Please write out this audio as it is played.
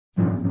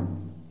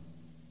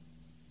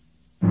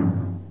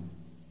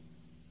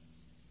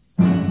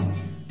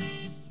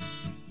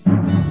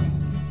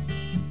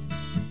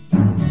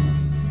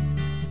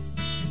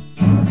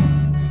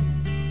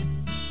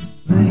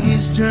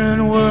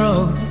Eastern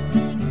world,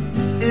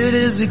 it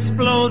is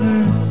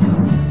exploding,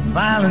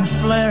 violence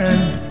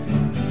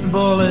flaring,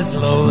 bullets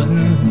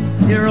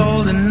loading. You're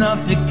old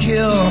enough to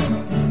kill,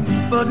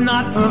 but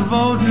not for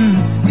voting.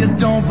 You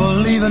don't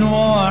believe in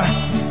war,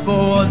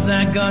 but what's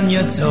that gun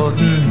you're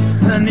toting?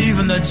 And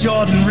even the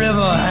Jordan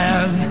River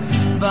has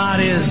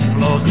bodies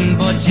floating.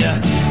 But you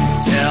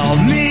tell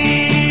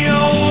me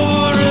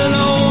over and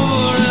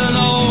over and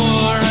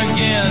over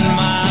again,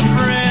 my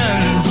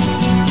friend,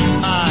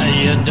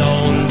 you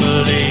don't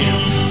believe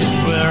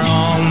we're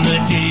on the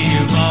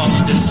eve of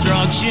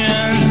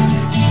destruction.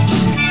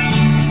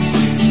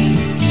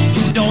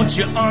 Don't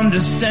you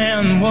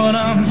understand what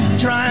I'm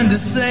trying to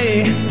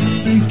say?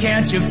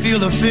 Can't you feel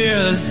the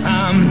fears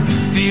I'm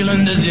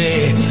feeling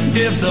today?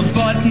 If the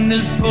button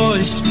is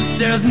pushed,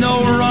 there's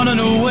no running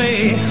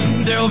away.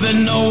 There'll be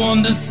no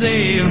one to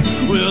save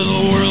with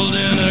the world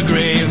in a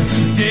grave.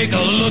 Take a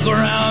look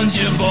around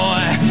you,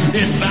 boy.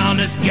 It's bound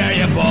to scare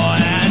you, boy.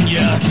 And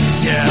you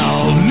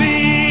tell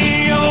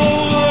me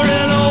over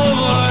and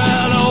over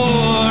and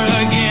over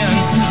again,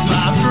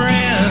 my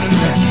friend,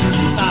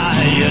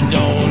 you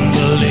don't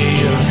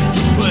believe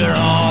we're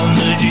on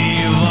the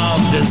eve of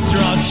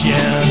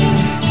destruction.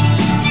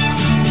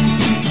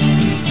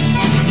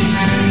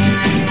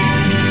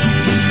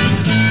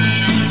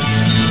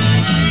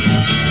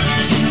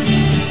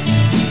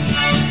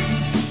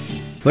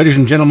 Ladies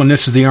and gentlemen,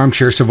 this is the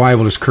Armchair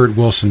Survivalist, Kurt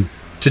Wilson.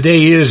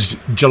 Today is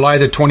July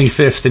the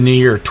 25th in the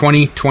year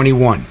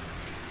 2021.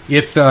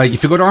 If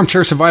you go to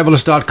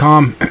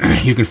armchairsurvivalist.com,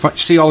 you can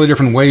see all the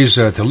different ways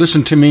to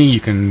listen to me.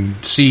 You can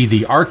see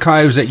the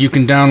archives that you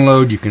can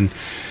download. You can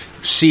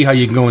see how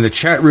you can go in the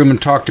chat room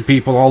and talk to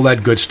people, all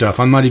that good stuff.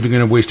 I'm not even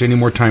going to waste any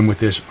more time with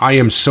this. I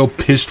am so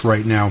pissed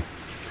right now.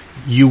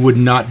 You would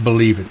not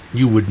believe it.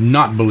 You would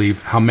not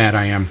believe how mad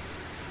I am.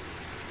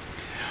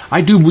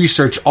 I do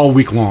research all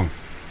week long.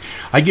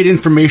 I get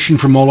information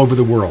from all over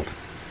the world.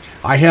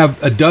 I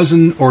have a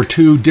dozen or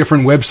two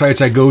different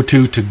websites I go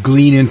to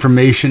glean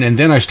information, and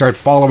then I start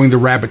following the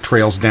rabbit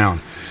trails down.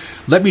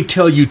 Let me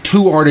tell you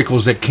two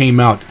articles that came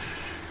out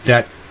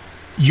that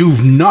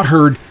you've not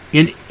heard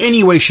in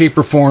any way, shape,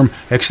 or form,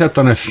 except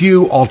on a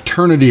few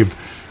alternative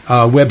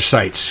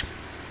websites.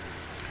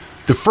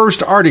 The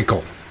first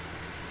article,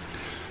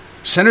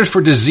 Centers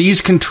for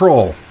Disease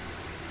Control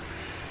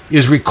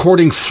is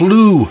recording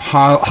flu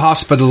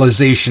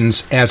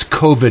hospitalizations as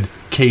COVID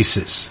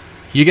cases.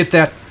 You get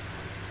that?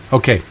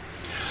 Okay.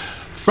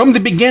 From the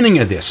beginning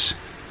of this,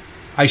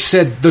 I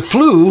said the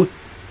flu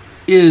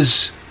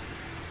is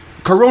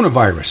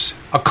coronavirus.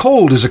 A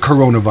cold is a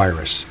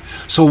coronavirus.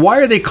 So why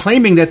are they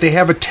claiming that they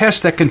have a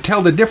test that can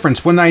tell the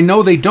difference when I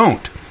know they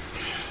don't?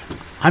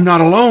 I'm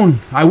not alone.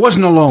 I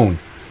wasn't alone.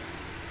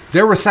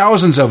 There were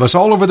thousands of us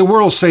all over the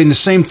world saying the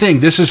same thing.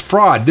 This is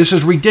fraud. This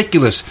is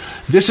ridiculous.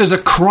 This is a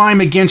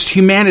crime against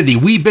humanity.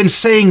 We've been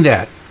saying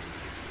that.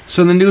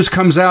 So the news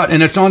comes out,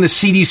 and it's on the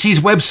CDC's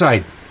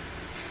website.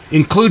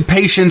 Include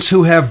patients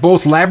who have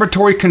both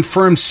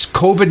laboratory-confirmed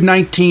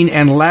COVID-19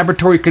 and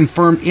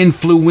laboratory-confirmed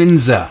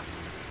influenza.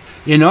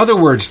 In other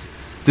words,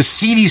 the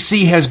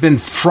CDC has been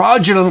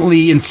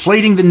fraudulently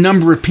inflating the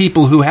number of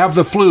people who have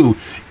the flu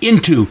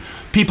into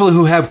people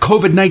who have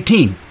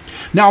COVID-19.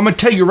 Now, I'm going to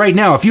tell you right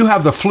now, if you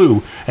have the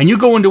flu and you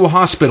go into a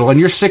hospital and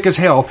you're sick as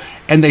hell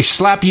and they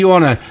slap you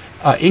on an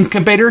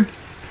incubator,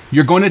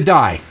 you're going to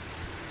die.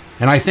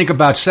 And I think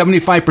about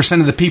 75%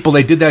 of the people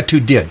they did that to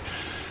did.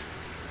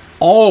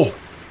 All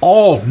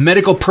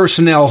medical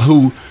personnel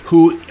who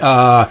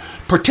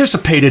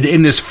participated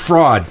in this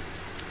fraud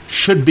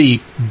should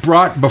be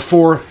brought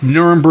before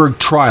Nuremberg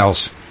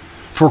trials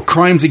for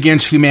crimes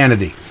against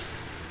humanity.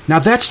 Now,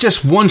 that's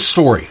just one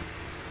story.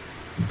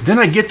 Then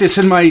I get this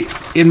in my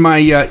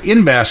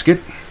in basket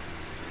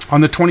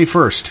on the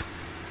 21st.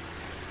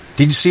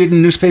 Did you see it in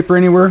the newspaper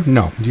anywhere?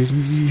 No.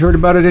 You heard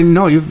about it?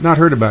 No, you've not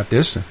heard about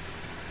this.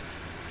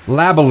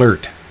 Lab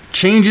alert.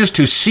 Changes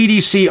to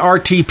CDC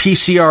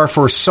RT-PCR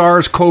for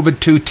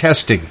SARS-CoV-2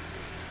 testing.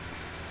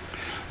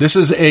 This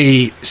is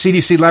a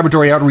CDC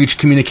Laboratory Outreach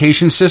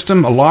Communication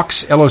System, a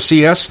LOCS,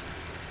 L-O-C-S.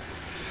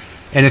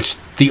 And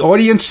the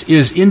audience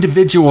is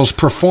individuals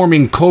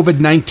performing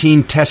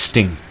COVID-19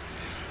 testing.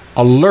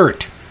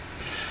 Alert.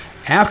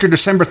 After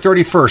December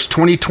 31st,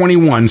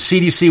 2021,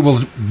 CDC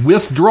will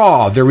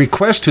withdraw their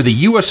request to the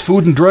U.S.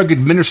 Food and Drug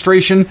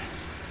Administration,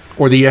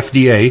 or the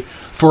FDA,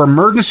 for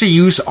emergency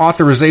use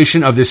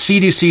authorization of the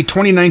CDC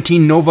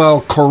 2019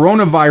 novel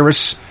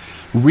coronavirus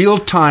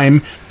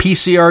real-time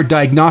PCR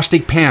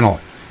diagnostic panel.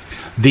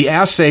 The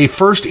assay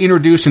first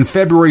introduced in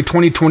February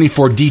 2020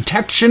 for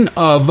detection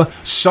of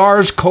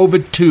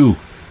SARS-CoV-2.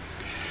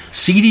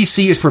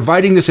 CDC is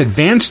providing this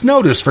advance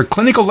notice for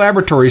clinical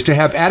laboratories to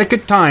have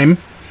adequate time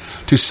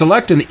to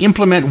select and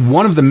implement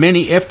one of the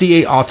many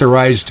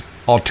FDA-authorized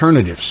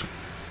alternatives.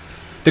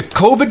 The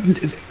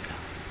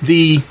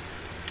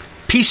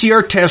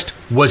PCR test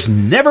was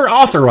never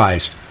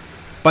authorized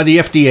by the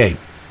FDA.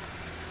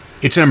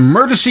 It's an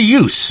emergency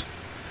use.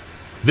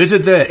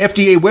 Visit the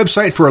FDA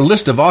website for a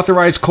list of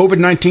authorized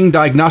COVID-19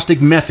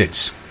 diagnostic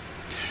methods.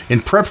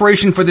 In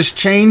preparation for this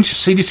change,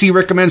 CDC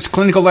recommends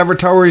clinical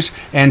laboratories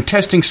and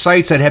testing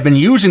sites that have been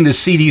using the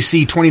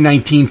CDC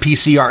 2019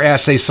 PCR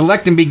assay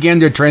select and begin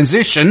their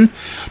transition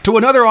to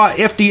another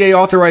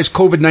FDA-authorized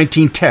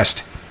COVID-19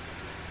 test.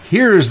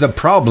 Here's the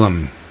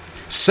problem.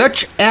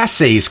 Such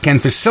assays can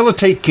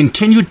facilitate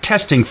continued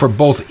testing for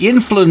both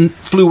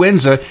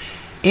influenza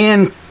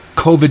and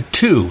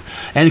COVID-2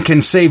 and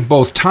can save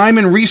both time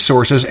and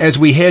resources as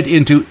we head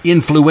into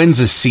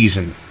influenza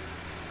season.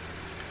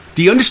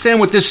 Do you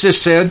understand what this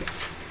just said?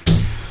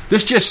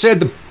 This just said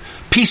the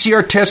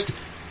PCR test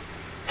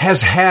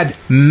has had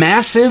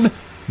massive,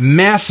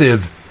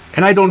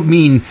 and I don't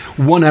mean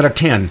 1 out of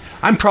 10.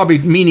 I'm probably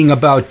meaning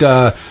about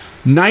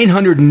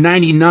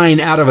 999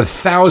 out of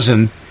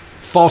 1,000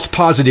 false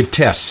positive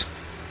tests.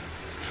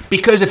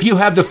 Because if you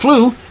have the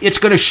flu, it's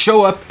going to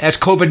show up as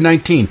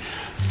COVID-19.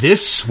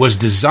 This was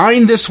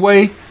designed this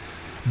way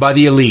by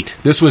the elite.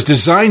 This was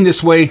designed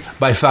this way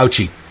by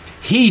Fauci.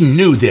 He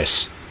knew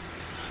this.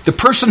 The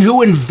person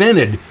who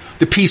invented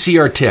the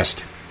PCR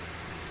test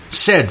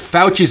said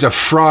Fauci's a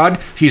fraud,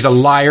 he's a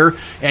liar,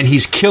 and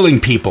he's killing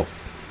people.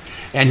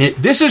 And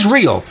this is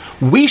real.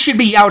 We should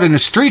be out in the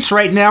streets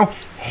right now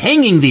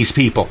hanging these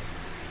people.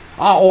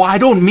 Oh, I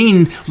don't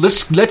mean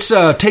let's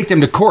take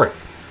them to court.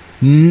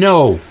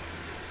 No.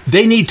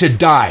 They need to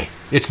die.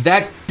 It's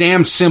that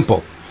damn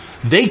simple.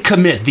 They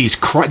commit these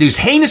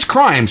heinous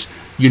crimes,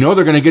 you know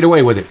they're going to get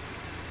away with it.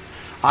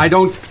 I'm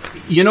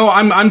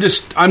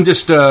just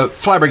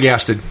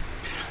flabbergasted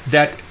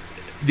that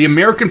the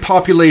American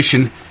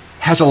population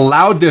has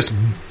allowed this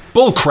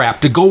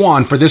bullcrap to go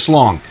on for this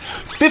long.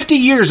 50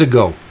 years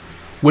ago,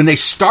 when they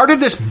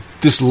started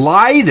this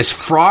lie, this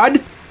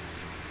fraud,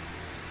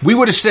 we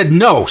would have said,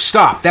 no,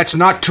 stop, that's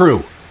not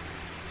true.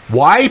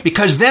 Why?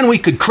 Because then we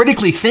could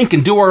critically think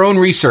and do our own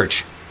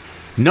research.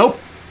 Nope.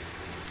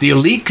 The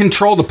elite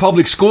control the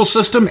public school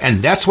system,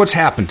 and that's what's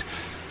happened.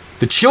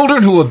 The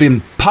children who have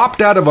been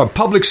popped out of a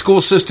public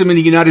school system in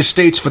the United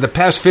States for the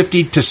past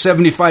 50 to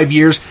 75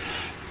 years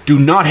do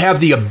not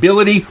have the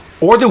ability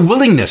or the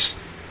willingness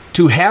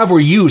to have or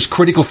use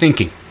critical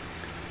thinking.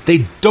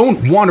 They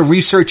don't want to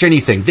research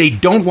anything. They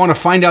don't want to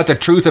find out the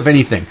truth of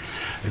anything.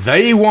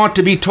 They want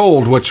to be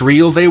told what's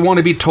real. They want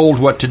to be told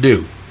what to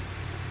do.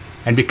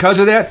 And because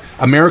of that,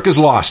 America's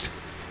lost.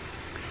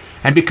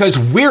 And because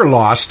we're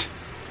lost,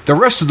 the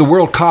rest of the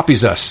world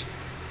copies us.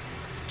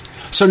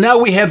 So now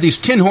we have these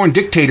tin horn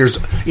dictators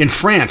in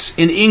France,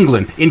 in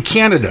England, in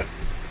Canada,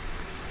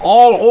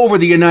 all over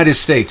the United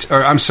States,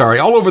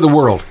 all over the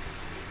world.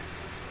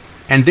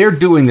 And they're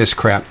doing this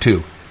crap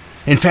too.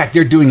 In fact,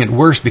 they're doing it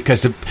worse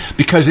because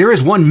there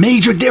is one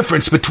major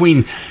difference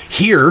between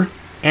here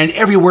and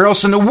everywhere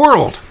else in the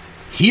world.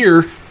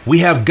 Here, we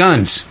have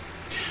guns.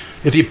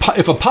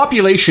 If a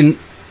population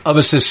of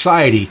a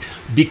society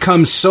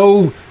becomes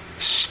so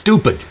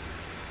stupid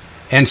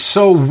and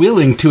so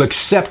willing to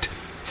accept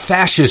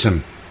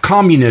fascism,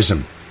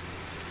 communism,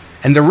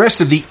 and the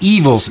rest of the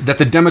evils that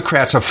the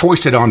Democrats have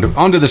foisted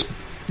onto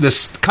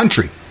this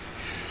country,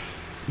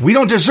 we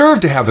don't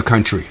deserve to have the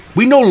country.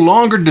 We no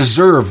longer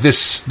deserve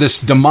this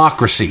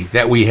democracy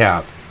that we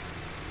have.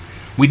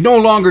 We no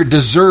longer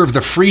deserve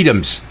the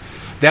freedoms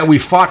that we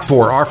fought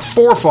for, our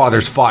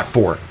forefathers fought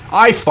for,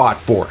 I fought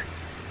for.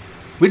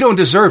 We don't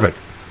deserve it.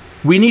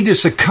 We need to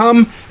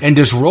succumb and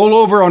just roll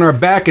over on our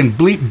back and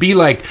be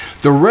like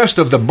the rest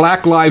of the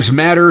Black Lives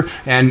Matter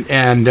and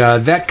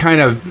that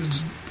kind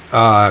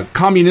of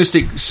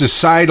communistic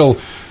societal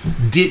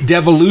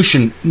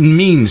devolution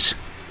means.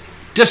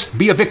 Just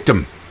be a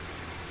victim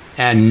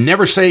and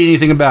never say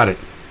anything about it.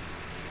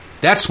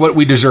 That's what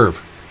we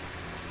deserve.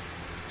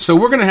 So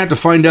we're going to have to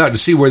find out and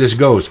see where this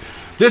goes.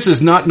 This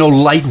is not no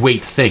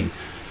lightweight thing.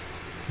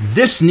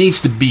 This needs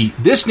to be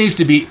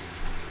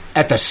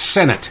at the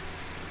Senate.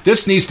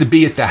 This needs to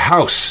be at the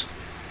House.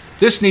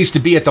 This needs to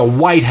be at the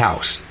White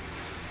House.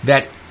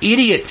 That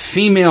idiot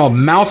female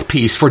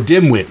mouthpiece for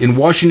dimwit in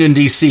Washington,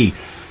 D.C.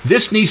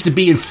 This needs to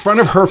be in front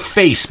of her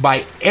face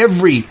by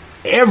every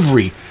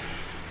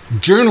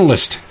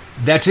journalist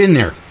that's in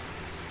there.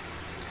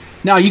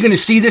 Now, you're going to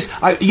see this,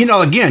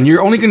 again,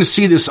 you're only going to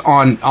see this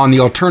on the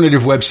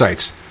alternative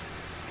websites.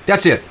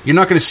 That's it. You're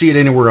not going to see it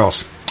anywhere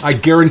else. I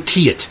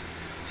guarantee it.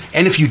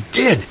 And if you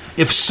did,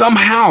 if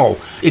somehow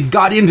it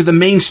got into the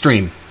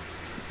mainstream,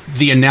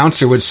 the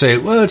announcer would say,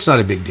 well, it's not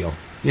a big deal.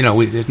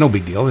 There's no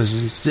big deal.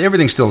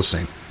 Everything's still the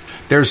same.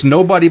 There's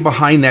nobody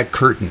behind that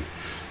curtain.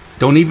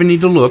 Don't even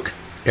need to look.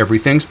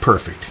 Everything's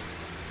perfect.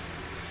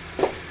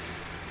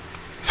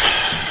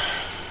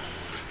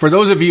 For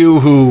those of you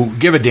who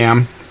give a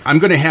damn, I'm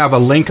going to have a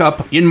link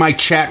up in my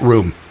chat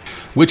room,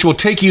 which will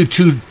take you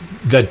to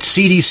the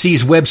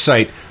CDC's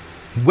website,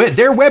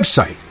 their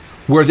website,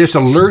 where this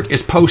alert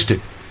is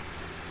posted,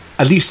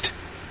 at least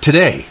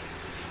today.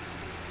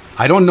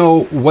 I don't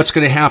know what's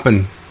going to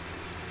happen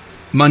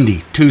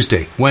Monday,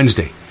 Tuesday,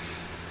 Wednesday.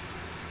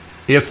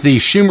 if the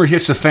Schumer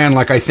hits the fan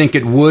like I think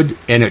it would,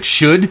 and it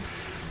should,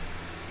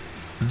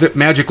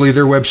 magically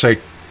their website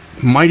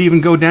might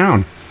even go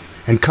down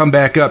and come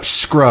back up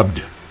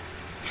scrubbed.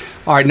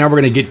 All right, now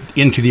we're going to get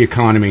into the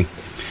economy.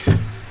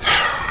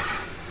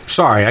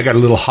 Sorry, I got a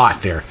little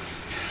hot there.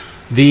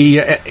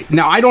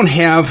 Now I don't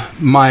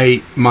have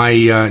my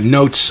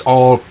notes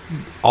all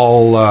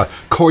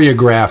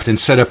choreographed and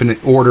set up in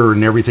order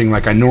and everything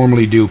like I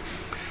normally do,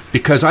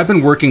 because I've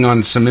been working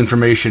on some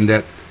information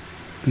that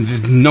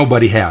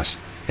nobody has,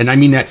 and I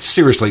mean that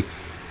seriously.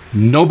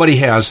 Nobody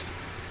has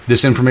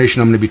this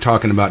information I'm going to be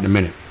talking about in a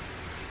minute.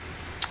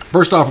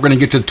 First off, we're going to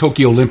get to the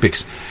Tokyo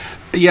Olympics.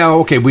 Yeah,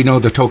 okay, we know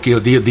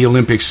the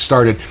Olympics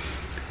started.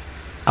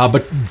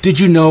 But did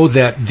you know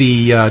that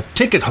the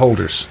ticket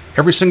holders,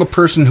 every single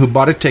person who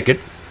bought a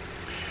ticket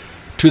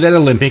to that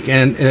Olympic,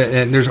 and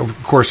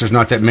there's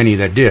not that many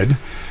that did,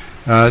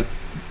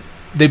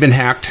 they've been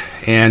hacked,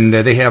 and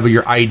they have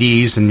your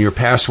IDs and your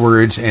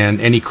passwords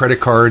and any credit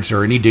cards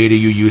or any data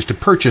you use to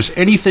purchase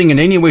anything in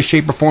any way,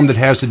 shape, or form that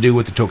has to do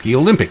with the Tokyo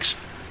Olympics.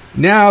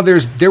 Now,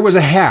 there was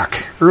a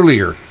hack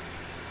earlier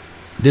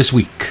this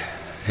week,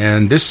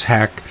 and this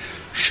hack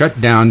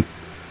shut down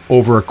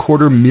over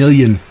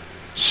 250,000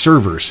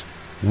 servers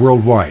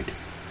worldwide.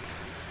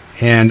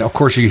 And of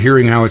course, you're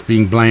hearing how it's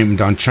being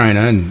blamed on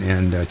China,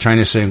 and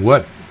China's saying,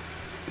 what?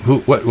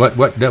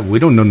 We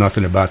don't know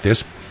nothing about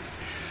this.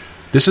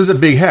 This is a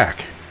big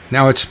hack.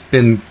 Now, it's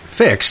been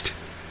fixed,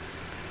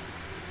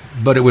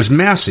 but it was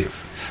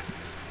massive.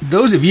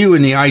 Those of you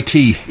in the IT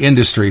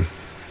industry,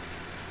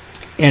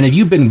 and have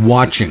you been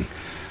watching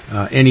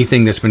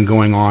anything that's been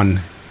going on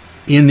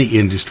in the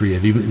industry?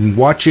 Have you been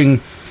watching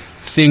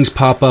things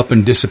pop up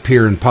and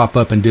disappear and pop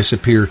up and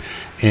disappear,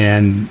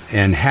 and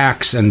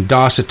hacks and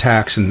DOS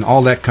attacks and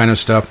all that kind of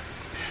stuff?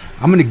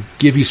 I'm going to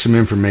give you some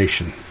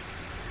information.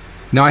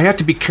 Now, I have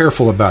to be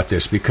careful about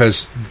this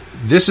because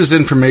this is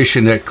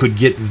information that could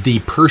get the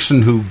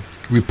person who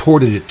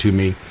reported it to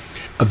me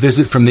a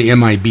visit from the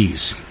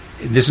MIBs.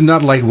 This is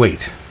not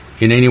lightweight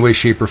in any way,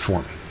 shape, or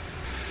form.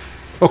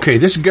 Okay,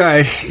 this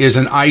guy is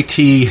an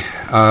IT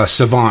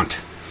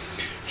savant.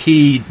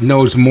 He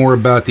knows more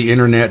about the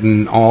internet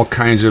and all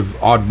kinds of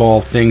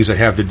oddball things that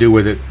have to do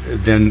with it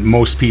than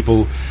most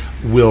people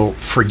will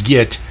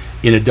forget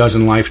in a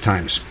dozen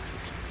lifetimes.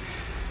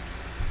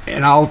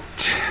 And I'll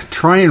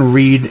try and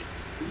read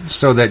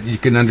so that you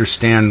can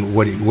understand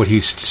what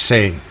he's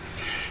saying.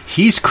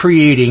 He's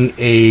creating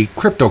a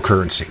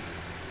cryptocurrency,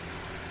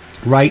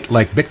 right?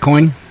 Like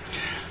Bitcoin.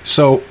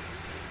 So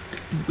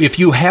if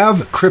you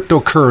have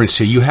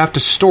cryptocurrency, you have to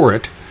store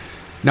it.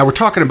 Now, we're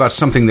talking about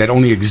something that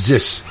only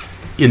exists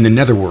in the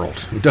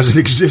netherworld. It doesn't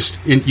exist.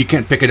 You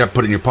can't pick it up,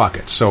 put it in your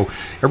pocket. So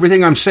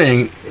everything I'm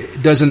saying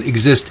doesn't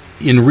exist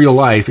in real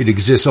life. It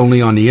exists only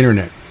on the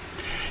internet.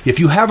 If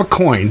you have a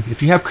coin,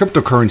 if you have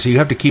cryptocurrency, you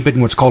have to keep it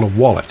in what's called a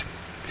wallet.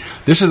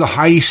 This is a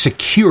highly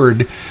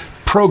secured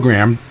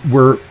program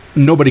where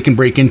nobody can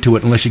break into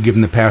it unless you give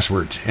them the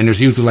passwords. And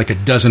there's usually like a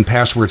dozen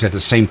passwords at the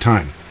same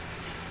time.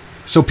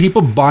 So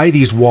people buy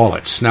these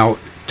wallets. Now,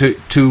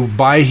 to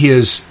buy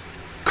his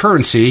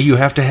currency, you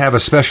have to have a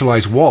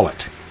specialized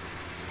wallet.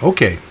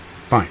 Okay,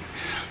 fine.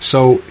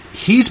 So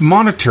he's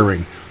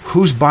monitoring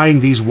who's buying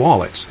these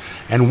wallets.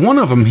 And one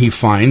of them he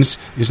finds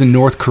is a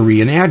North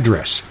Korean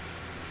address.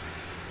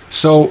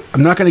 So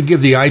I'm not going to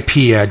give the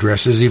IP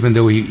addresses, even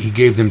though he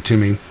gave them to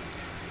me.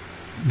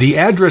 The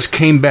address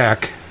came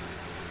back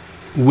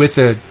with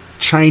a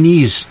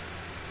Chinese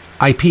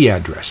IP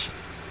address.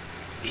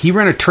 He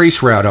ran a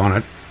trace route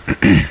on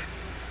it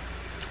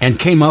and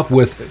came up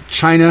with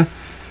China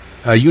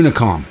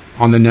Unicom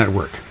on the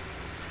network.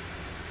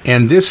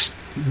 And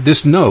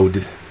this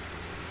node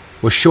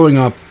was showing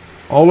up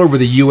all over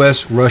the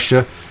U.S.,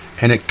 Russia,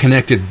 and it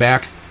connected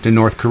back to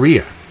North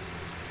Korea.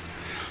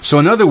 So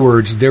in other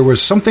words, there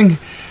was something,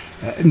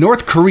 a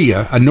North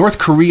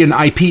Korean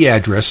IP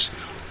address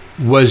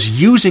was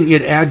using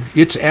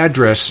its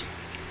address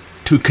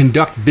to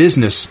conduct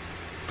business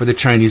for the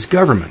Chinese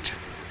government.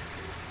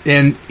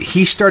 And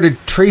he started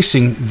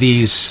tracing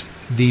these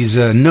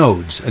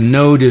nodes. A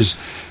node is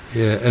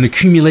an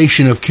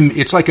accumulation of,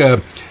 it's like a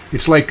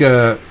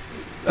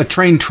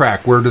train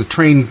track where the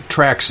train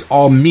tracks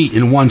all meet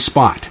in one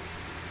spot,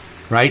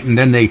 right? And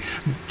then they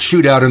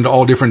shoot out into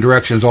all different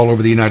directions all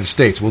over the United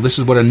States. Well, this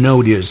is what a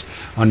node is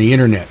on the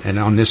internet and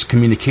on this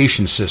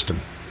communication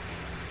system.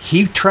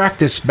 He tracked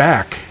this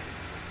back,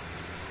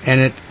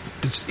 and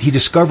he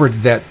discovered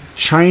that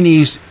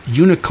Chinese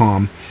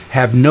Unicom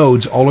have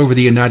nodes all over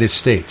the United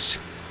States.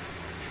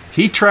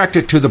 He tracked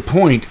it to the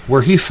point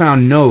where he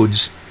found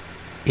nodes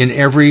in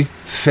every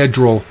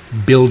federal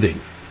building,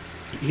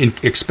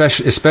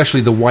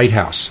 especially the White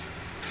House.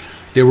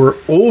 There were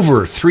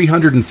over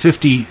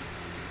 350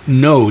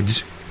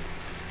 nodes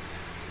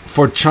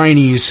for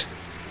Chinese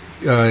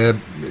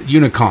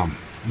Unicom,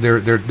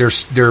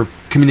 their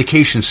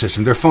communication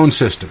system, their phone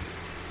system.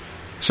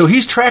 So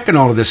he's tracking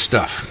all of this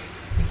stuff.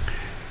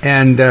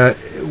 And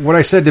what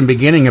I said in the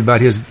beginning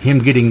about him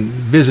getting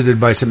visited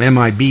by some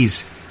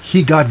MIBs,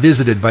 he got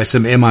visited by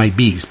some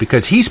MIBs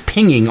because he's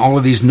pinging all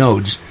of these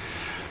nodes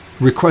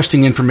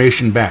requesting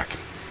information back.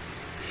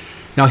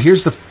 Now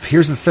here's the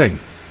thing.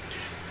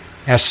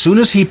 As soon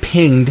as he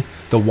pinged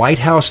the White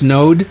House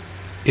node,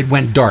 it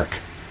went dark.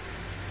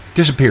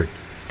 Disappeared.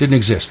 Didn't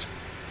exist.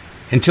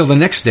 Until the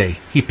next day,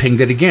 he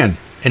pinged it again,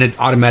 and it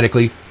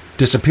automatically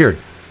disappeared.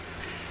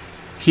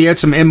 He had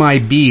some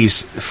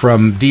MIBs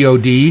from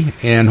DOD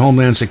and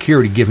Homeland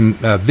Security give him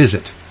a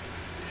visit.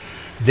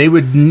 They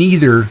would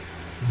neither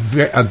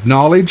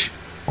acknowledge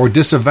or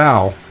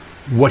disavow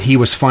what he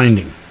was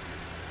finding.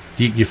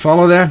 You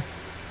follow that?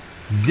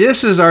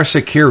 This is our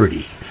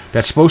security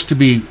that's supposed to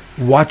be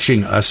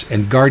watching us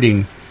and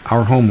guarding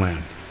our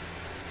homeland.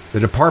 The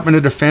Department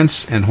of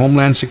Defense and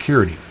Homeland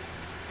Security.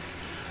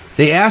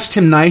 They asked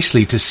him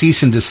nicely to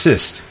cease and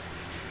desist.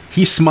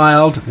 He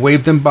smiled,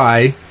 waved them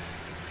by,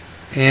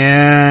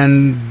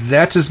 and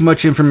that's as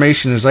much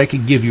information as I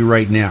could give you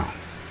right now.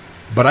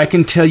 But I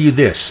can tell you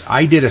this.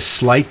 I did a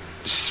slight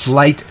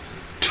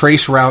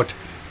trace route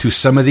to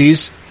some of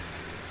these,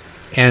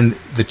 and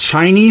the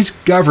Chinese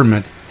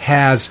government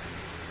has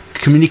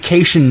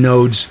communication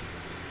nodes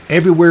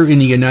everywhere in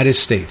the United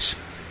States.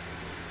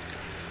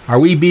 Are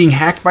we being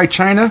hacked by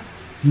China?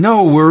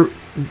 No,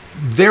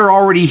 they're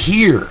already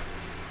here.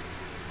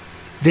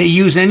 They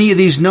use any of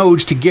these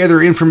nodes to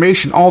gather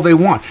information all they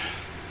want.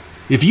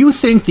 If you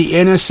think the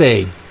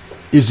NSA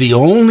is the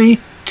only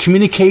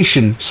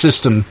communication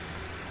system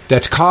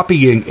that's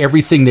copying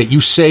everything that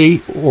you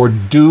say or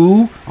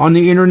do on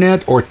the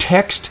internet or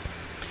text,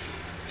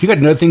 you got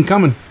another thing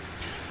coming.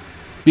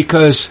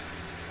 Because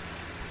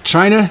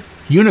China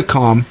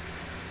Unicom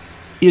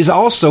is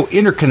also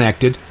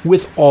interconnected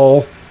with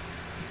all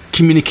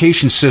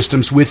communication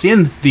systems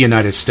within the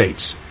United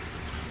States.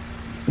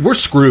 We're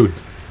screwed.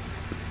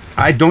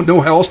 I don't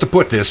know how else to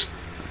put this,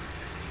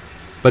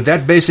 but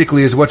that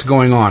basically is what's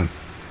going on.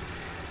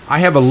 I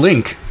have a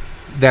link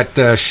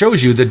that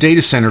shows you the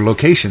data center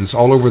locations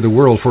all over the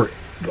world for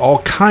all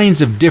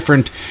kinds of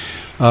different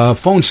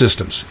phone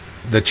systems.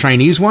 The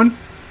Chinese one,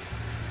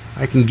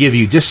 I can give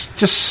you just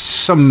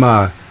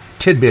some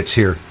tidbits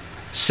here.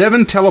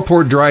 7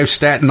 Teleport Drive,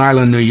 Staten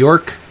Island, New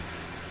York.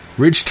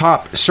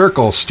 Ridgetop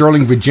Circle,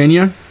 Sterling,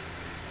 Virginia.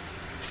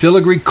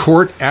 Filigree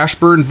Court,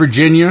 Ashburn,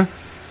 Virginia.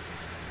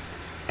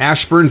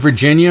 Ashburn,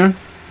 Virginia.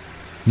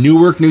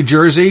 Newark, New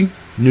Jersey.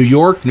 New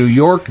York, New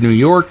York, New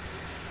York.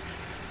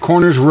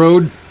 Corners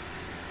Road,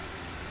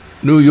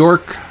 New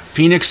York.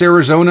 Phoenix,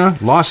 Arizona.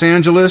 Los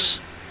Angeles.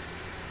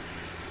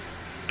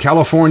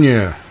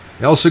 California.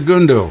 El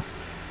Segundo.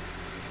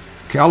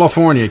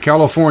 California. There's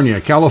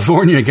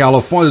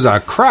a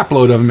crap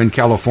load of them in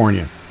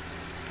California.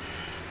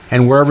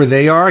 And wherever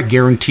they are, I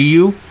guarantee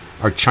you,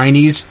 are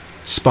Chinese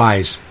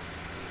spies.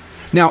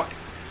 Now,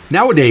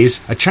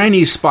 nowadays, a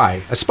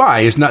spy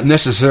is not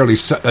necessarily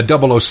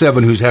a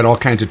 007 who's had all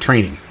kinds of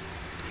training.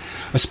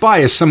 A spy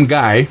is some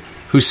guy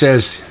who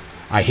says,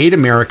 I hate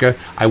America,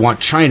 I want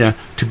China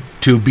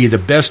to be the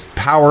best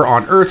power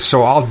on earth,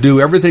 so I'll do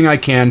everything I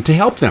can to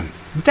help them.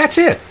 That's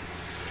it.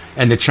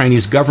 And the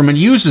Chinese government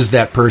uses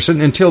that person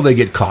until they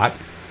get caught.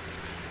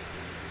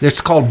 It's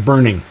called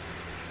burning.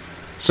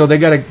 So they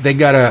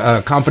got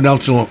a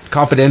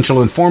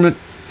confidential informant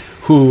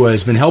who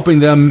has been helping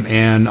them,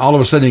 and all of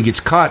a sudden he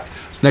gets caught.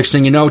 Next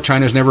thing you know,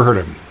 China's never heard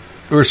of him.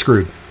 We're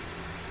screwed.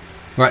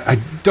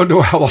 I don't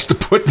know how else to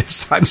put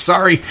this. I'm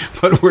sorry,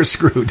 but we're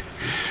screwed.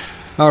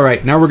 All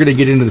right, now we're going to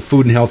get into the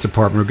food and health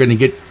department. We're going to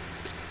get...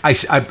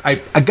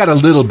 I got a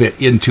little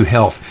bit into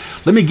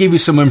health. Let me give you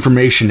some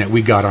information that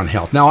we got on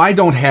health. Now, I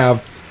don't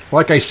have,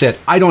 like I said,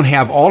 I don't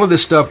have all of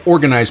this stuff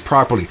organized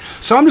properly.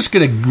 So I'm just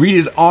going to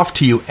read it off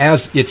to you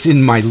as it's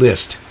in my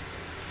list.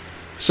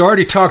 So I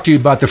already talked to you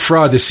about the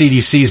fraud the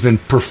CDC has been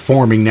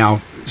performing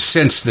now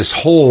since this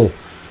whole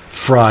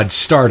fraud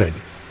started.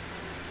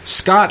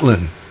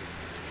 Scotland.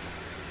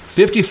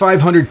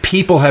 5,500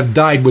 people have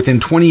died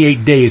within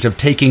 28 days of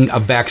taking a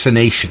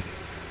vaccination,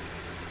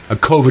 a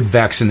COVID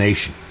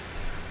vaccination.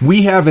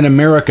 We have in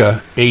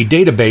America a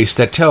database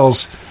that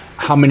tells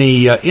how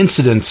many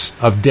incidents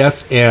of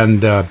death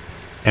and bad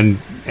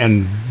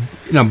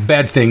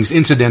things,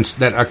 incidents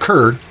that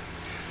occurred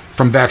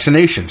from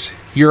vaccinations.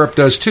 Europe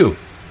does too.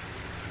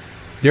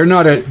 They're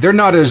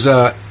not as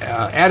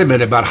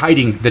adamant about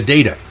hiding the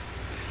data.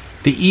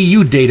 The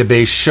EU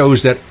database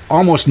shows that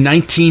almost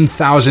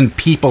 19,000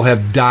 people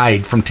have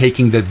died from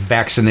taking the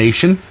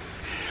vaccination.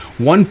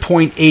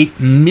 1.8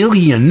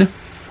 million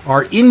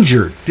are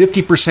injured,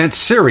 50%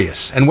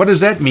 serious. And what does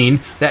that mean?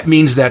 That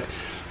means that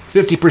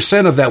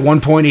 50% of that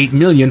 1.8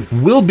 million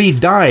will be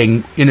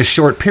dying in a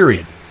short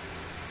period.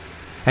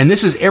 And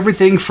this is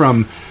everything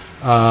from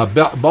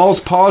Bell's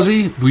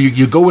palsy,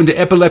 you go into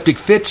epileptic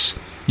fits,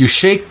 you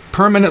shake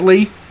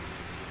permanently,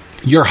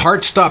 your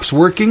heart stops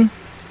working,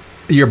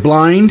 you're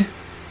blind,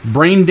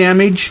 brain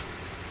damage,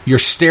 you're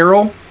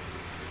sterile.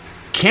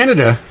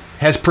 Canada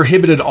has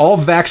prohibited all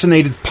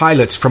vaccinated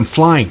pilots from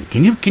flying.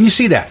 Can you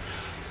see that?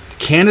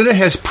 Canada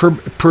has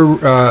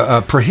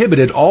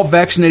prohibited all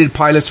vaccinated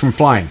pilots from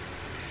flying.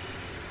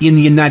 In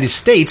the United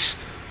States,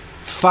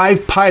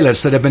 5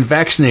 pilots that have been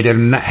vaccinated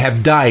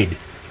have died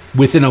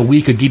within a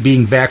week of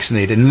being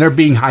vaccinated, and they're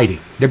being hiding.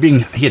 They're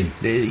being hidden.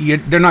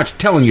 They're not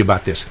telling you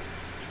about this.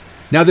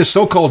 Now, this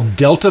so-called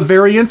Delta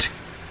variant,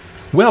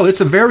 well,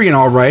 it's a variant,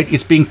 all right.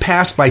 It's being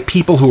passed by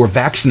people who are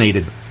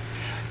vaccinated.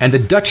 And the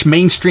Dutch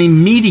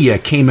mainstream media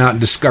came out and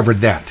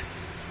discovered that.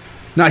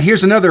 Now,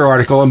 here's another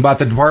article about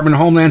the Department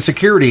of Homeland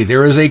Security.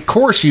 There is a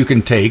course you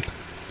can take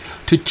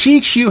to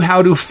teach you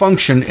how to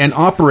function and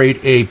operate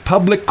a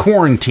public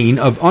quarantine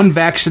of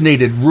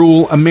unvaccinated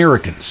rural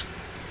Americans.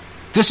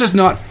 This is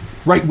not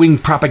right-wing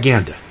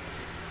propaganda.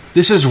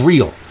 This is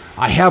real.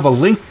 I have a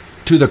link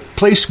to the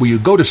place where you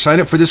go to sign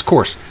up for this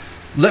course.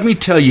 Let me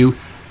tell you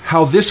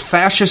how this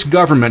fascist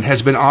government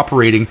has been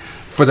operating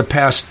for the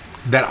past,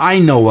 that I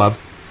know of,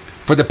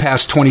 for the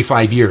past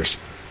 25 years.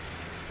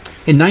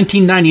 In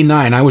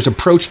 1999, I was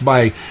approached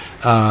by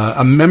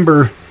a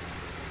member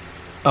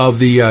of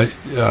the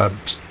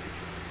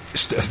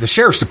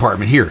sheriff's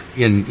department here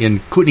in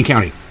Kootenai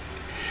County.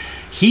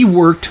 He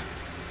worked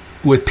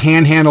with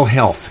Panhandle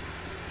Health,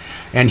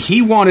 and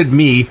he wanted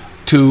me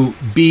to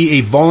be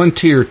a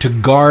volunteer to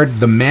guard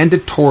the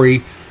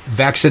mandatory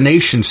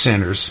vaccination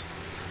centers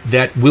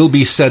that will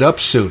be set up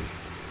soon.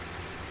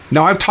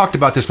 Now, I've talked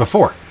about this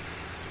before,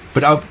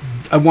 but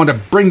I want to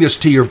bring this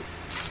to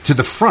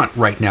the front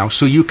right now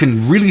so you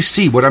can really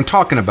see what I'm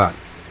talking about.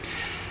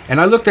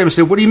 And I looked at him and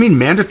said, what do you mean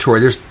mandatory?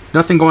 There's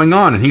nothing going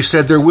on. And he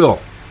said there will.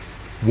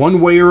 One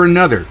way or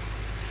another,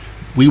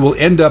 we will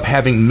end up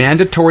having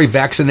mandatory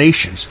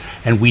vaccinations.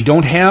 And we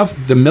don't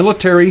have the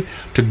military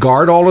to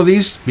guard all of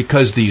these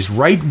because these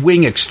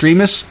right-wing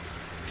extremists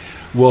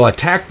will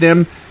attack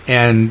them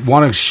and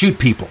want to shoot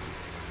people.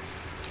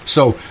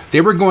 So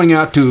they were going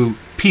out to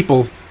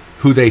people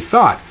who they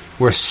thought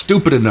were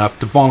stupid enough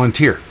to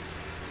volunteer.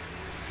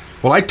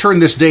 Well, I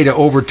turned this data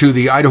over to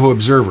the Idaho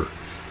Observer,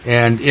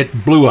 and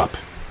it blew up.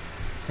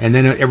 And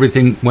then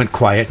everything went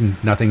quiet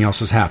and nothing else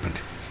has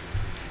happened.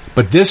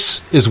 But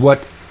this is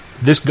what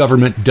this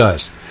government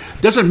does.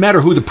 Doesn't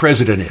matter who the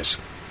president is,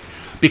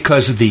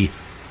 because the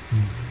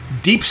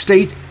deep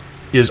state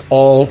is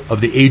all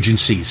of the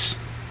agencies,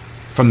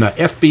 from the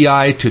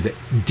FBI to the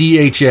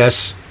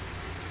DHS,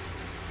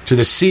 to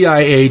the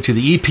CIA, to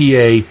the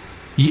EPA,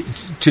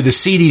 to the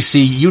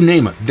CDC, you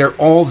name it. They're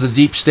all the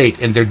deep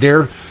state, and they're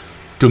there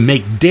to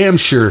make damn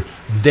sure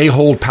they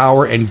hold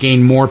power and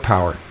gain more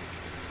power.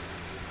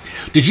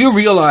 Did you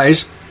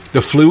realize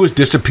the flu has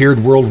disappeared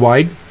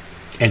worldwide?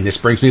 And this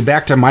brings me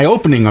back to my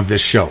opening of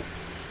this show.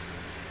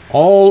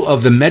 All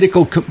of the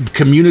medical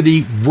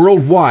community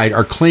worldwide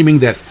are claiming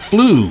that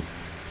flu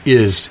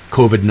is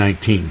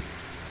COVID-19.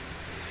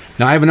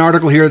 Now, I have an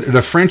article here.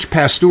 The French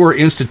Pasteur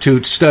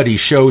Institute study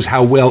shows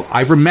how well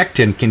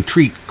ivermectin can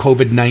treat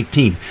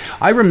COVID-19.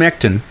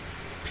 Ivermectin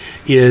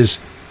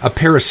is a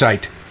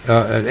parasite,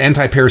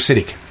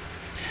 anti-parasitic,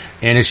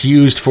 and it's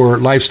used for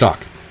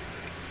livestock.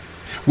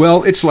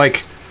 Well, it's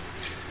like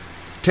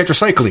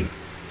tetracycline.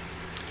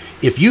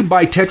 If you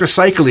buy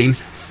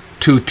tetracycline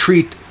to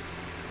treat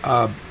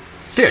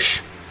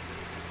fish,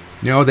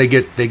 they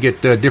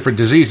get different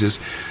diseases.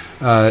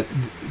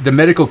 The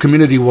medical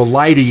community will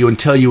lie to you and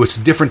tell you it's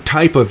a different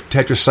type of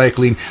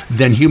tetracycline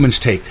than humans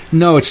take.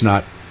 No, it's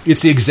not.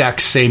 It's the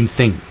exact same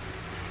thing.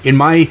 In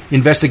my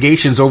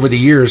investigations over the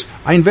years,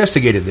 I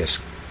investigated this.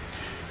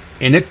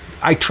 And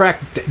I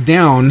tracked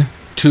down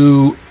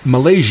to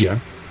Malaysia,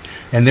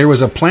 and there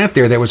was a plant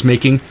there that was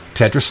making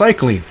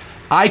tetracycline.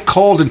 I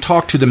called and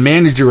talked to the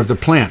manager of the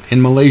plant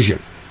in Malaysia,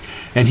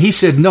 and he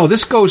said, no,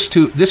 this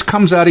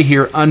comes out of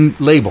here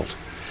unlabeled.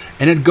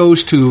 And it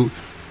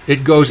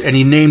goes, and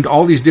he named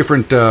all these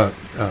different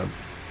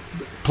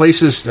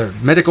places,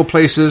 medical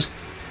places,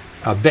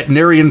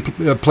 veterinarian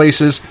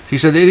places. He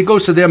said it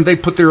goes to them. They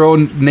put their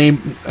own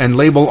name and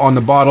label on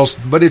the bottles,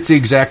 but it's the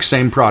exact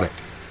same product.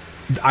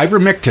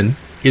 Ivermectin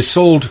is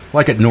sold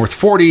like at North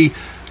 40,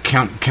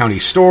 county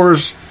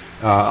stores,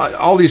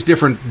 all these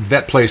different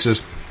vet places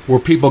where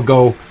people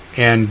go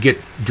and get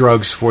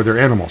drugs for their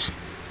animals.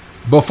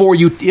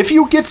 If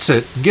you get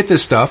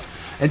this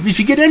stuff, and if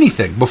you get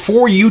anything,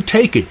 before you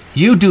take it,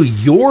 you do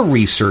your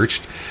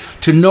research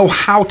to know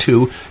how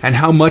to and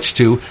how much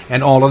to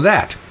and all of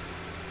that.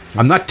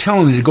 I'm not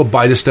telling you to go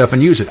buy this stuff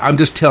and use it. I'm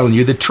just telling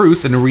you the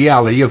truth and the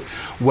reality of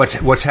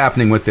what's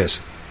happening with this.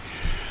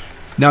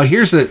 Now,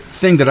 here's the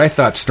thing that I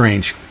thought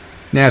strange.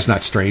 Nah, it's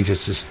not strange.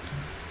 It's just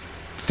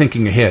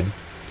thinking ahead.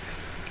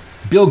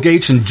 Bill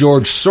Gates and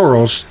George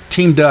Soros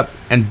teamed up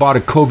and bought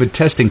a COVID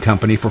testing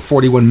company for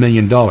 $41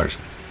 million.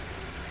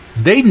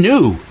 They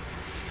knew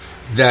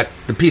that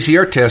the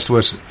PCR test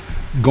was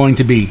going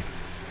to be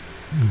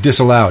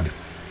disallowed.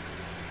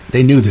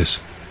 They knew this.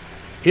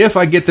 If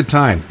I get the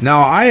time.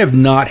 Now, I have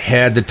not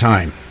had the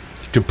time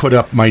to put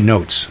up my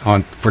notes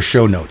for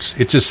show notes.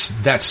 It's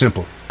just that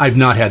simple. I've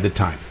not had the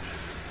time.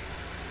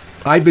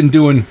 I've been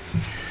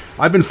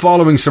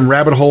following some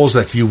rabbit holes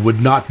that you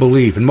would not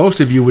believe, and most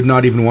of you would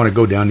not even want to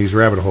go down these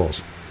rabbit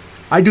holes.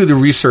 I do the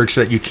research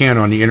that you can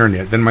on the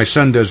internet. Then my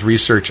son does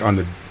research on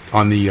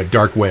the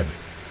dark web.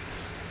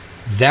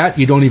 That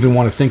you don't even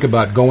want to think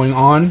about going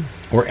on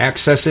or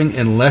accessing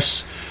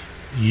unless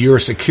you're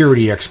a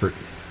security expert.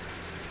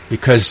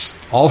 because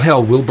all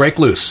hell will break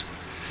loose.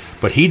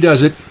 But he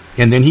does it,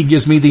 and then he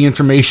gives me the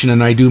information,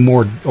 and I do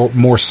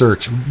more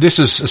search. This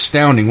is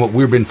astounding what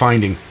we've been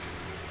finding.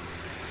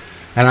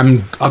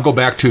 And I'll go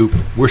back to,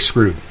 we're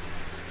screwed.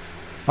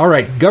 All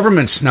right,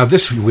 governments. Now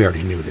this, we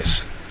already knew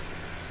this.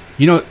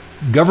 You know,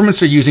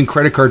 governments are using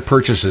credit card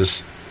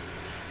purchases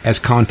as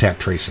contact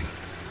tracing.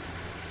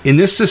 In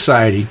this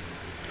society,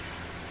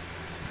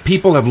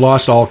 people have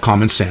lost all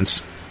common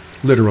sense,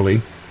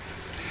 literally.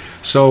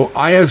 So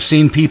I have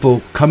seen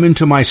people come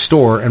into my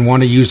store and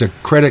want to use a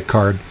credit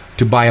card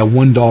to buy a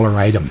 $1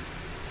 item.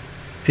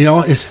 You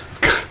know,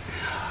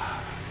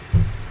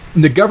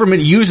 the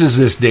government uses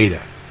this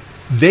data.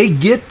 They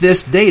get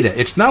this data.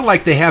 It's not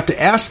like they have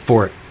to ask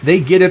for it. They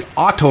get it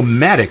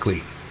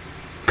automatically.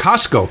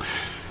 Costco.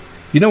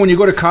 You know, when you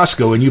go to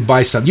Costco and you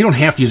buy something, you don't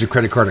have to use a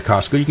credit card at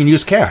Costco. You can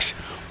use cash.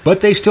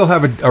 But they still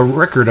have a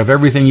record of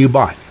everything you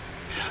bought.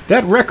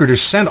 That record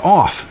is sent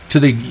off to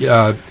the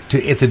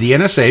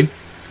NSA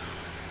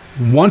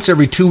once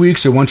every 2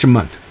 weeks or once a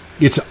month.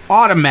 It's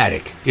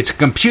automatic. It's a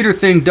computer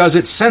thing, does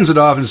it, sends it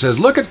off and says,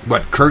 look at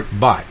what Kurt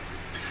bought.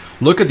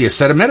 Look at the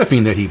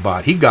acetaminophen that he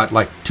bought. He got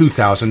like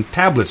 2,000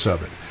 tablets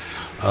of it.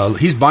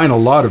 He's buying a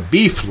lot of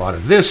beef, a lot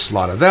of this, a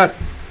lot of that.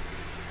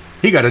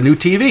 He got a new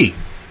TV.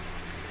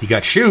 He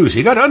got shoes.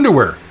 He got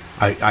underwear.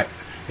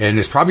 And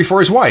it's probably for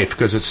his wife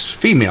because it's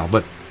female,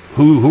 but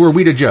who are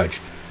we to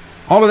judge?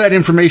 All of that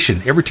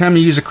information, every time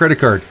you use a credit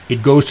card,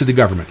 it goes to the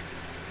government.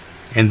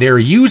 And they're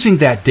using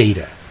that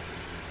data,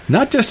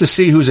 not just to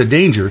see who's a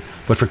danger,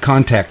 but for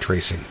contact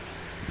tracing.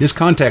 This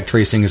contact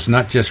tracing is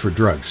not just for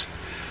drugs.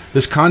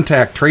 This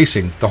contact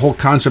tracing, the whole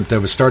concept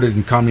of it started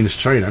in communist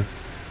China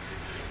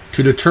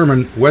to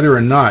determine whether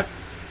or not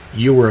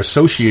you were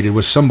associated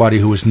with somebody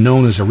who was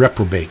known as a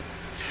reprobate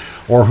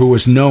or who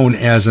was known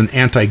as an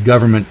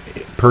anti-government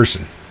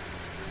person.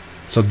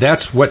 So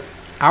that's what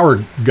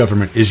our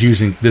government is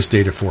using this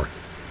data for.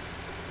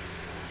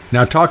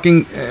 Now,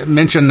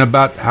 mention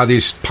about how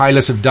these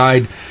pilots have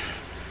died.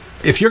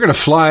 If you're going to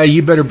fly,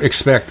 you better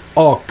expect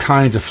all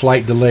kinds of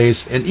flight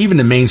delays, and even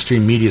the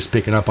mainstream media is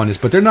picking up on this,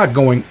 but they're not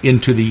going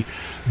into the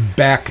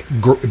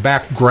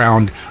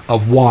background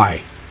of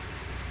why.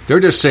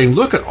 They're just saying,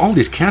 look at all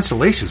these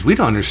cancellations. We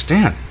don't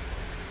understand.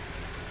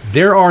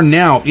 There are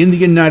now, in the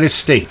United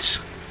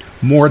States,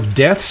 more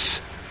deaths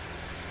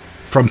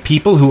from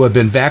people who have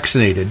been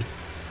vaccinated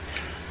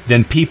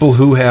than people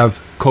who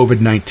have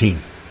COVID-19.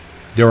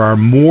 There are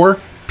more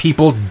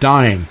people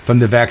dying from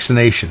the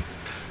vaccination.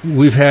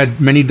 We've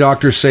had many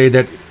doctors say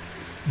that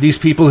these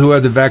people who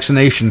have the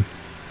vaccination,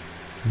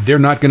 they're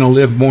not going to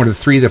live more than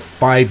 3 to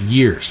 5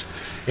 years.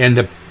 And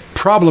the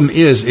problem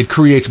is it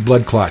creates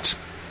blood clots.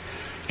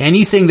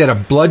 Anything that a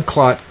blood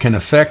clot can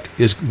affect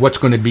is what's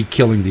going to be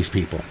killing these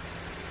people.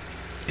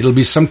 It'll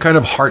be some kind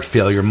of heart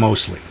failure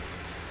mostly.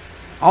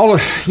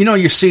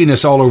 You're seeing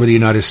this all over the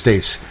United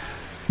States.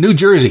 New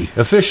Jersey,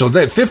 official,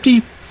 that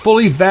 50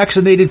 fully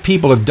vaccinated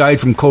people have died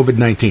from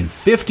COVID-19.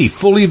 50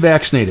 fully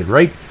vaccinated,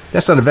 right?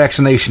 That's not a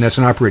vaccination, that's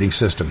an operating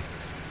system.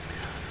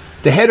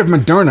 The head of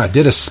Moderna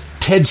did a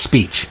TED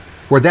speech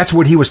where that's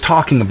what he was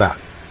talking about.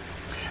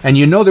 And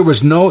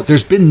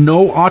there's been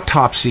no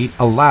autopsy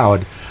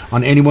allowed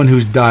on anyone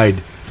who's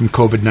died from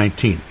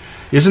COVID-19.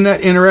 Isn't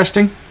that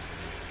interesting?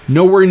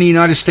 Nowhere in the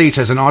United States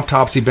has an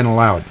autopsy been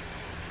allowed.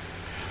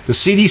 The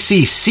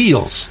CDC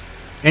seals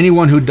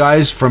anyone who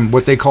dies from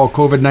what they call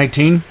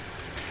COVID-19.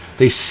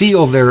 They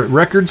seal their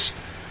records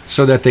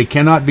so that they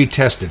cannot be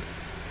tested.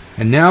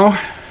 And now,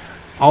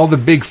 all the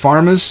big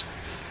pharmas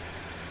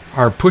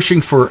are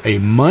pushing for a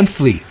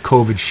monthly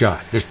COVID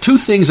shot. There's 2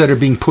 things that are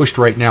being pushed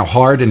right now,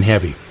 hard and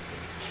heavy.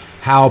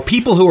 How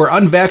people who are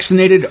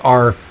unvaccinated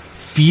are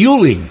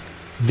fueling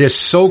this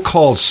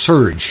so-called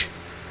surge,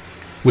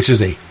 which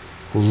is a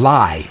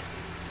lie.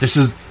 This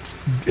is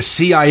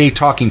CIA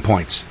talking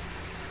points.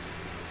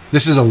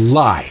 This is a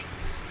lie.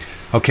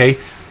 Okay?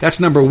 That's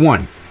number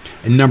 1.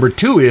 And number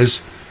 2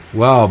 is,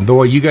 well,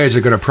 boy, you guys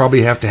are going to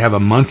probably have to have a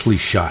monthly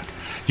shot.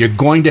 You're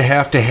going to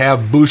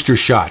have booster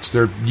shots.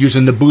 They're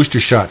using the booster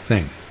shot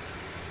thing.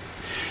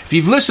 If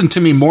you've listened to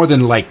me more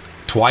than like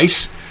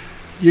twice,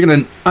 you're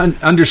going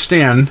to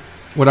understand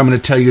what I'm going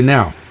to tell you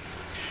now.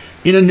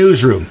 In a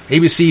newsroom,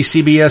 ABC,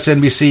 CBS,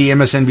 NBC,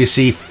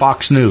 MSNBC,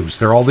 Fox News,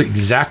 they're all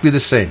exactly the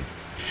same.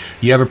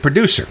 You have a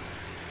producer.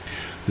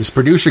 This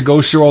producer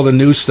goes through all the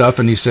news stuff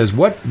and he says,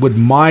 what would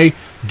my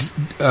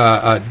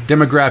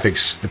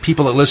demographics, the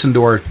people that listen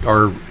to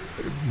our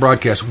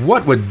broadcast,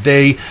 what would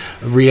they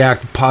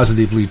react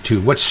positively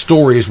to? What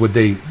stories would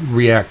they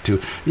react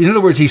to? In other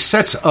words, he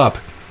sets up,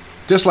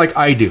 just like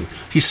I do,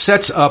 he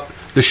sets up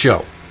the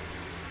show.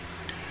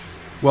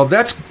 Well,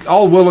 that's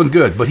all well and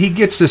good, but he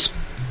gets this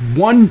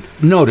one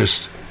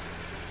notice,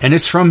 and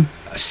it's from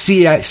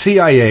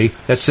CIA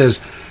that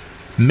says,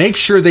 make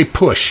sure they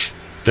push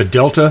the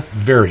Delta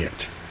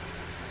variant.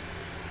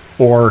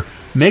 Or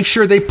make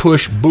sure they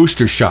push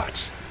booster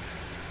shots.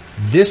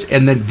 This,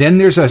 and then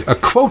there's a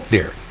quote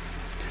there.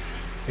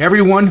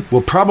 Everyone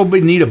will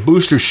probably need a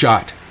booster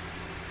shot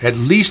at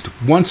least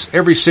once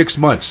every 6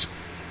 months.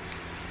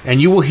 And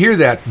you will hear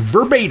that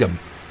verbatim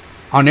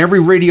on every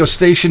radio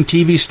station,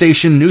 TV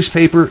station,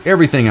 newspaper,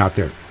 everything out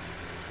there.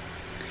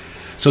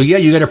 So yeah,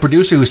 you got a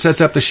producer who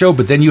sets up the show,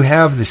 but then you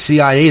have the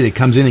CIA that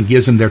comes in and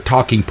gives them their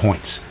talking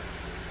points.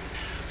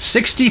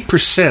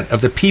 60%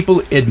 of the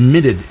people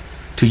admitted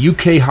to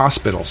UK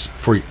hospitals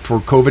for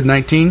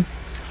COVID-19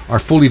 are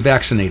fully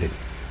vaccinated.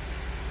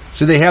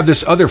 So they have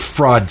this other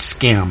fraud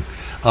scam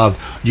of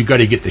you got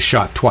to get the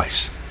shot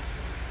twice.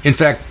 In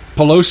fact,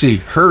 Pelosi,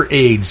 her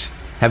aides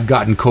have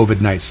gotten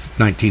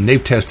COVID-19.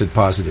 They've tested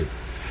positive.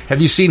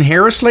 Have you seen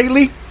Harris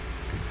lately?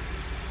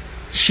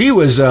 She's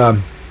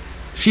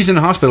in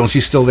the hospital and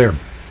she's still there.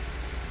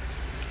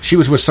 She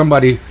was with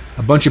somebody,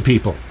 a bunch of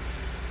people.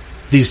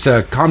 These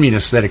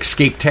communists that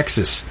escaped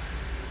Texas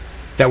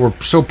that were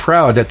so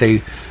proud that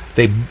they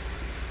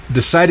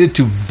decided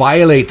to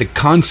violate the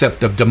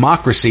concept of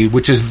democracy,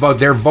 which is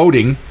their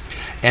voting,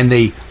 and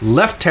they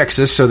left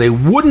Texas so they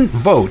wouldn't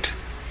vote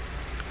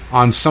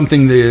on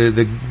something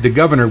the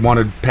governor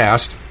wanted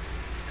passed.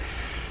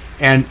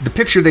 And the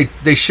picture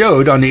they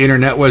showed on the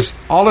internet was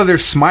all of their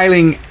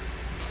smiling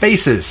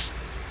faces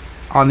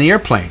on the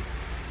airplane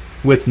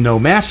with no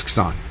masks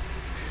on.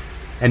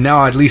 And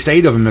now at least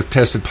 8 of them have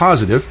tested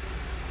positive,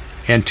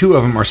 and 2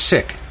 of them are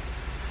sick.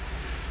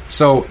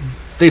 So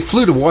they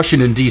flew to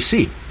Washington,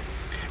 D.C.,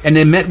 and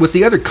they met with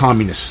the other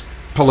communists,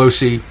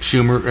 Pelosi,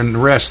 Schumer, and the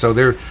rest. So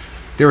they're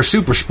a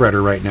super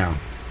spreader right now.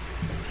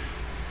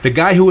 The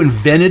guy who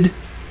invented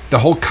the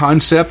whole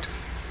concept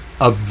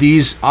of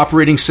these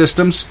operating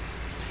systems,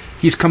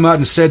 he's come out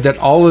and said that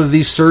all of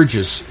these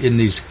surges in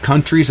these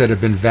countries that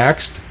have been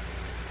vaxxed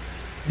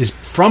is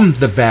from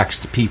the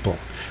vaxxed people.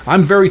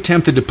 I'm very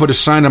tempted to put a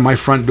sign on my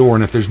front door,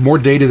 and if there's more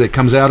data that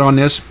comes out on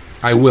this,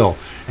 I will.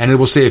 And it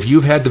will say, if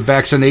you've had the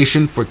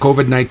vaccination for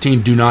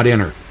COVID-19, do not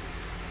enter.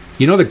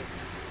 You know the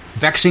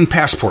vaccine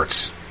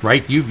passports,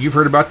 right? You've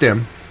heard about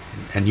them,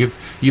 and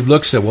you've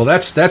looked and said, well,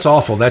 that's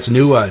awful. That's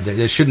new.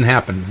 That shouldn't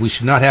happen. We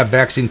should not have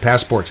vaccine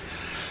passports.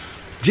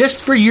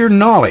 Just for your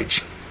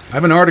knowledge, I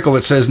have an article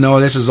that says, no,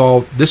 this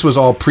was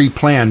all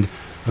pre-planned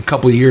a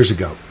couple of years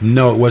ago.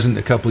 No, it wasn't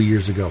a couple of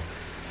years ago.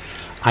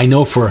 I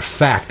know for a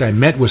fact. I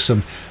met with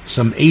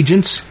some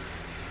agents.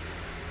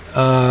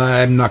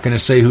 I'm not going to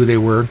say who they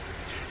were.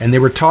 And they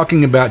were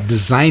talking about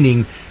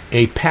designing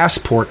a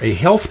passport, a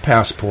health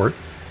passport,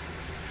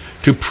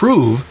 to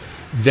prove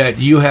that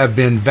you have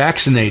been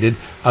vaccinated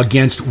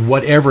against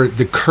whatever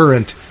the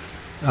current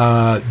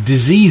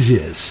disease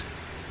is.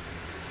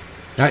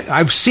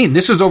 I've seen,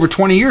 this is over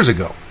 20 years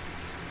ago.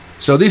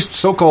 So these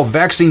so-called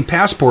vaccine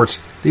passports,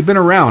 they've been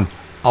around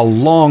a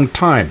long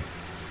time.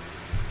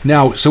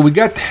 Now, so we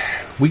got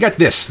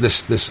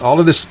this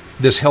all of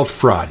this health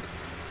fraud.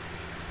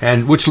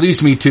 And which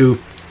leads me to,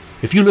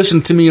 if you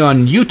listen to me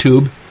on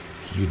YouTube,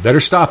 you better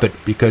stop it,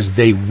 because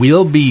they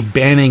will be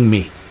banning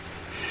me.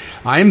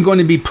 I am going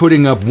to be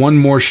putting up one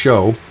more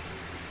show,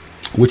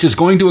 which is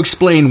going to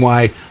explain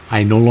why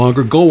I no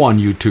longer go on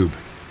YouTube.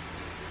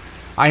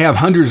 I have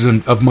hundreds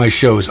of my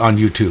shows on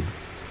YouTube.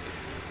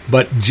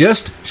 But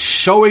just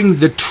showing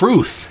the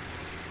truth.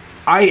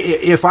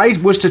 If I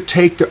was to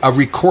take a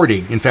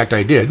recording, in fact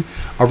I did,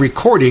 a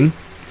recording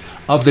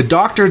of the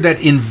doctor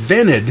that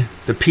invented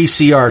the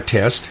PCR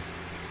test.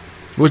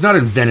 It was not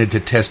invented to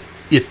test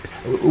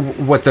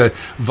what the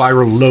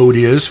viral load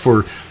is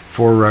for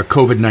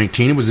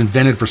COVID-19. It was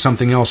invented for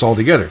something else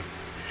altogether.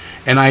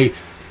 And I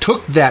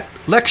took that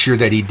lecture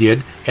that he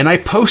did and I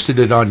posted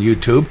it on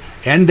YouTube,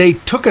 and they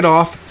took it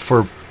off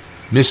for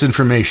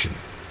misinformation.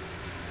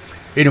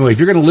 Anyway, if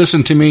you're going to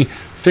listen to me,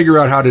 figure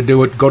out how to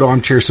do it. Go to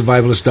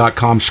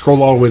armchairsurvivalist.com.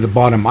 Scroll all the way to the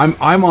bottom.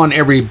 I'm on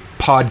every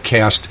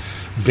podcast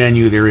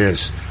venue there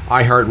is.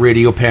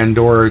 iHeartRadio,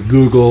 Pandora,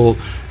 Google,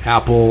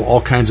 Apple,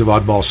 all kinds of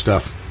oddball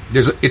stuff.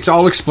 It's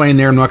all explained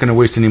there. I'm not going to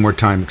waste any more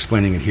time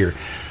explaining it here.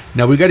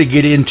 Now, we got to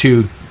get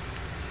into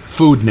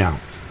food now.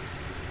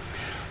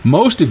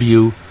 Most of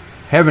you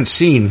haven't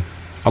seen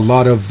a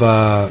lot of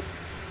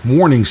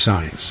warning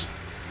signs.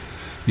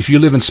 If you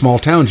live in small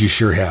towns, you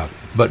sure have.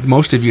 But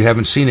most of you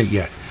haven't seen it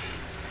yet.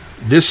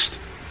 This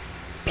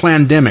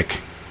pandemic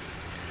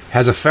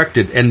has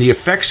affected, and the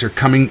effects are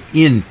coming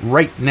in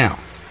right now.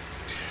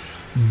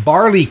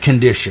 Barley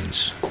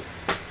conditions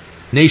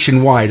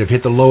nationwide have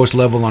hit the lowest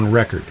level on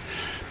record.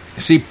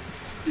 See,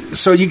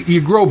 so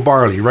you grow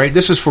barley, right?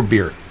 This is for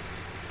beer.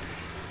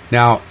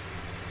 Now,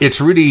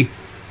 it's really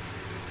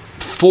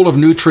full of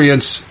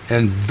nutrients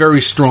and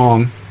very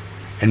strong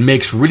and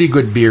makes really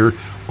good beer,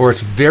 or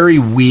it's very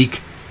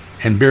weak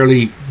and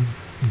barely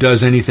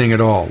does anything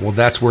at all. Well,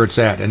 that's where it's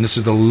at. And this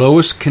is the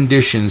lowest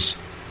conditions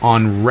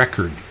on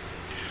record.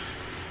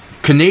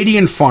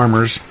 Canadian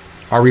farmers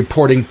are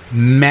reporting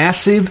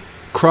massive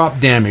crop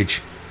damage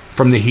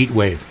from the heat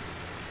wave.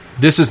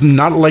 This is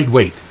not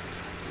lightweight.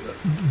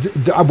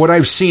 What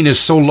I've seen is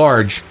so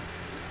large,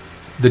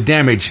 the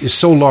damage is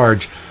so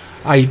large,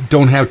 I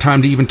don't have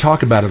time to even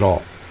talk about it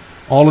all.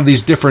 All of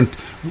these different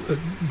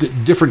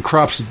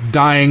crops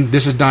dying,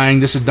 this is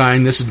dying, this is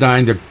dying, this is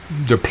dying,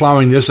 they're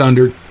plowing this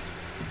under.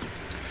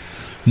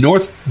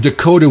 North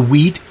Dakota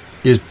wheat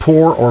is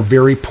poor or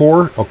very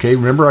poor. Okay,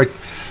 remember,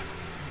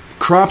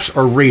 crops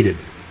are rated.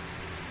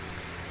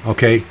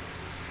 okay?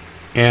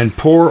 And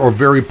poor or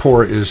very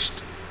poor is,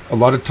 a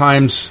lot of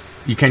times,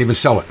 you can't even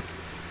sell it.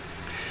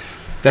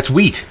 That's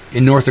wheat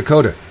in North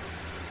Dakota.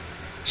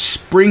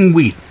 Spring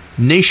wheat,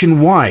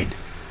 nationwide,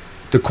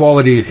 the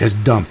quality has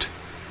dumped.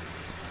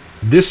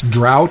 This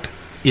drought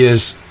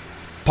is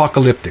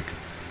apocalyptic.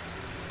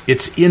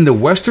 It's in the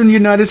western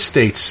United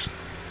States.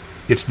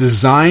 It's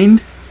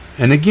designed,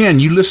 and again,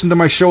 you listened to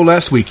my show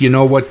last week, you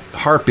know what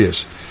HARP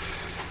is.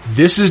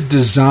 This is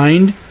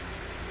designed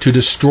to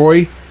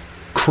destroy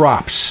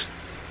crops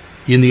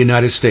in the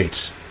United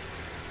States.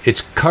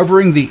 It's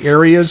covering the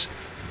areas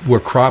where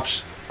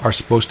crops are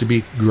supposed to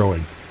be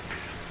growing.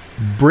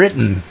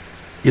 Britain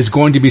is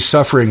going to be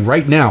suffering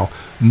right now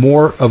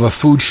more of a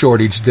food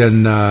shortage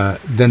than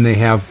they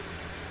have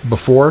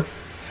before,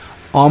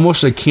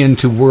 almost akin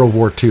to World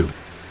War II.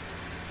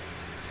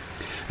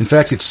 In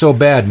fact, it's so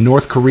bad,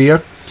 North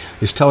Korea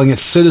is telling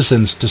its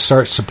citizens to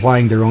start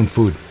supplying their own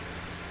food.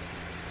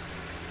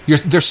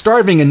 They're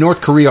starving in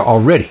North Korea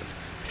already.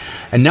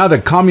 And now the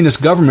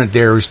communist government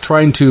there is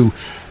trying to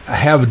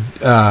have...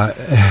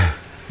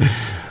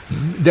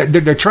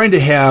 they're trying to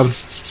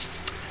have...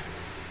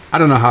 I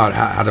don't know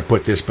how to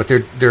put this, but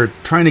they're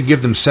trying to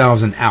give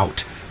themselves an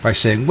out by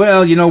saying,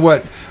 well, you know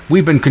what?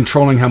 We've been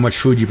controlling how much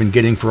food you've been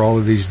getting for all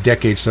of these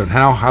decades, so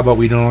how about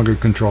we no longer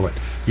control it?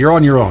 You're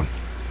on your own.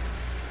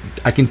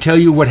 I can tell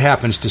you what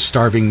happens to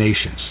starving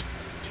nations.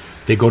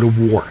 They go to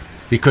war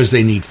because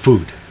they need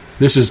food.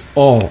 This is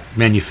all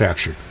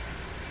manufactured.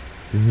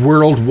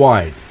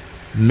 Worldwide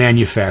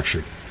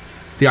manufactured.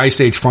 The Ice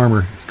Age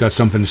farmer has got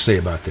something to say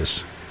about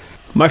this.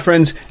 My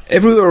friends,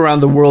 everywhere around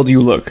the world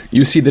you look,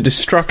 you see the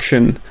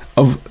destruction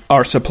of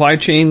our supply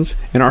chains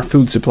and our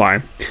food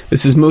supply.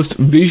 This is most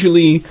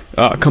visually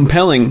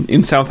compelling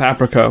in South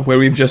Africa, where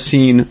we've just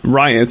seen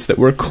riots that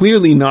were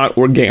clearly not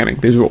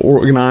organic. These were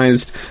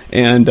organized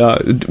and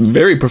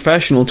very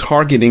professional,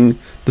 targeting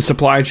the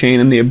supply chain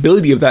and the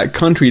ability of that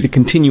country to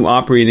continue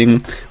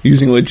operating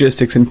using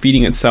logistics and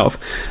feeding itself.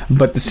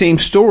 But the same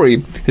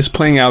story is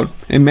playing out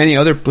in many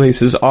other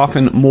places,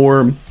 often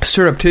more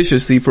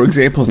surreptitiously. For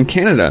example, in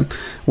Canada,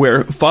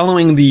 where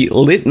following the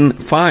Lytton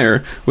fire,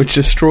 which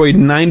destroyed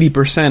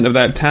 90% of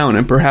that town,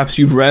 and perhaps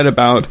you've read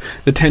about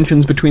the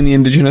tensions between the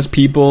indigenous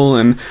people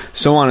and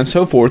so on and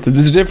so forth.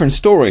 It's a different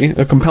story,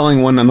 a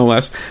compelling one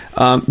nonetheless.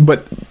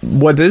 But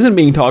what isn't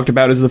being talked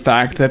about is the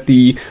fact that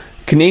the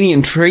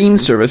Canadian train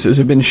services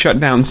have been shut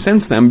down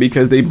since then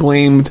because they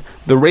blamed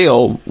the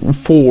rail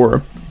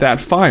for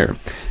that fire.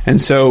 And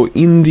so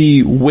in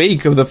the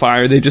wake of the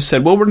fire, they just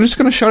said, well, we're just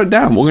going to shut it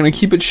down. We're going to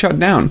keep it shut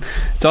down.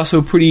 It's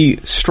also pretty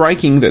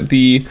striking that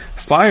the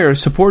fire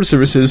support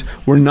services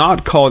were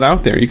not called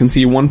out there. You can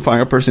see one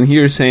fire person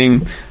here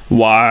saying,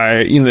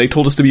 why, they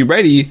told us to be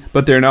ready,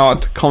 but they're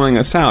not calling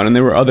us out. And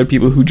there were other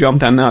people who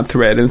jumped on that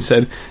thread and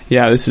said,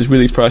 yeah, this is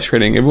really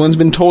frustrating. Everyone's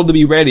been told to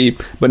be ready,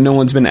 but no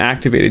one's been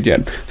activated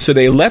yet. So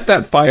they let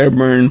that fire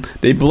burn,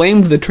 they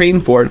blamed the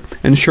train for it,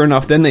 and sure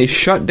enough, then they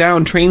shut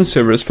down train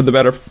service for the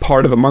better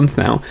part of a month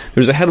now.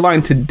 There's a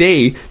headline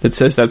today that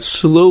says that's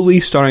slowly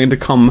starting to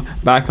come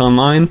back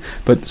online,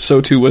 but so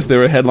too was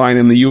there a headline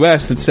in the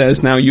US that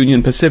says now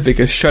Union Pacific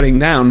is shutting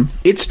down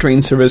its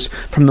train service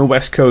from the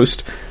West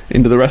Coast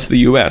into the rest of the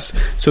U.S.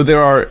 So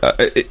there are,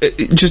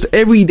 just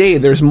every day,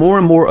 there's more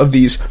and more of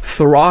these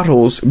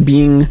throttles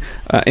being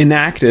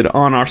enacted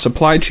on our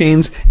supply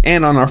chains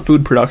and on our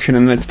food production.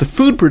 And it's the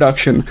food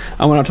production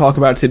I want to talk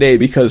about today,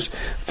 because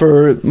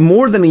for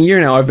more than a year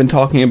now, I've been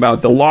talking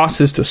about the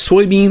losses to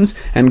soybeans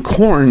and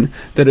corn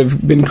that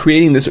have been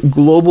creating this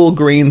global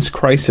grains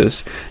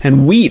crisis.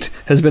 And wheat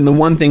has been the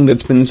one thing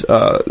that's been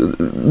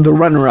the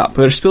runner-up.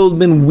 There's still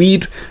been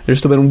wheat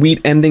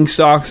ending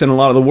stocks in a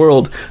lot of the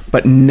world,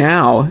 but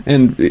now,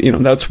 and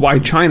that's why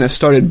China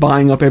started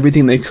buying up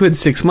everything they could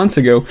 6 months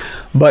ago.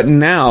 But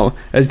now,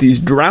 as these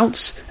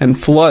droughts and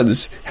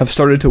floods have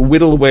started to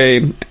whittle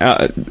away,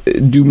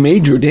 do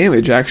major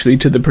damage actually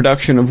to the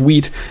production of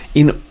wheat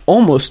in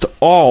almost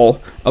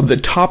all of the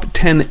top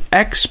 10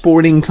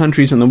 exporting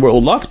countries in the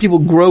world. Lots of people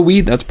grow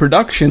wheat, that's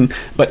production,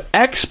 but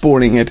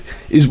exporting it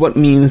is what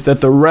means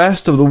that the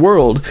rest of the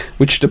world,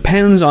 which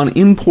depends on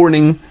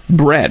importing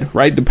bread,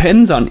 right,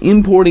 depends on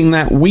importing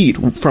that wheat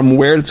from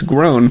where it's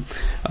grown,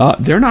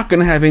 they're not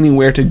going to have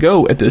anywhere to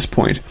go at this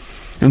point.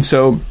 And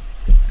so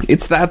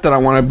it's that I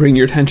want to bring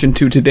your attention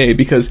to today,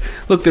 because,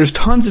 look, there's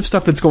tons of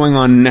stuff that's going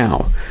on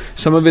now.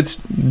 Some of it's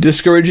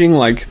discouraging,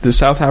 like the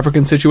South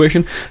African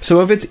situation. Some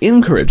of it's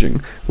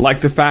encouraging, like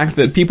the fact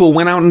that people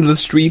went out into the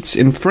streets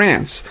in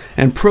France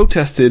and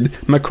protested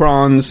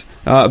Macron's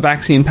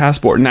vaccine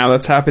passport. Now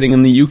that's happening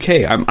in the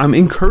UK. I'm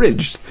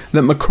encouraged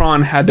that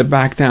Macron had to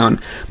back down.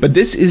 But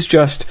this is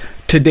just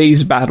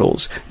today's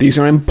battles. These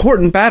are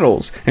important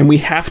battles, and we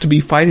have to be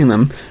fighting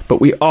them,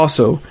 but we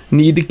also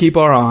need to keep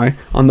our eye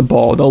on the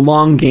ball, the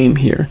long game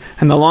here.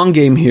 And the long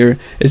game here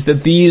is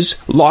that these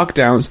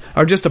lockdowns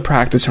are just a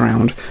practice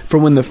round for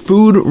when the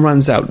food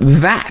runs out.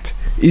 That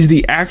is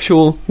the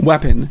actual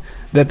weapon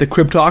that the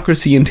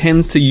cryptocracy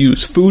intends to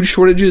use. Food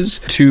shortages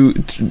to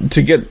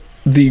get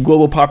the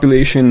global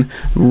population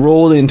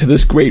roll into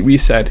this great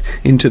reset,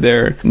 into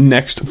their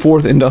next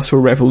fourth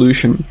industrial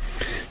revolution.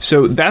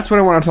 So that's what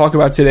I want to talk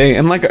about today.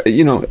 And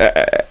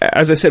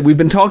as I said, we've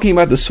been talking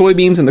about the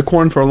soybeans and the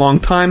corn for a long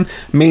time.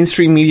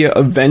 Mainstream media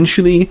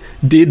eventually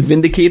did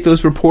vindicate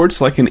those reports.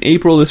 Like in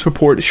April, this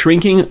report,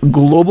 shrinking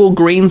global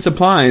grain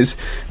supplies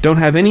don't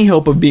have any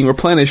hope of being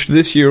replenished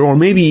this year or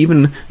maybe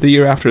even the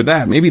year after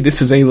that. Maybe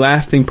this is a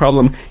lasting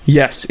problem.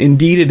 Yes,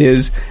 indeed it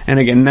is. And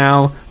again,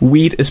 now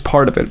wheat is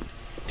part of it.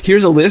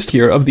 Here's a list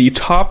here of the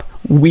top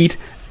wheat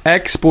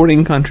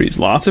exporting countries.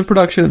 Lots of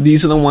production.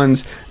 These are the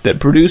ones that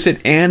produce it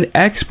and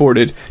export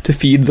it to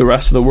feed the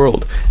rest of the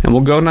world. And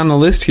we'll go down the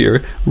list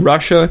here.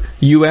 Russia,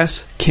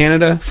 US,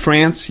 Canada,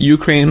 France,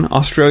 Ukraine,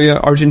 Australia,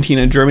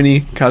 Argentina,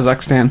 Germany,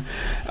 Kazakhstan,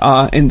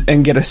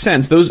 and get a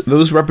sense.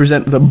 Those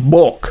represent the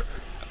bulk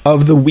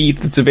of the wheat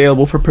that's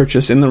available for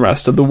purchase in the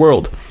rest of the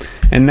world.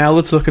 And now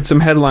let's look at some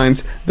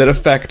headlines that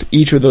affect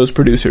each of those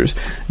producers.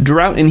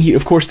 Drought and heat.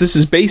 Of course, this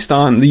is based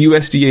on the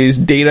USDA's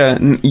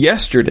data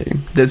yesterday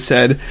that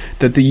said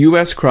that the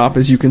U.S. crop,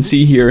 as you can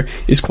see here,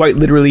 is quite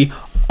literally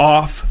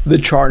off the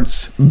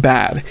charts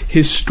bad.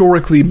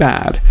 Historically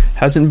bad.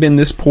 Hasn't been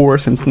this poor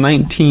since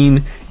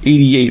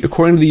 1988.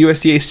 According to the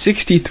USDA,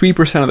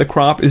 63% of the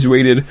crop is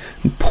rated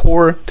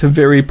poor to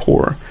very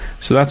poor.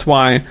 So that's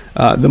why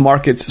the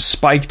markets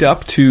spiked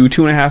up to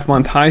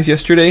 2.5-month highs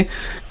yesterday.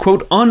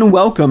 Quote,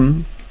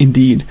 unwelcome,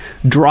 indeed,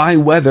 dry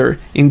weather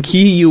in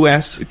key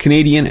U.S.,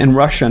 Canadian, and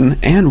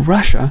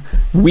Russia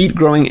wheat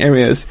growing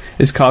areas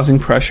is causing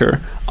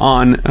pressure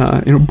on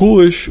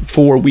bullish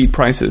for wheat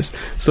prices.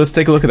 So let's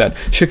take a look at that.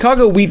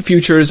 Chicago wheat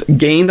futures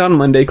gained on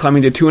Monday,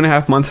 climbing to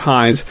 2.5-month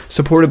highs,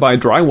 supported by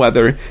dry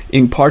weather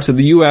in parts of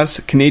the U.S.,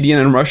 Canadian,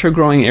 and Russia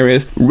growing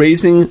areas,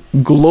 raising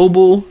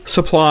global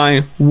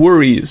supply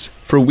worries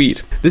for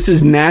wheat. This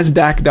is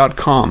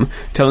NASDAQ.com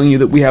telling you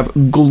that we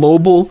have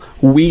global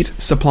wheat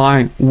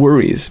supply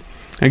worries.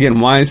 Again,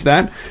 why is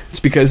that? It's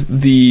because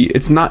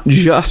it's not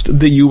just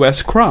the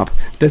U.S. crop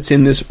that's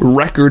in this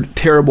record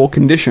terrible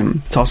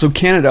condition. It's also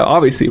Canada,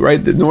 obviously,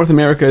 right? North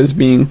America is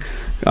being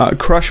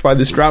crushed by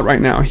this drought right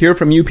now. Here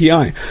from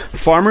UPI,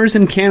 farmers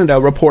in Canada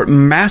report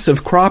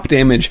massive crop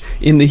damage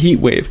in the heat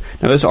wave.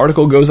 Now, this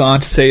article goes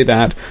on to say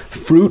that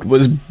fruit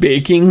was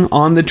baking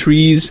on the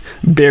trees,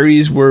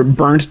 berries were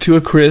burnt to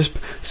a crisp.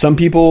 Some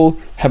people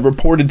have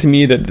reported to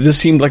me that this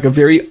seemed like a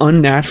very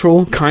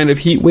unnatural kind of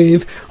heat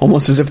wave,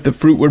 almost as if the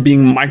fruit were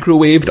being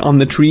microwaved on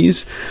the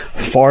trees.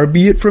 Far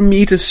be it from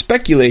me to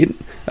speculate.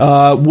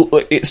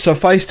 It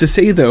suffice to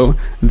say, though,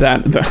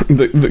 that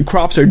the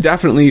crops are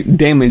definitely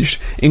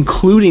damaged,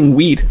 including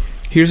wheat.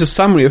 Here's a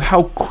summary of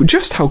how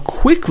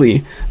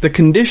quickly the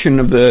condition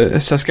of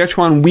the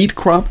Saskatchewan wheat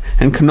crop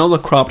and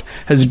canola crop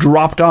has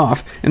dropped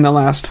off in the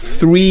last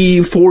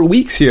 3-4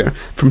 weeks here,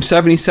 from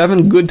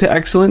 77 good to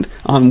excellent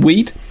on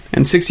wheat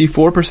and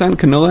 64%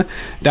 canola,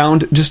 down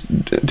to just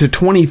to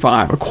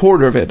 25, a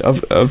quarter of it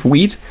of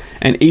wheat,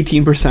 and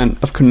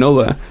 18% of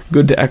canola,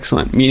 good to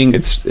excellent, meaning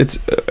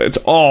it's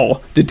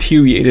all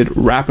deteriorated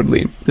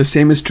rapidly. The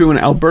same is true in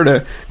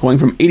Alberta, going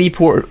from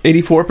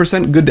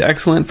 84% good to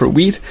excellent for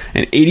wheat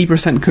and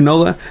 80%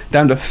 canola,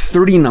 down to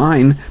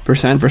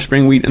 39% for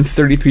spring wheat and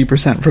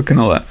 33% for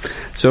canola.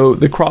 So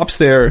the crops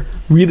there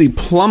really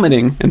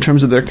plummeting in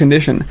terms of their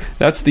condition.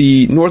 That's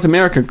the North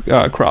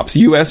America crops,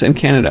 US and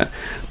Canada.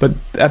 But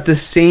at the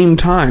same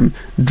time,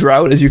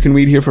 drought, as you can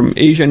read here from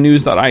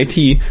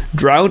asianews.it,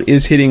 drought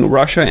is hitting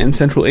Russia and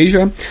Central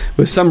Asia,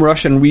 with some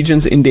Russian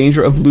regions in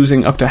danger of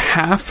losing up to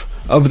half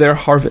of their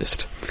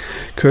harvest.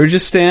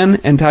 Kyrgyzstan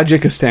and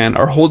Tajikistan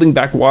are holding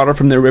back water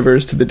from their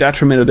rivers to the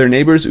detriment of their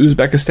neighbors,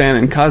 Uzbekistan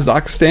and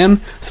Kazakhstan.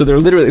 So they're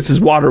literally, this is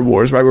water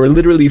wars, right? We're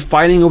literally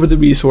fighting over the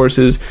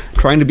resources,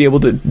 trying to be able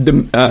to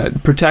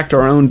protect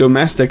our own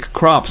domestic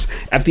crops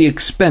at the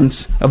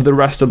expense of the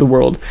rest of the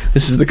world.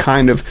 This is the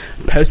kind of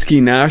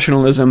pesky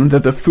nationalism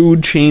that the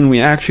food chain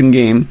reaction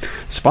game,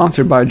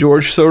 sponsored by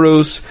George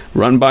Soros,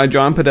 run by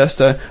John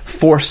Podesta,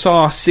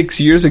 foresaw 6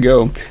 years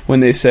ago when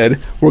they said,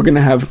 we're going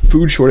to have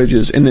food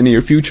shortages in the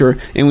near future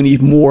and we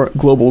need more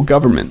global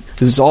government.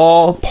 This is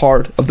all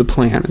part of the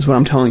plan, is what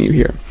I'm telling you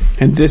here.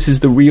 And this is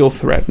the real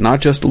threat,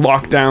 not just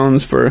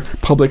lockdowns for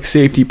public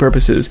safety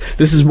purposes.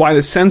 This is why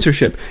the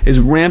censorship is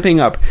ramping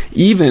up,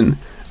 even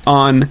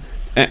on,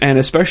 and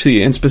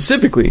especially and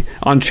specifically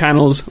on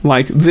channels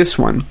like this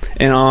one,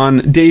 and on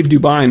Dave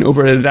Dubine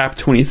over at Adapt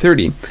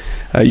 2030.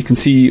 You can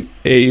see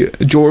a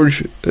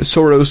George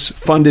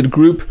Soros-funded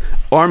group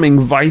arming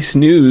Vice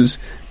News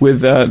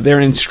with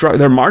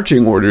their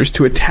marching orders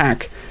to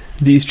attack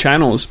these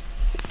channels,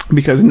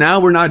 because now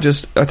we're not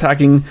just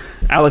attacking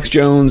Alex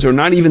Jones or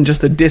not even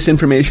just the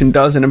disinformation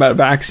dozen about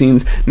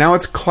vaccines. Now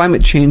it's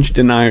climate change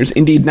deniers.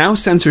 Indeed, now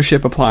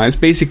censorship applies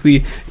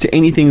basically to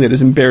anything that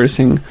is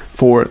embarrassing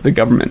for the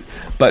government.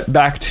 But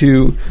back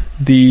to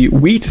the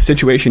wheat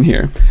situation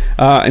here.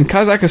 In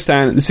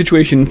Kazakhstan, the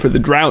situation for the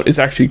drought is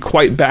actually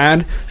quite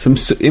bad. Some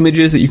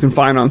images that you can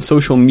find on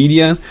social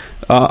media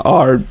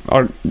are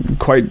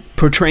quite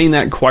portraying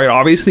that quite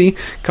obviously.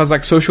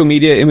 Kazakh social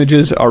media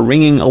images are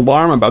ringing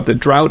alarm about the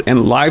drought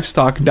and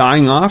livestock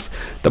dying off.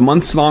 The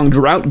months-long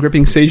drought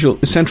gripping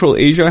Central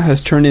Asia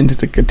has turned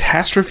into a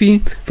catastrophe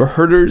for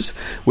herders.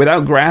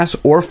 Without grass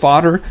or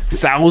fodder,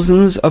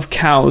 thousands of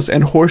cows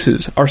and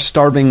horses are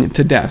starving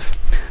to death.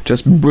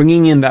 Just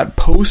bringing in that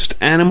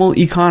post-animal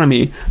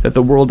economy that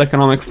the World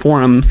Economic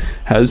Forum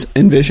has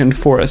envisioned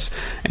for us.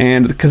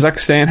 And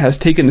Kazakhstan has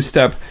taken the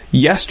step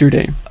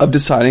yesterday of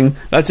deciding,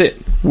 that's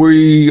it.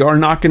 We are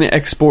not going to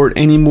export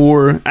any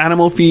more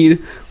animal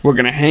feed. We're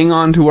going to hang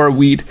on to our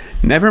wheat.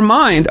 Never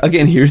mind,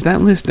 again, here's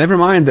that list. Never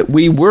mind that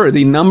we were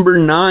the number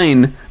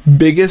 9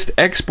 biggest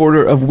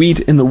exporter of wheat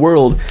in the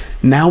world.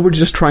 Now we're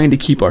just trying to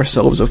keep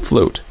ourselves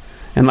afloat.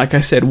 And like I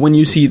said, when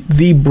you see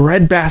the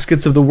bread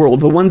baskets of the world,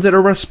 the ones that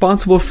are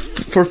responsible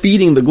for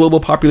feeding the global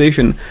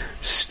population,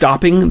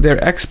 stopping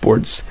their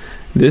exports,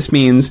 this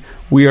means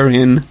we are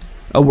in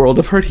a world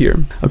of hurt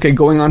here. Okay,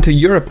 going on to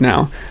Europe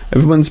now.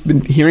 Everyone's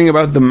been hearing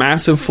about the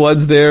massive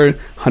floods there,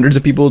 hundreds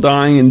of people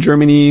dying in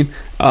Germany,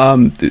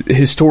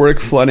 historic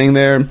flooding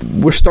there.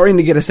 We're starting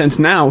to get a sense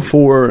now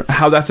for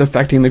how that's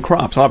affecting the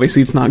crops.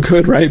 Obviously, it's not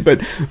good, right?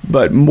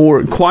 But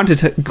more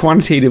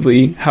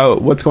quantitatively,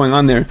 what's going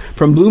on there.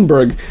 From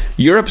Bloomberg,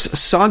 Europe's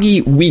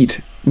soggy wheat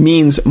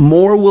means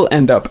more will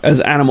end up as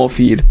animal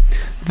feed.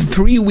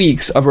 3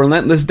 weeks of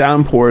relentless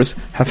downpours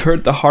have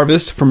hurt the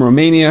harvest from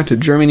Romania to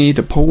Germany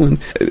to Poland.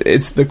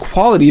 It's the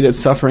quality that's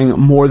suffering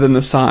more than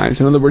the size.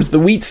 In other words, the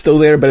wheat's still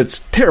there, but it's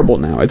terrible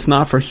now. It's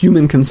not for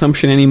human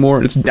consumption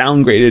anymore. It's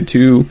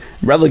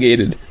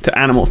relegated to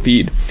animal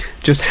feed.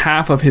 Just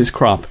half of his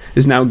crop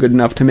is now good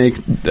enough to make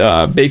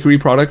bakery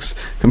products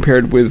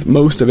compared with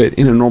most of it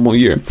in a normal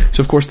year. So,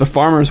 of course, the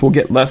farmers will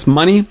get less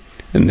money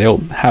and they'll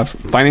have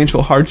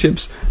financial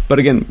hardships. But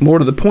again, more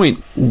to the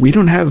point, we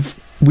don't have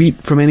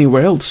wheat from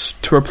anywhere else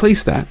to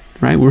replace that,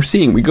 right?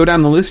 We go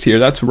down the list here.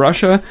 That's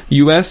Russia,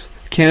 US,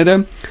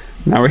 Canada.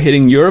 Now we're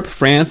hitting Europe,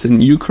 France,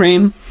 and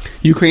Ukraine.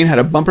 Ukraine had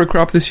a bumper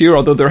crop this year,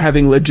 although they're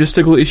having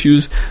logistical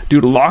issues due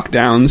to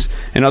lockdowns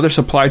and other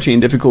supply chain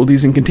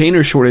difficulties and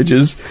container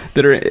shortages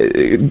that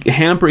are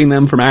hampering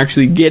them from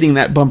actually getting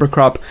that bumper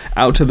crop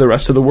out to the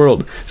rest of the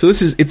world. So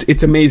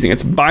it's amazing.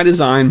 It's by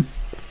design.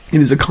 It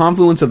is a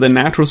confluence of the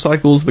natural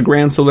cycles, the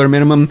grand solar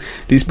minimum,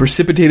 these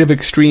precipitative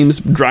extremes,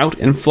 drought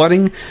and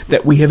flooding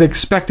that we have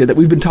expected, that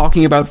we've been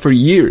talking about for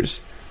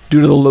years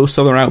due to the low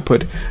solar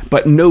output,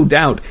 but no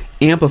doubt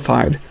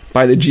amplified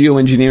by the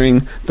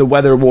geoengineering, the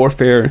weather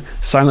warfare,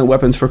 silent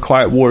weapons for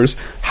quiet wars.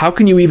 How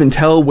can you even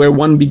tell where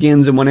one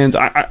begins and one ends?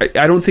 I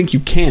don't think you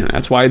can.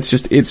 That's why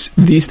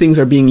these things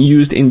are being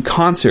used in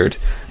concert.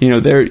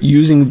 They're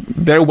using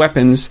their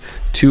weapons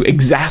to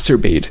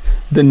exacerbate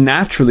the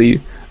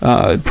naturally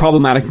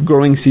problematic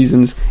growing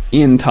seasons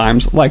in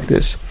times like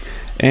this.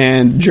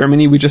 And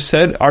Germany, we just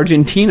said.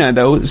 Argentina,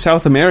 though,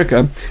 South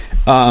America,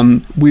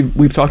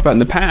 we've talked about in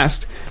the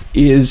past,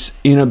 is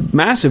in a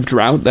massive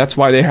drought. That's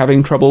why they're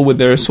having trouble with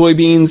their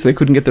soybeans. They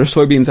couldn't get their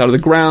soybeans out of the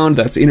ground.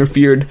 That's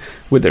interfered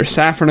with their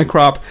saffron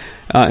crop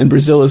in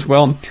Brazil as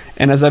well.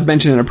 And as I've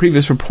mentioned in a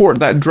previous report,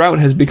 that drought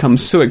has become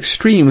so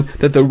extreme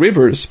that the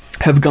rivers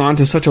have gone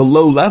to such a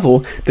low level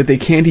that they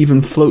can't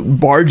even float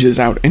barges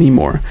out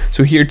anymore.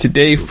 So here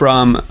today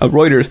from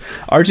Reuters,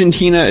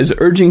 Argentina is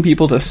urging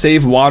people to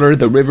save water.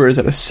 The river is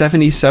at a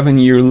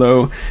 77-year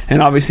low,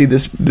 and obviously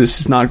this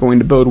is not going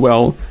to bode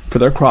well for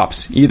their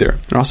crops either.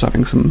 They're also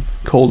having some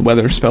cold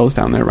weather spells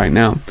down there right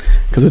now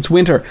because it's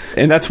winter.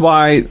 And that's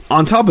why,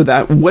 on top of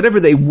that, whatever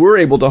they were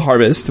able to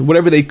harvest,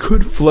 whatever they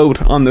could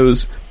float on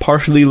those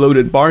partially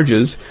loaded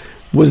barges,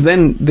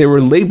 there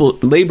were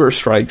labor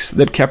strikes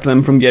that kept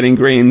them from getting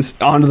grains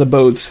onto the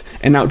boats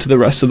and out to the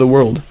rest of the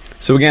world.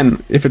 So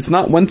again, if it's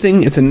not one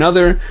thing, it's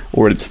another,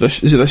 or it's the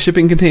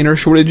shipping container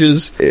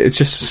shortages. It's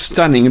just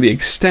stunning the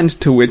extent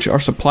to which our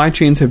supply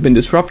chains have been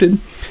disrupted,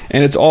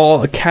 and it's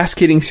all a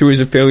cascading series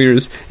of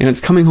failures, and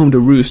it's coming home to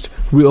roost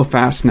real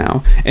fast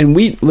now. And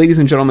wheat, ladies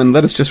and gentlemen,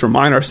 let us just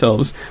remind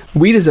ourselves,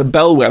 wheat is a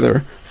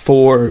bellwether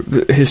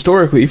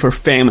historically for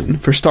famine,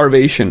 for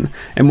starvation.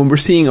 And when we're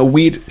seeing a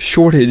wheat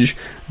shortage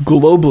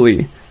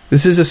globally,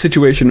 this is a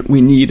situation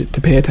we need to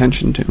pay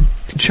attention to.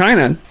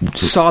 China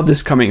saw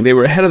this coming. They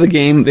were ahead of the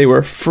game. They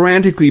were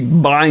frantically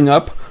buying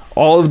up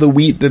all of the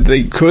wheat that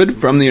they could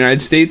from the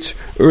United States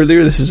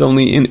earlier. This is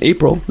only in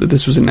April that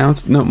this was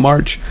announced, no,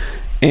 March.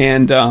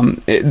 And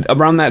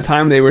around that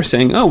time, they were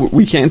saying,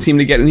 we can't seem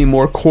to get any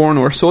more corn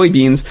or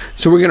soybeans,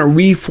 so we're going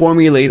to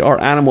reformulate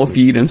our animal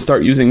feed and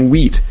start using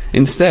wheat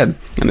instead.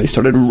 And they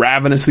started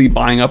ravenously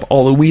buying up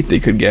all the wheat they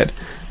could get.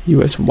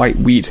 U.S. white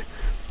wheat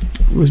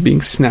was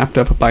being snapped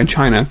up by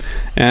China.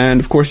 And,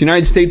 of course, the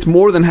United States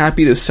more than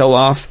happy to sell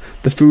off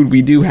the food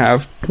we do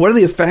have. What are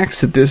the effects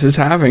that this is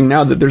having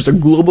now that there's a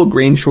global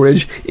grain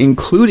shortage,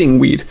 including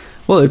wheat?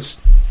 Well, it's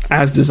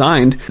as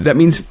designed. That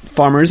means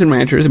farmers and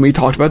ranchers, and we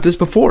talked about this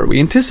before, we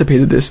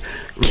anticipated this,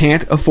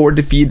 can't afford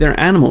to feed their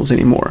animals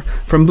anymore.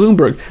 From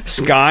Bloomberg,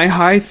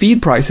 sky-high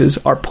feed prices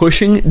are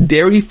pushing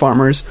dairy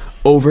farmers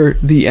over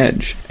the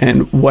edge.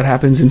 And what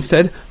happens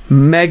instead?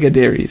 mega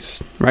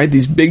dairies, right?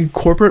 These big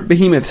corporate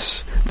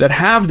behemoths that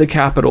have the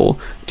capital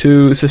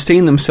to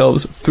sustain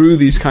themselves through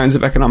these kinds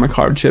of economic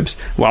hardships,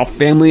 while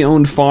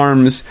family-owned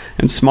farms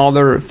and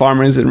smaller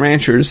farmers and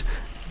ranchers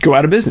go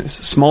out of business.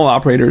 Small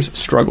operators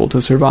struggle to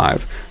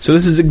survive. So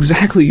this is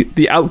exactly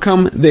the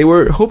outcome they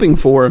were hoping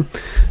for,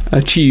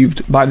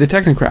 achieved by the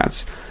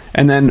technocrats.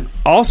 And then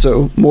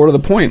also, more to the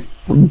point,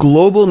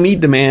 global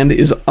meat demand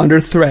is under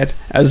threat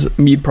as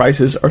meat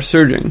prices are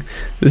surging.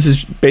 This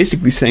is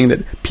basically saying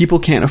that people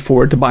can't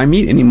afford to buy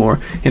meat anymore.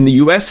 In the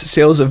US,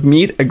 sales of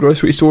meat at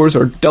grocery stores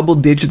are double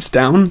digits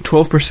down,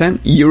 12%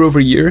 year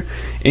over year.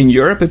 In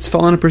Europe, it's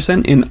fallen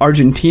 1%. In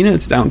Argentina,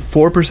 it's down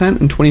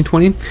 4% in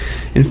 2020.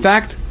 In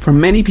fact, for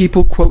many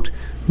people, quote,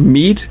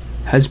 meat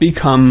has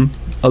become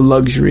a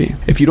luxury.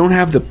 If you don't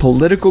have the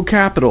political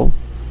capital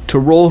to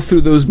roll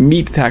through those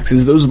meat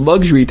taxes, those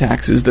luxury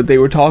taxes that they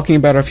were talking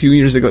about a few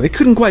years ago, they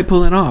couldn't quite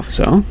pull it off.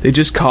 So they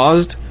just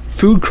caused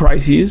food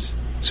crises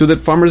so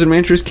that farmers and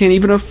ranchers can't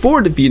even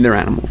afford to feed their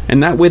animal.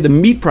 And that way the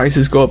meat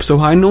prices go up so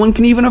high, no one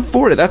can even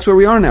afford it. That's where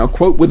we are now.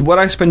 Quote, with what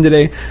I spend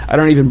today, I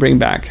don't even bring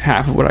back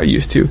half of what I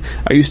used to.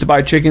 I used to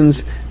buy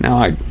chickens. Now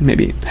I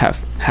maybe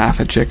have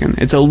half a chicken.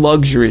 It's a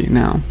luxury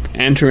now.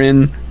 Enter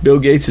in Bill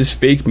Gates'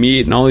 fake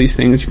meat and all these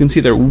things. You can see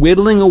they're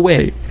whittling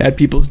away at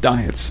people's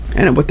diets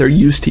and at what they're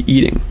used to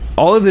eating.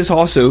 All of this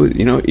also,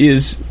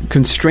 is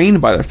constrained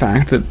by the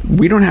fact that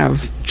we don't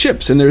have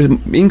chips, and there's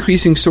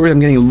increasing stories. I'm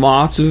getting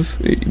lots of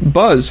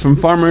buzz from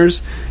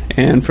farmers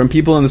and from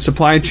people in the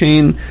supply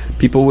chain,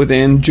 people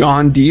within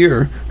John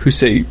Deere, who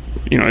say,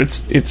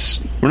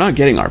 we're not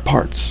getting our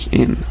parts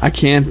in. I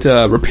can't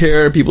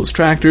repair people's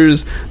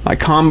tractors. My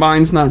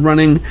combine's not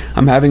running.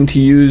 I'm having to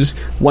use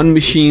one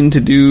machine to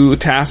do a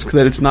task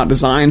that it's not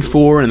designed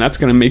for, and that's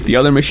going to make the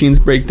other machines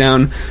break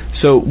down.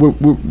 So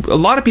a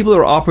lot of people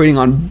are operating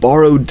on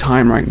borrowed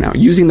time right now,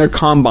 using their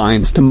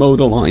combines to mow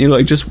the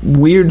lawn, just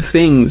weird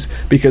things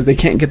because they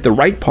can't get the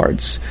right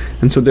parts.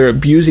 And so they're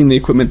abusing the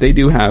equipment they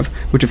do have,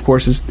 which of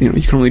course is, you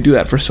can only do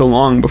that for so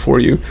long before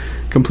you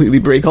completely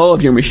break all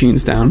of your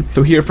machines down.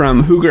 So here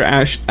from Hoosier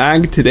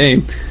Ag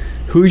Today,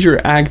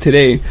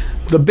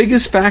 the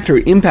biggest factor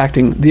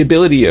impacting the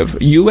ability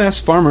of U.S.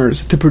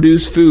 farmers to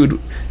produce food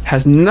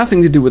has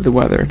nothing to do with the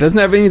weather. It doesn't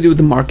have anything to do with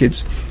the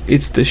markets.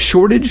 It's the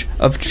shortage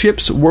of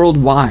chips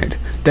worldwide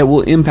that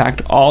will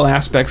impact all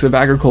aspects of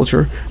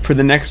agriculture for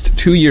the next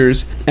 2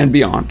 years and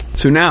beyond.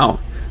 So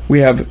now we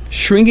have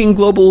shrinking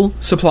global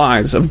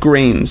supplies of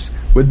grains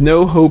with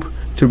no hope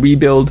to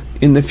rebuild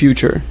in the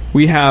future.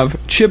 We have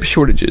chip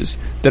shortages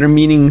that are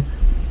meaning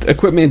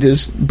equipment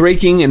is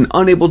breaking and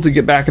unable to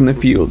get back in the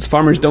fields.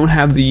 Farmers don't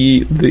have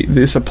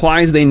the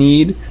supplies they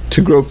need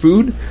to grow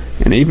food,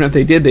 and even if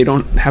they did, they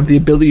don't have the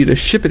ability to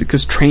ship it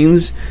because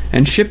trains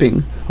and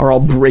shipping are all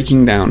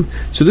breaking down.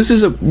 So this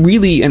is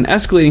really an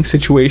escalating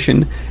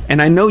situation,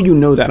 and I know you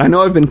know that. I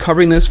know I've been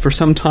covering this for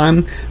some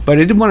time, but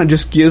I did want to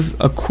just give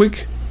a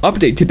quick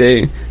update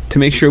today to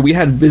make sure we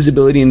had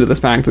visibility into the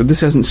fact that this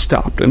hasn't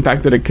stopped. In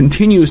fact, that it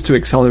continues to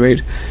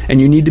accelerate,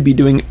 and you need to be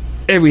doing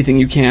everything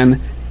you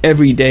can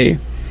every day,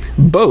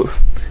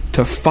 both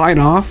to fight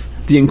off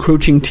the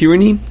encroaching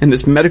tyranny and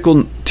this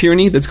medical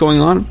tyranny that's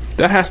going on.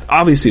 That has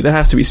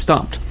to be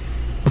stopped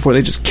before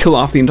they just kill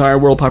off the entire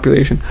world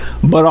population,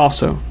 but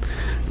also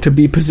to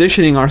be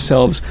positioning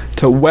ourselves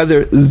to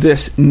weather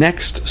this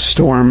next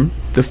storm,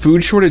 the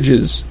food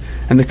shortages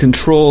and the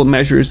control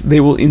measures they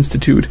will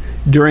institute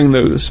during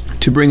those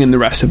to bring in the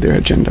rest of their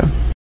agenda.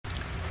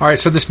 All right,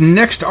 so this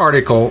next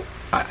article,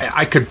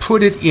 I could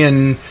put it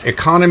in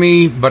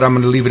economy, but I'm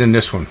going to leave it in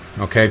this one,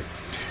 okay?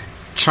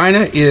 China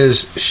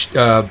is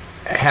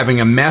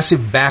having a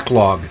massive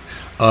backlog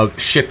of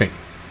shipping,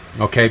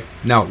 okay?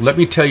 Now, let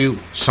me tell you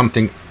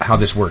something, how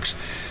this works.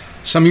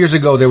 Some years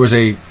ago, there was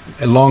a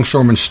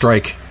longshoreman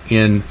strike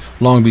in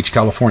Long Beach,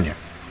 California.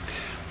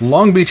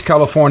 Long Beach,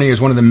 California is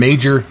one of the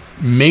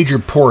major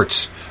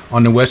ports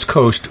on the West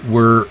Coast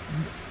where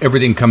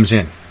everything comes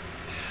in.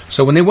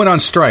 So when they went on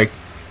strike,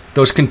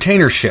 those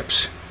container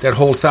ships that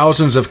hold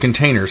thousands of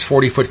containers,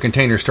 40-foot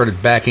containers,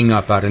 started backing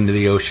up out into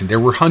the ocean. There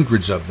were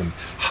hundreds of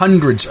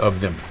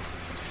them.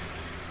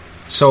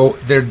 So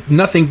there's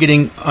nothing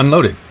getting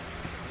unloaded.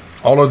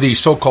 All of the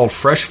so-called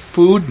fresh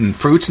food and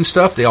fruits and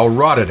stuff, they all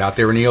rotted out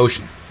there in the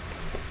ocean.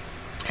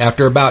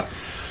 After about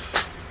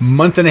a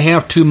month and a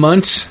half, 2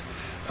 months,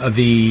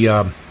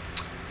 the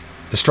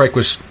strike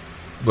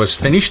was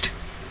finished,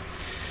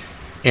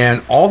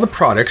 and all the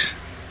products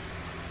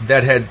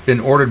that had been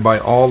ordered by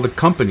all the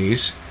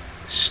companies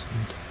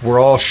were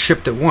all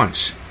shipped at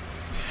once.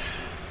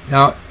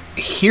 Now,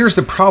 here's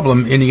the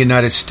problem in the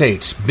United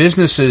States.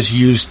 Businesses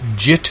use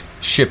JIT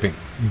shipping,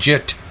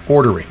 JIT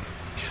ordering,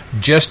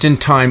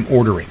 just-in-time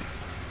ordering.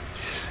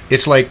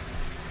 It's like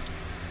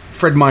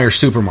Fred Meyer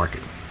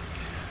Supermarket.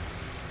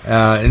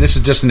 And this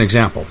is just an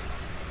example.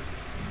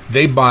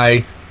 They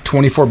buy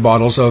 24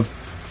 bottles of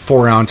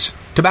 4-ounce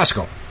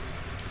Tabasco,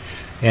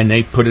 and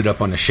they put it up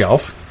on the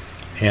shelf,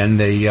 and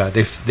they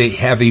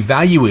have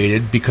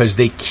evaluated, because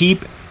they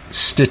keep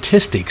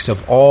statistics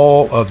of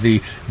all of the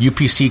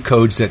UPC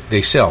codes that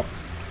they sell.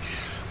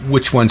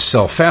 which ones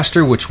sell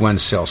faster, which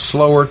ones sell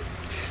slower.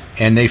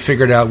 And they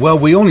figured out, well,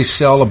 we only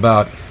sell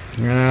about,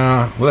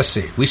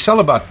 we sell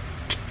about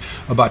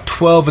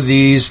 12 of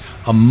these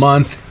a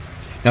month.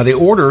 Now, they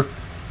order,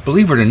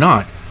 believe it or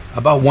not,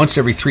 about once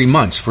every 3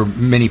 months for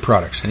many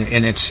products.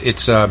 And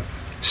it's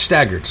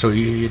staggered, so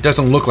it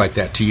doesn't look like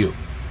that to you.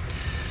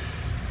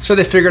 So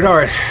they figured, all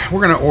right,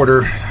 we're going to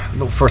order,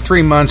 for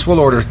 3 months, we'll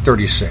order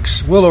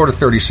 36. We'll order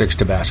 36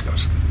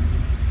 Tabascos.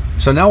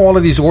 So now all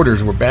of these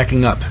orders were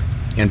backing up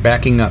and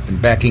backing up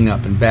and backing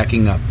up and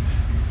backing up.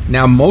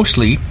 Now,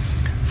 mostly,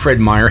 Fred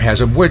Meyer has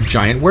a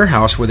giant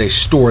warehouse where they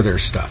store their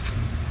stuff.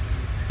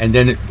 And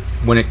then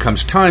when it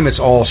comes time, it's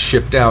all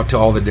shipped out to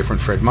all the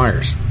different Fred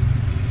Meyers.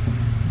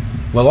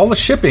 Well, all the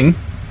shipping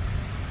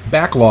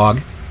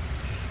backlog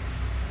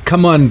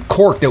come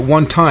uncorked at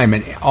one time,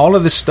 and all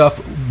of this stuff,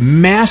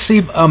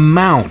 massive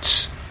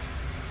amounts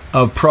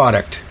of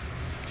product.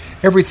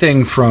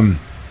 Everything from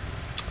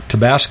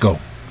Tabasco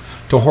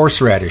to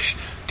horseradish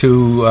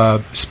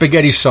to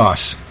spaghetti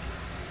sauce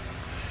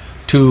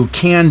to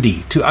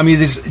candy,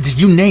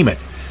 you name it,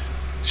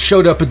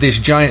 showed up at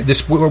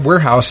this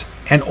warehouse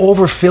and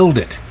overfilled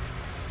it.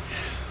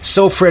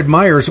 So Fred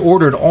Meyer's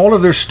ordered all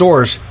of their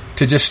stores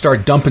to just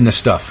start dumping the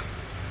stuff.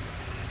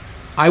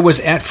 I was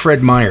at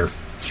Fred Meyer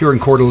here in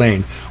Coeur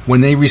d'Alene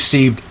when they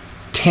received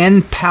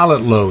 10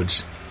 pallet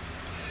loads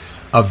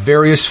of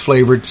various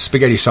flavored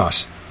spaghetti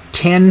sauce.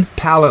 10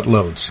 pallet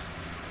loads.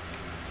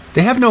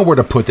 They have nowhere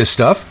to put this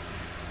stuff.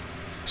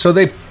 So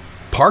they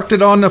parked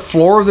it on the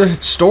floor of the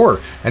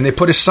store, and they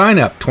put a sign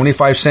up,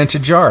 25 cents a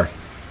jar.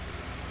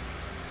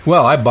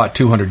 Well, I bought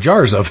 200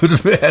 jars of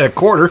it at a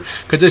quarter,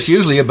 because it's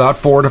usually about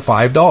 $4 to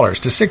 $5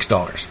 to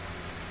 $6.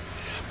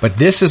 But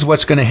this is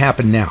what's going to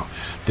happen now.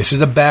 This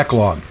is a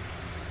backlog.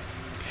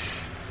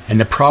 And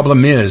the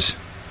problem is,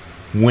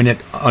 when it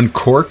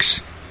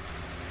uncorks,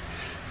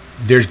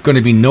 there's going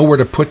to be nowhere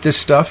to put this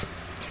stuff.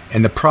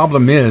 And the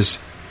problem is,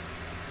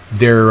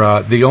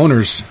 the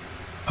owners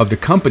of the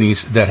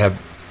companies that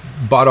have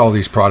bought all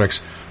these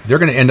products, they're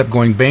going to end up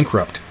going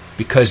bankrupt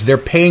because they're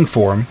paying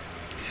for them,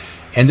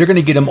 and they're going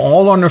to get them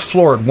all on their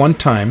floor at one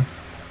time,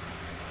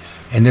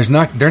 and they're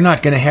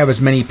not going to have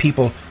as many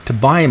people to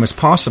buy them as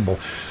possible.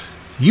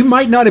 You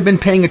might not have been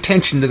paying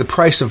attention to the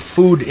price of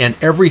food and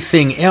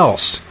everything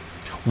else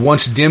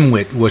once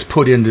Dimwit was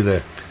put into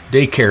the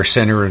daycare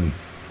center in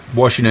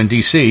Washington,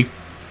 D.C.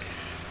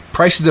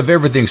 Prices of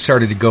everything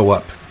started to go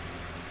up.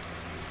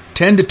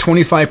 10 to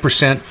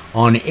 25%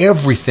 on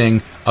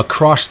everything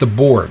across the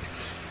board.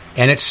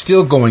 And it's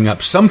still going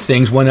up. Some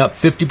things went up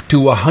 50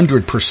 to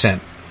 100%.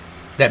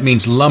 That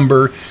means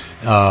lumber,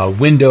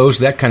 windows,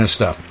 that kind of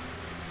stuff.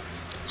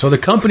 So the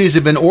companies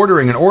have been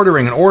ordering and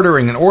ordering and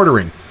ordering and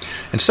ordering.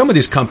 And some of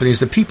these companies,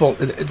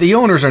 the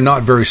owners are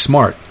not very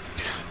smart.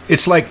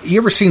 It's like, you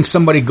ever seen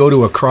somebody go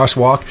to a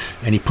crosswalk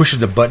and he pushes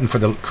the button for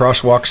the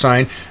crosswalk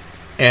sign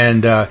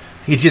and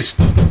he just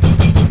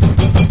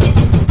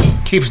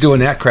keeps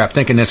doing that crap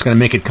thinking that's going to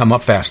make it come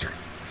up faster.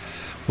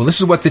 Well, this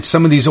is what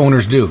some of these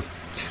owners do.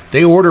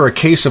 They order a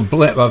case of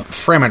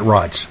Framit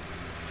rods.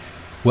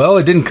 Well,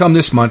 it didn't come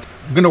this month.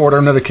 I'm going to order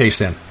another case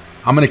then.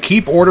 I'm going to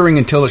keep ordering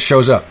until it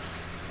shows up.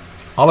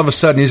 All of a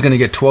sudden, he's going to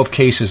get 12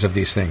 cases of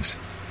these things.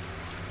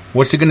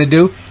 What's he going to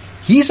do?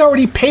 He's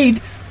already paid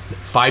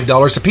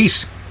 $5 a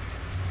piece.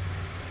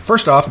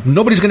 First off,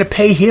 nobody's going to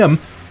pay him,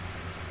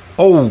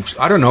 $7,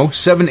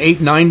 $8,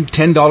 $9,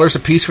 $10 a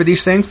piece for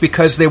these things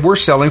because they were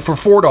selling for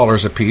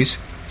 $4 a piece.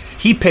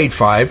 He paid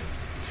 $5.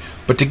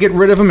 But to get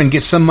rid of them and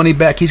get some money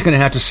back, he's going to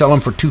have to sell them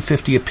for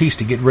 $2.50 a piece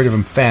to get rid of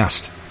them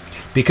fast.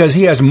 Because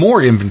he has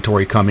more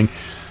inventory coming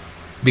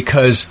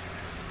because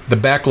the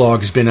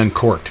backlog has been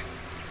uncorked.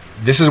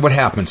 This is what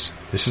happens.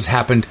 This has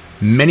happened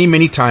many,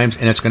 many times,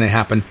 and it's going to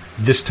happen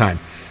this time.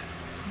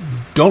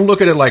 Don't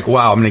look at it like,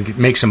 wow, I'm going to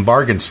make some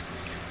bargains.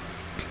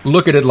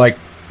 Look at it like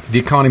the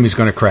economy is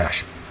going to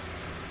crash.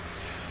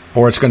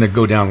 Or it's going to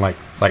go down like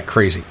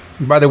crazy.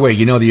 By the way,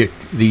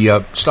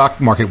 the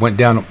stock market went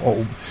down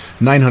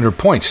 900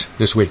 points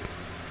this week.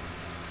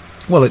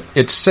 Well,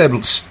 it's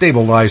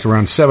stabilized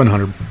around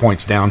 700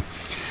 points down.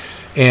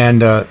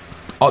 And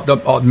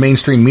the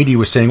mainstream media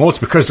was saying, it's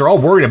because they're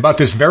all worried about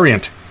this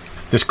variant,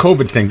 this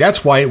COVID thing.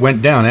 That's why it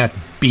went down. That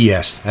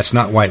BS. That's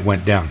not why it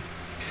went down.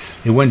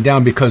 It went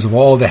down because of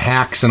all the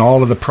hacks and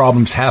all of the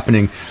problems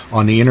happening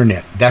on the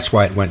internet. That's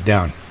why it went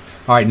down.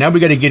 All right, now we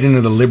got to get into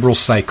the liberal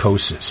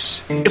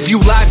psychosis. If you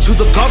lie to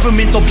the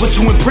government, they'll put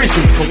you in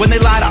prison. But when they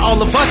lie to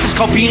all of us, it's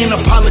called being a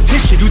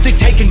politician. You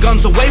think taking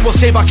guns away will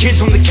save our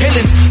kids from the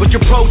killings, but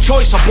your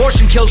pro-choice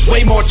abortion kills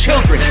way more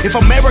children. If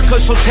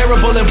America's so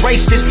terrible and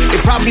racist, it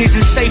probably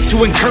isn't safe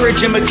to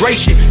encourage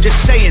immigration.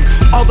 Just saying,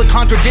 all the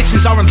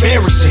contradictions are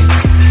embarrassing.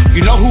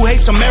 You know who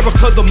hates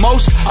America the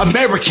most?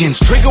 Americans.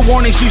 Trigger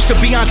warnings used to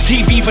be on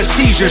TV for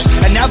seizures,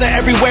 and now they're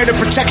everywhere to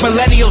protect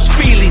millennials'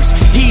 feelings.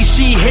 He,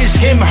 she, his,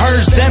 him,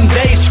 hers, them,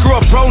 they. Screw a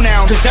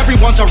pronoun, cause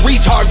everyone's a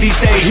retard these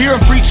days. I hear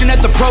him preaching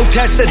at the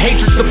protest that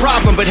hatred's the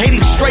problem, but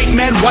hating straight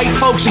men, white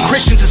folks, and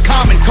Christians is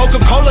common.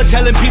 Coca-Cola Coca-Cola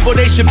telling people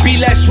they should be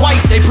less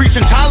white. They preach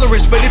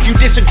intolerance, but if you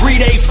disagree,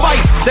 they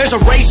fight. There's a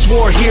race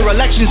war here,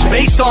 elections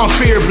based on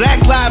fear.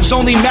 Black lives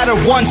only matter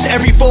once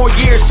every 4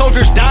 years.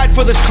 Soldiers died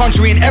for this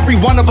country and every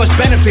one of us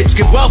benefits.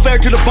 Give welfare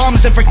to the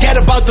bums and forget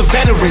about the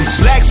veterans.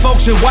 Black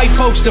folks and white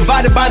folks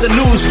divided by the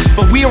news,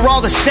 but we are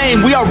all the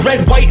same. We are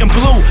red, white, and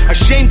blue.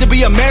 Ashamed to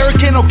be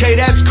American? Okay,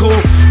 that's cool.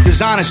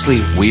 Cause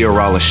honestly, we are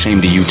all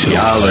ashamed of you too.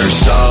 Y'all are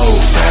so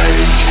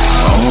fake.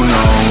 Oh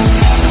no.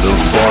 The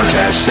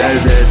forecast said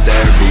that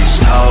there'd be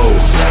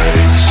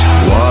snowflakes.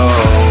 Whoa.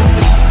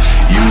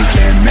 You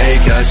can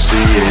make us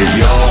see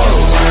it your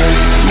way.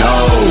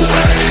 No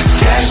way.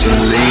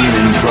 Gasoline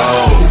and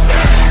propane.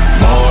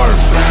 More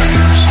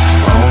flames.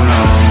 Oh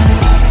no.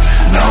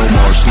 No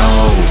more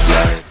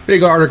snowflakes.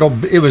 Big article.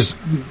 It was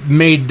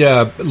made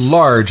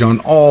large on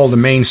all the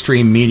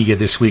mainstream media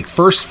this week.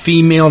 First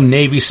female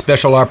Navy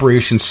Special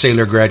Operations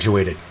sailor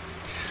graduated.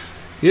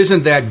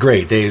 Isn't that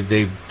great?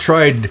 They've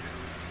tried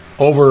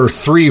over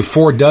 3 or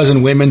 4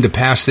 dozen women to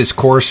pass this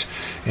course,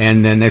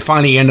 and then they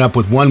finally end up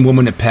with one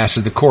woman that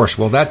passes the course.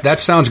 Well, that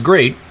sounds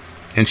great,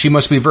 and she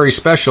must be very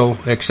special,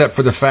 except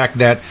for the fact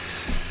that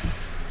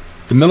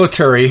the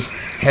military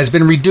has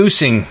been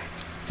reducing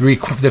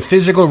the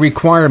physical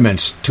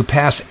requirements to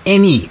pass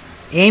any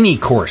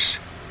course,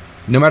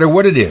 no matter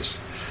what it is.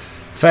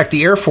 In fact,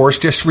 the Air Force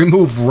just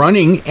removed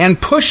running and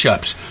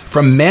push-ups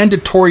from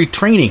mandatory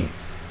training.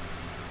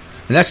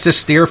 And that's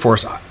just the Air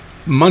Force.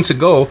 Months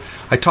ago,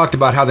 I talked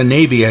about how the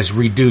Navy has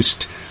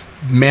reduced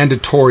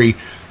mandatory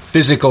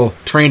physical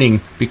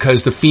training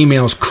because the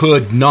females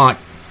could not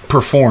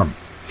perform.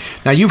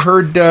 Now, you've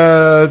heard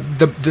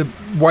the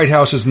White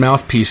House's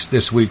mouthpiece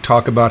this week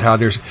talk about how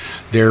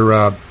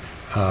they're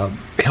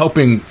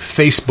helping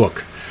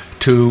Facebook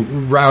to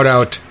rout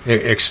out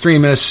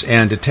extremists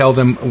and to tell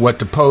them what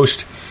to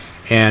post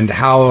and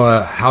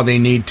how they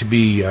need to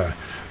be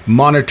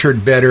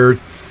monitored better.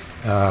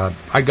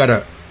 I got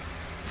a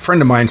friend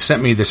of mine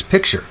sent me this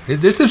picture.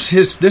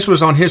 This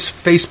was on his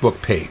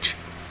Facebook page,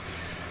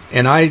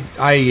 and I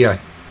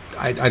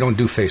don't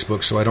do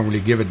Facebook, so I don't really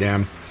give a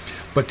damn.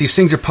 But these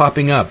things are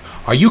popping up.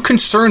 Are you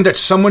concerned that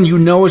someone you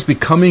know is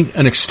becoming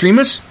an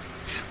extremist?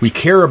 We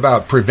care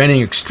about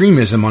preventing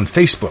extremism on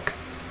Facebook.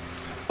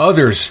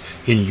 Others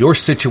in your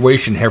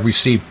situation have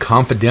received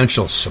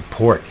confidential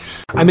support.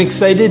 I'm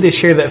excited to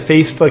share that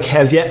Facebook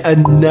has yet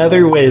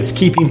another way of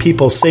keeping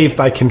people safe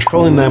by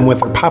controlling them with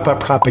their pop-up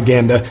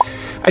propaganda.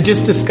 I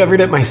just discovered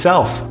it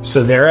myself.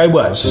 So there I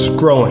was,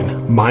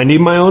 scrolling,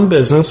 minding my own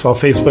business while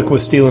Facebook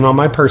was stealing all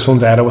my personal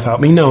data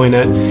without me knowing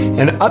it.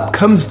 And up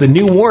comes the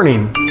new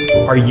warning.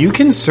 Are you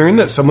concerned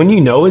that someone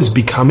you know is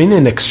becoming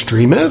an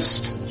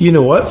extremist? You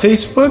know what,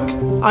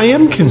 Facebook? I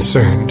am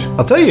concerned.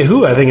 I'll tell you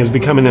who I think is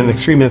becoming an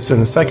extremist in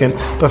a second,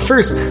 but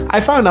first, I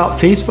found out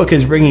Facebook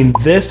is bringing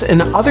this and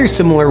other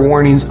similar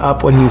warnings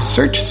up when you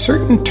search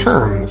certain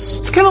terms.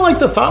 It's kind of like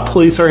the thought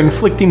police are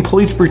inflicting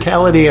police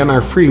brutality on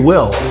our free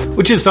will,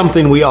 which is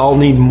something we all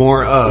need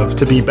more of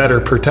to be better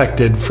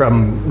protected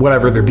from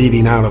whatever they're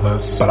beating out of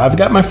us. But I've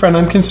got my friend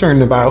I'm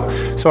concerned about,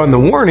 so on the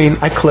warning,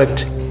 I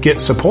clicked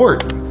Get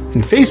Support.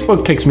 And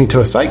Facebook takes me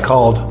to a site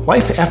called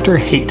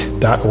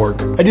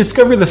lifeafterhate.org. I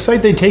discover the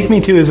site they take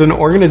me to is an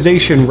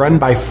organization run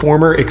by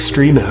former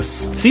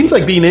extremists. Seems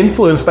like being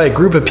influenced by a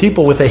group of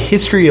people with a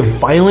history of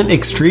violent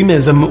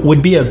extremism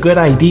would be a good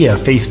idea,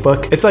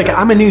 Facebook. It's like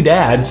I'm a new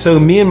dad, so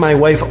me and my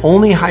wife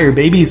only hire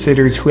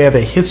babysitters who have a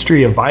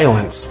history of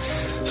violence.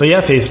 So yeah,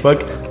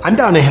 Facebook, I'm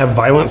down to have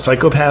violent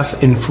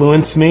psychopaths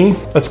influence me.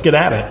 Let's get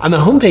at it. On the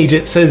homepage,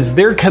 it says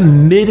they're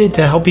committed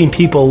to helping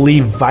people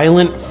leave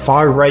violent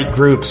far-right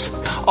groups.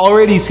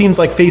 Already seems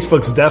like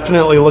Facebook's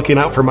definitely looking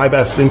out for my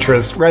best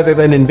interest rather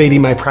than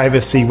invading my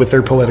privacy with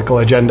their political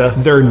agenda.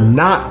 They're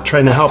not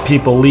trying to help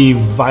people leave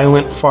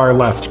violent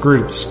far-left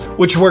groups,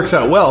 which works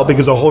out well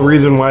because the whole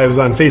reason why I was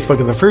on Facebook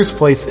in the first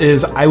place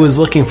is I was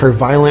looking for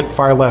violent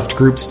far-left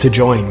groups to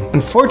join.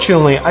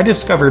 Unfortunately, I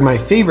discovered my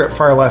favorite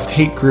far-left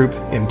hate group,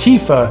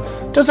 Antifa,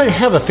 doesn't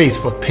have a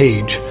Facebook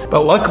page,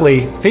 but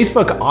luckily,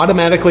 Facebook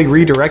automatically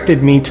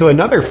redirected me to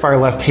another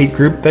far-left hate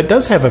group that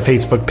does have a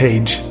Facebook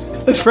page.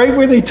 That's right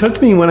where they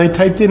took me when I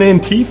typed in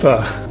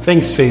Antifa.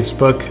 Thanks,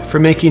 Facebook, for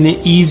making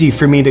it easy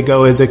for me to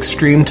go as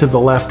extreme to the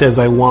left as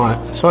I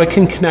want, so I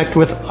can connect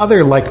with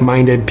other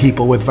like-minded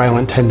people with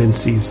violent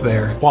tendencies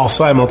there, while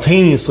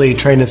simultaneously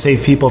trying to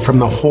save people from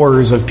the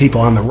horrors of people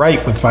on the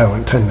right with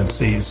violent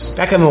tendencies.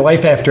 Back on the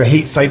Life After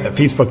Hate site that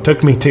Facebook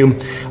took me to,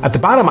 at the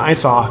bottom I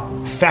saw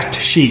Fact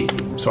Sheet.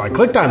 So I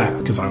clicked on it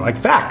because I like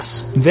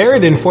facts. There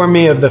it informed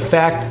me of the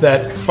fact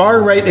that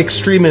far-right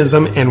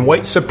extremism and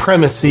white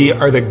supremacy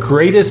are the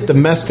greatest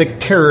domestic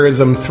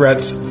terrorism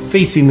threats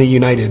facing the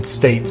United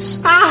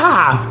States.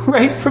 Aha!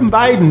 Right from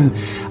Biden.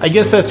 I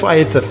guess that's why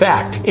it's a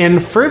fact.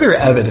 And further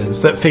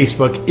evidence that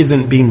Facebook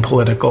isn't being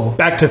political.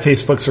 Back to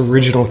Facebook's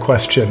original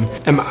question.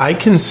 Am I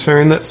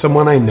concerned that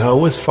someone I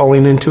know is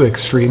falling into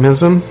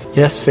extremism?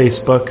 Yes,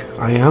 Facebook,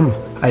 I am.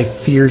 I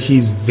fear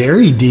he's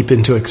very deep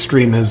into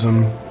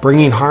extremism,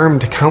 bringing harm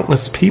to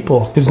countless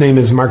people. His name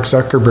is Mark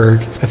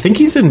Zuckerberg. I think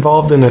he's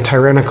involved in a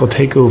tyrannical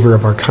takeover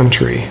of our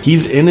country.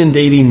 He's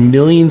inundating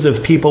millions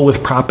of people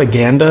with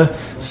propaganda,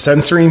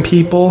 censoring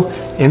people,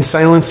 and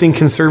silencing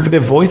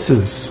conservative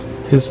voices.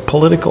 His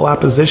political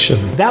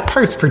opposition. That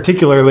part's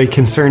particularly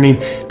concerning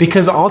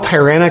because all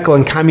tyrannical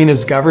and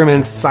communist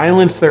governments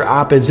silence their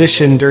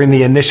opposition during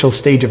the initial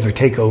stage of their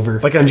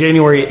takeover. Like on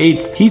January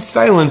 8th, he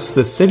silenced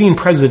the sitting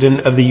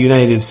president of the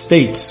United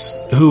States,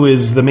 who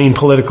is the main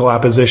political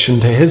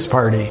opposition to his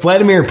party.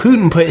 Vladimir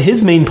Putin put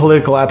his main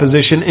political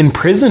opposition in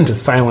prison to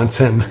silence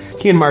him.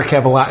 He and Mark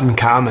have a lot in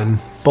common.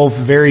 Both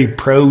very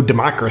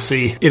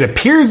pro-democracy. It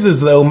appears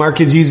as though Mark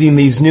is using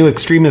these new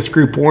extremist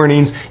group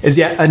warnings as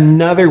yet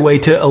another way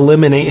to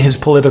eliminate his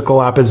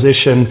political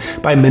opposition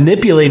by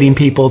manipulating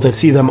people to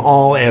see them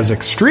all as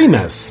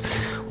extremists,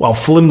 while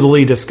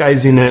flimsily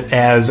disguising it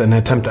as an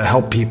attempt to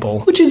help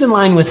people, which is in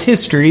line with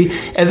history,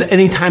 as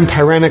anytime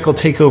tyrannical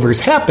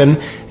takeovers happen,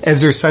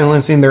 as they're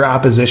silencing their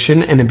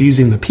opposition and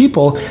abusing the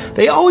people,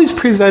 they always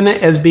present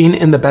it as being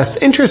in the best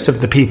interest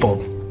of the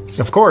people.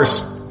 Of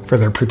course, for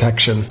their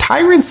protection.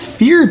 Tyrants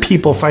fear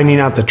people finding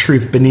out the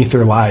truth beneath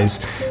their lies.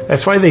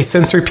 That's why they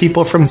censor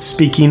people from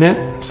speaking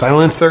it,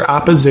 silence their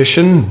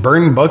opposition,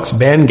 burn books,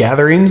 ban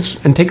gatherings,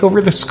 and take over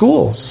the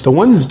schools. The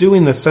ones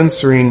doing the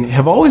censoring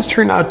have always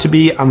turned out to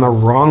be on the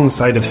wrong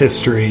side of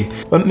history,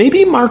 but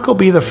maybe Mark will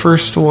be the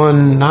first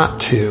one not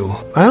to.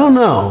 I don't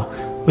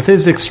know. With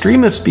his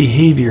extremist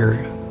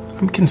behavior,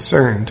 I'm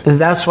concerned. And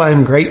that's why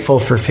I'm grateful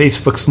for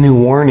Facebook's new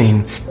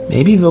warning.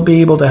 Maybe they'll be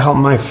able to help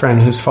my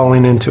friend who's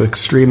falling into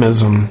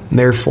extremism, and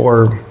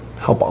therefore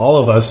help all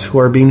of us who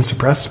are being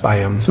suppressed by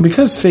him. So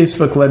because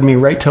Facebook led me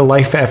right to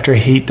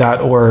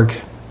lifeafterhate.org,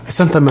 I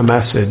sent them a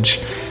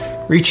message,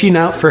 reaching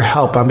out for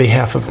help on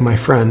behalf of my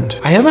friend.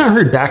 I haven't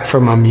heard back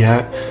from him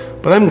yet,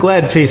 but I'm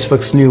glad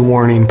Facebook's new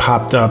warning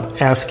popped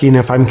up, asking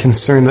if I'm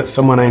concerned that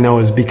someone I know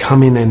is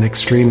becoming an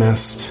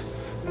extremist.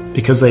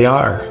 Because they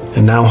are.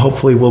 And now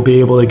hopefully we'll be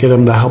able to get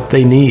them the help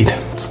they need.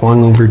 It's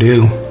long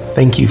overdue.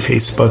 Thank you,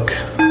 Facebook.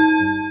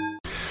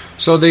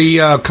 So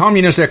the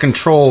communists that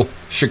control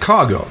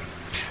Chicago,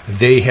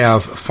 they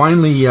have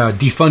finally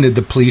defunded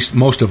the police,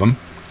 most of them.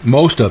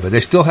 Most of it.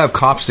 They still have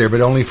cops there, but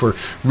only for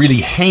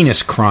really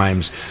heinous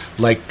crimes,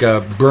 like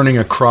burning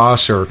a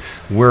cross or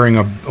wearing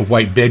a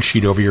white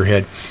bedsheet over your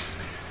head.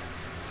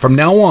 From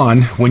now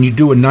on, when you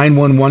do a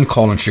 911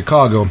 call in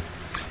Chicago,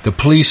 the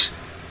police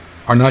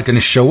are not going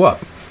to show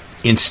up.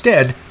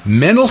 Instead,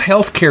 mental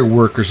health care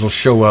workers will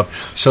show up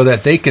so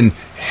that they can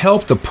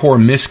help the poor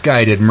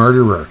misguided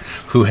murderer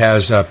who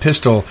has a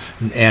pistol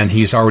and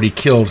he's already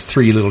killed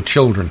 3 little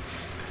children.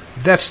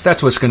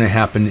 That's what's going to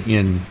happen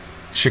in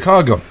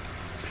Chicago.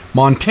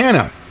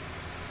 Montana.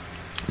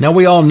 Now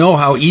we all know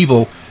how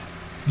evil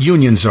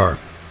unions are,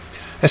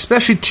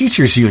 especially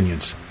teachers'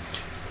 unions.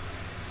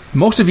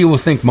 Most of you will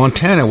think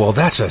Montana, well,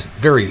 that's a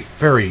very,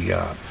 very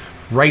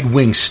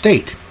right-wing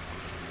state.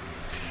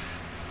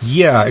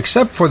 Yeah,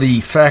 except for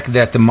the fact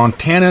that the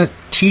Montana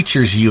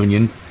Teachers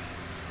Union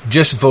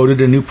just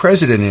voted a new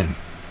president in.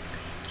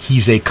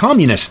 He's a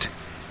communist,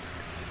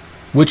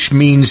 which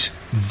means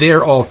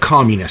they're all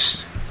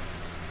communists.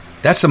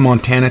 That's the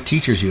Montana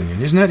Teachers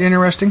Union. Isn't that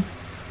interesting?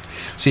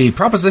 See,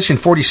 Proposition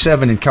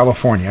 47 in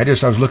California, I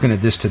was looking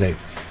at this today.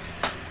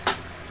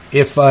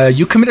 If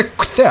you commit a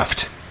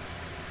theft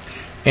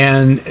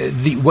and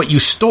what you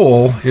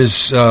stole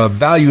is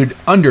valued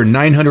under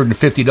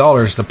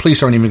 $950, the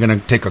police aren't even going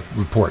to take a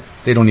report.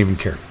 They don't even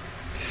care.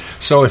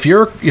 So if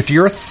you're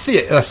a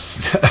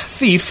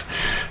thief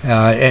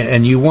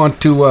and you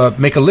want to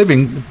make a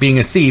living being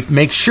a thief,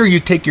 make sure you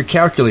take your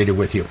calculator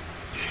with you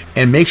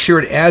and make sure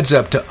it adds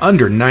up to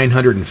under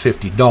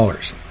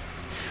 $950.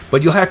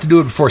 But you'll have to do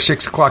it before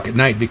 6 o'clock at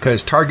night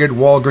because Target,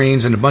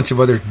 Walgreens, and a bunch of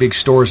other big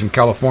stores in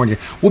California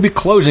will be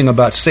closing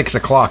about 6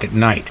 o'clock at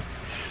night.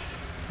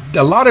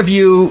 A lot of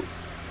you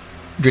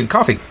drink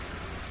coffee,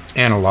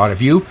 and a lot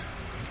of you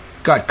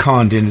got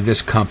conned into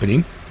this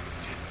company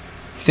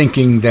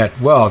thinking that,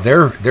 well,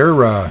 they're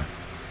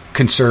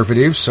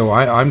conservative, so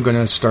I'm going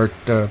to start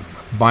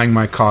buying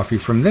my coffee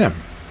from them.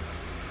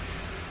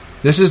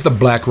 This is the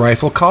Black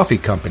Rifle Coffee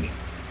Company.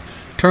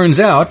 Turns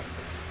out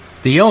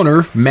the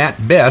owner,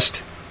 Matt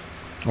Best,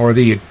 or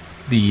the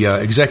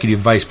executive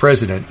vice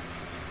president,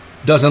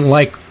 doesn't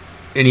like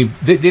they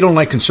don't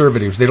like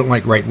conservatives. They don't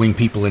like right-wing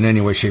people in any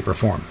way, shape, or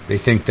form. They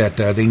think that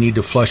they need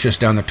to flush us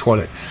down the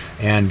toilet,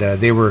 and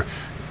they were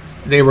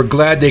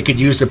glad they could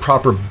use the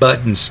proper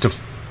buttons to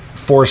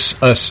force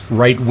us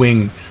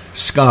right-wing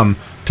scum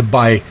to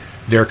buy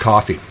their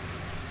coffee.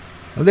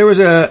 There was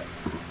a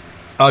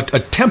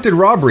attempted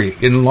robbery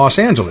in Los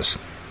Angeles.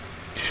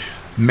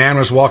 Man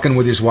was walking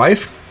with his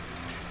wife,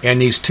 and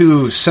these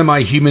 2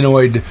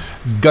 semi-humanoid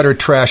gutter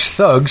trash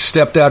thugs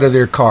stepped out of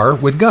their car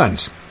with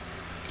guns.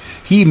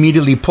 He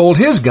immediately pulled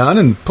his gun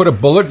and put a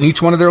bullet in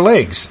each one of their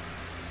legs.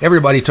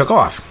 Everybody took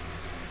off,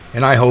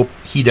 and I hope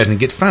he doesn't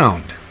get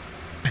found.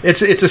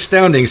 It's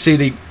astounding.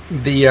 See,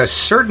 the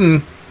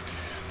certain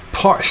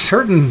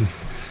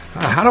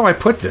how do I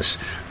put this?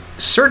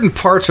 certain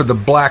parts of the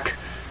black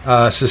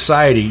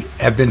society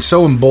have been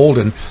so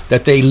emboldened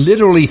that they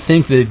literally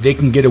think that they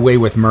can get away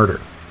with murder.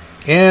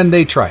 And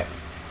they try it.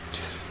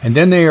 And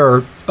then they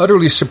are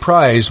utterly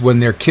surprised when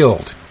they're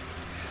killed.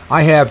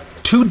 I have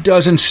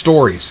 24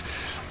 stories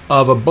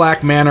of a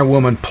black man or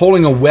woman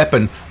pulling a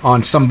weapon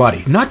on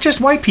somebody. Not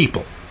just white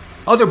people,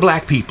 other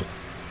black people.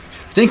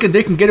 Thinking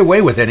they can get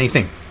away with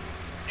anything.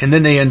 And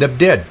then they end up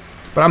dead.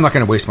 But I'm not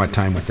going to waste my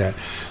time with that.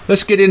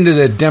 Let's get into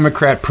the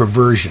Democrat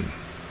perversion.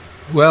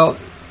 Well,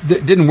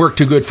 it didn't work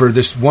too good for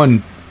this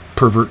one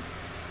pervert.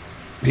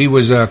 He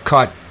was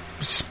caught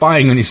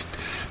spying on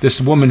this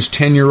woman's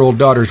 10-year-old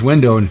daughter's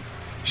window, and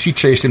she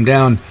chased him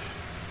down,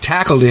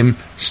 tackled him,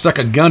 stuck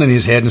a gun in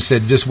his head, and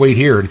said, just wait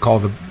here, and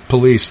called the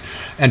police.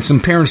 And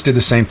some parents did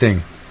the same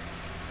thing.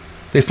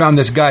 They found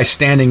this guy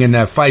standing in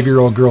a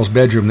 5-year-old girl's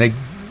bedroom.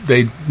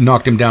 They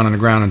knocked him down on the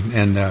ground,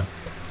 and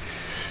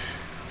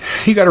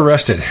he got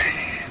arrested.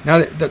 Now,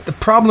 the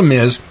problem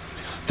is,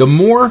 the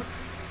more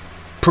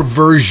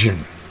perversion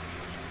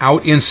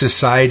out in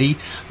society,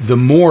 the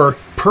more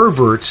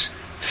perverts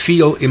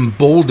feel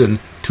emboldened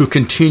to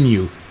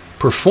continue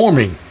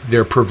performing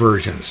their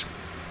perversions.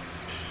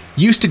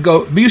 Used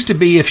to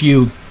be if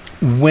you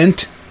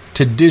went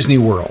to Disney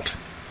World,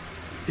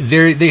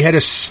 they had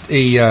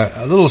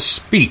a little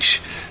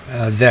speech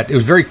that it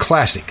was very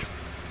classic,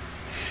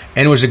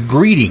 and it was a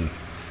greeting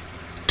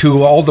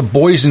to all the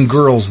boys and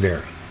girls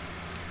there.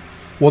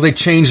 Well, they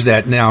changed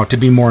that now to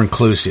be more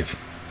inclusive.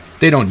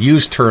 They don't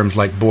use terms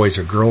like boys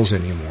or girls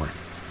anymore.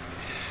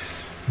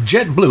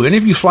 JetBlue. Any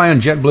of you fly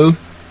on JetBlue?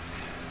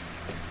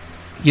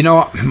 You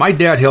know, my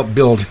dad helped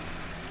build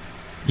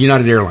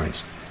United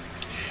Airlines.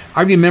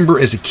 I remember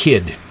as a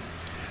kid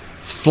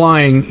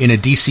flying in a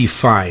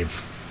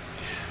DC-5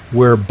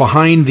 where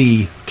behind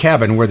the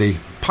cabin where the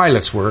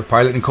pilots were,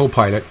 pilot and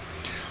co-pilot,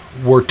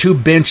 were two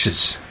bench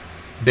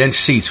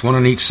seats, one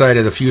on each side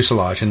of the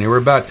fuselage, and they were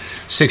about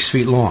 6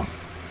 feet long.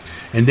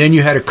 And then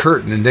you had a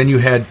curtain, and then you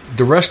had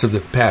the rest of the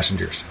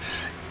passengers.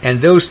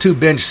 And those two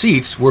bench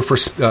seats were for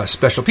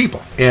special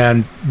people.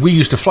 And we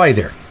used to fly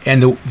there.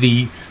 And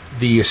the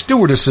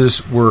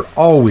stewardesses were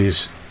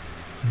always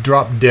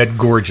drop-dead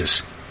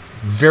gorgeous.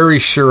 Very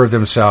sure of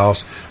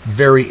themselves,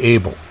 very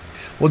able.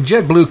 Well,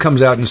 JetBlue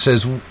comes out and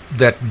says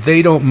that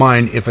they don't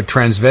mind if a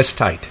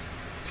transvestite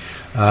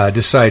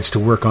decides to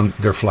work on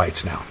their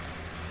flights now.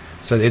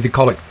 So they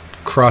call it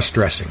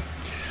cross-dressing.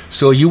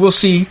 So you will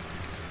see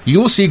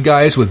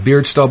guys with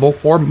beard stubble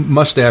or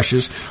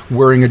mustaches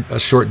wearing a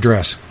short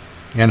dress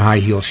and high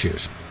heel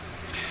shoes.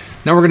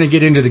 Now we're going to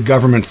get into the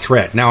government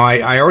threat. Now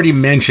I already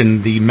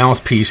mentioned the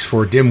mouthpiece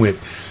for Dimwit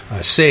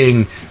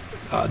saying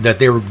that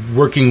they were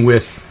working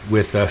with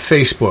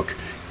Facebook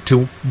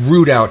to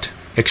root out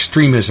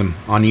extremism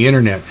on the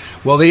internet.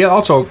 Well, they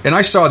also, and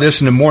I saw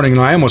this in the morning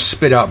and I almost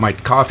spit out my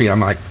coffee.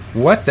 I'm like,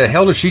 what the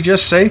hell did she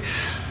just say?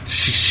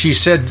 She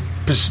said,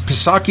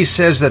 Psaki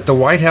says that the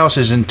White House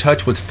is in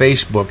touch with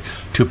Facebook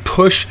to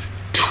push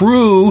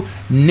true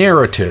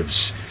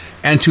narratives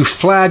and to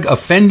flag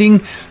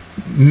offending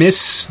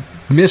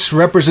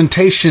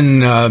misrepresentation,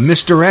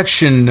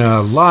 misdirection,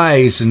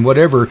 lies, and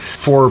whatever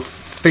for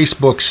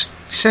Facebook's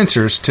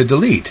censors to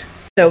delete.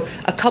 So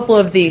a couple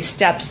of the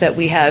steps that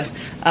we have,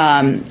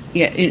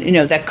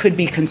 that could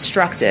be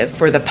constructive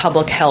for the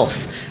public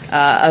health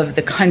of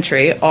the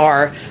country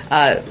are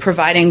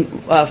providing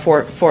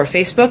for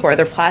Facebook or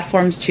other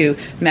platforms to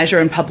measure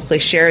and publicly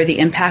share the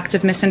impact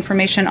of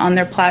misinformation on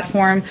their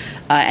platform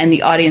and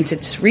the audience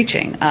it's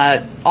reaching.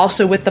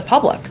 Also with the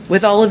public,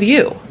 with all of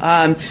you,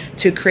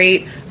 to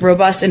create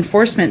robust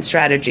enforcement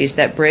strategies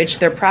that bridge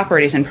their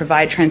properties and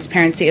provide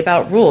transparency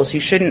about rules.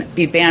 You shouldn't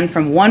be banned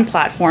from one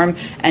platform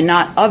and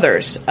not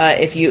others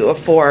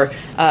for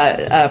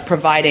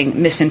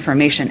providing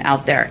misinformation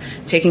out there.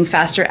 Taking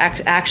faster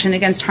action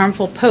against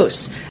harmful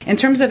posts. In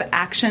terms of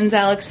actions,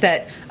 Alex,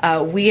 that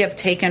we have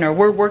taken, or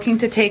we're working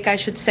to take, I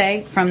should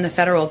say, from the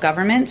federal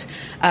government,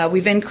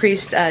 we've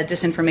increased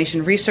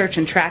disinformation research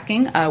and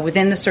tracking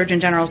within the Surgeon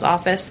General's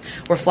office.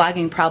 We're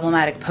flagging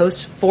problematic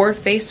posts for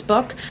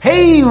Facebook.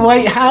 Hey,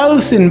 White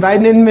House and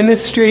Biden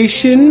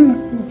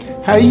administration,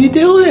 how you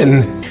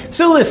doing?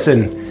 So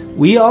listen,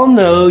 we all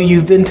know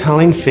you've been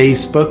telling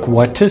Facebook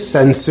what to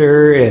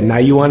censor, and now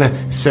you want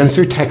to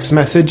censor text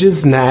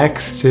messages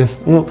next.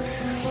 Well,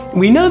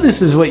 we know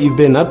this is what you've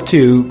been up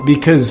to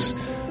because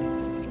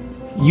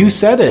you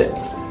said it.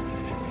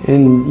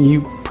 And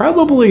you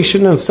probably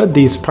shouldn't have said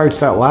these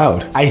parts out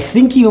loud. I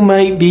think you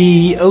might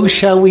be,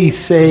 shall we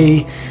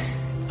say,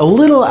 a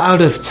little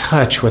out of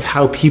touch with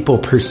how people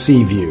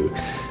perceive you.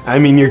 I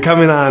mean, you're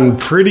coming on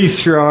pretty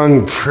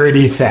strong,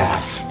 pretty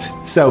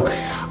fast. So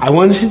I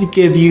wanted to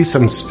give you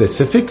some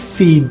specific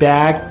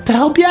feedback to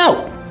help you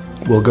out.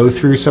 We'll go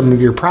through some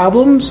of your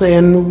problems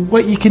and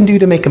what you can do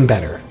to make them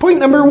better. Point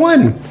number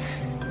 1,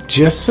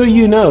 just so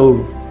you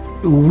know,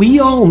 we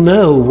all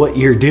know what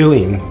you're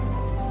doing,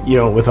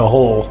 with a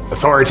whole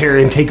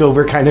authoritarian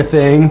takeover kind of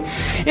thing.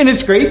 And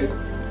it's great.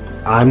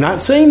 I'm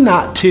not saying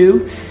not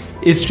to.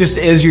 It's just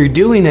as you're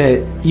doing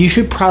it, you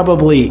should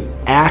probably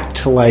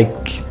act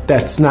like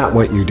that's not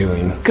what you're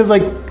doing. Because,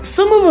 like,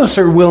 some of us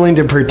are willing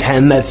to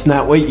pretend that's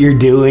not what you're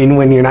doing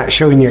when you're not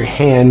showing your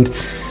hand,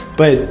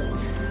 but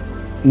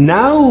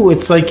now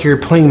it's like you're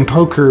playing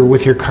poker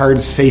with your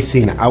cards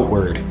facing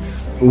outward.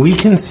 We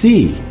can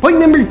see. Point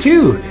number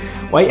 2.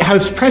 White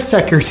House Press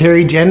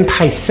Secretary Jen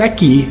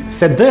Psaki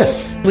said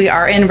this. We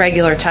are in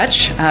regular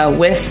touch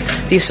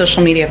with these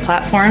social media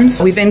platforms.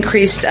 We've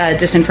increased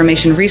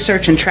disinformation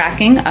research and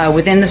tracking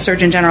within the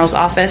Surgeon General's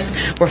office.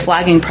 We're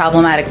flagging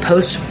problematic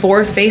posts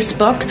for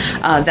Facebook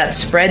that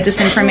spread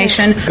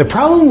disinformation. The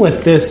problem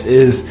with this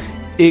is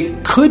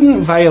it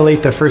couldn't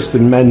violate the First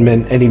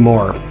Amendment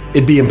anymore.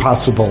 It'd be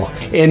impossible.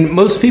 And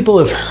most people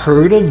have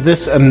heard of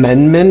this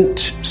amendment,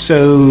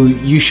 so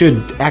you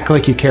should act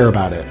like you care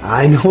about it.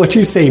 I know what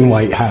you're saying,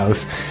 White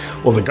House.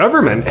 Well, the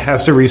government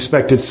has to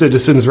respect its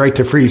citizens' right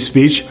to free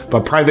speech,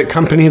 but private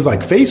companies like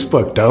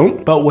Facebook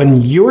don't. But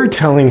when you're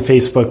telling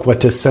Facebook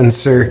what to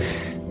censor,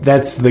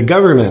 that's the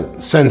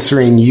government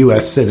censoring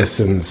U.S.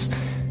 citizens.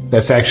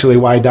 That's actually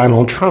why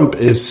Donald Trump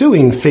is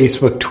suing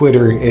Facebook,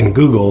 Twitter, and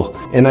Google.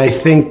 And I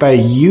think by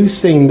you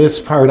saying this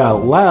part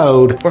out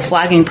loud, we're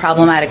flagging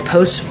problematic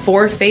posts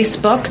for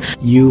Facebook.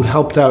 You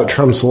helped out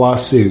Trump's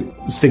lawsuit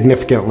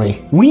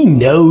significantly. We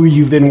know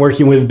you've been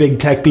working with big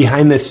tech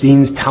behind the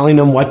scenes, telling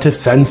them what to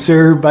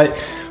censor, but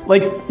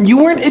like, you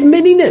weren't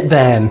admitting it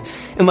then.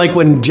 And like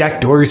when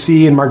Jack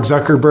Dorsey and Mark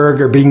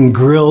Zuckerberg are being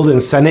grilled in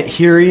Senate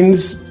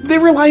hearings, they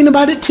were lying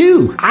about it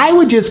too. I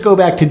would just go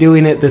back to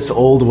doing it this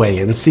old way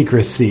in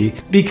secrecy.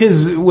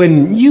 Because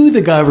when you,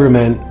 the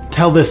government,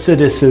 tell the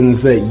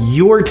citizens that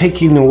you're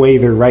taking away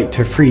their right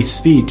to free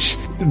speech,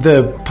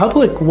 the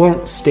public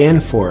won't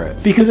stand for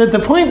it. Because at the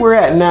point we're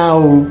at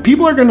now,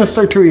 people are going to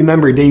start to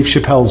remember Dave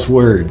Chappelle's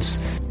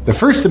words. The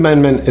First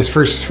Amendment is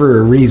first for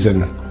a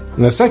reason.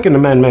 And the Second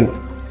Amendment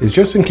is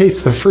just in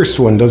case the first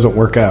one doesn't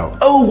work out.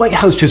 Oh, White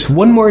House, just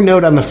one more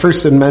note on the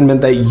First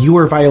Amendment that you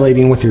are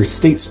violating with your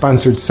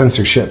state-sponsored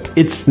censorship.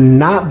 It's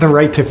not the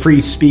right to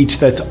free speech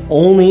that's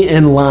only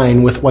in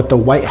line with what the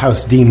White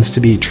House deems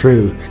to be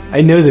true. I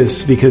know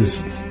this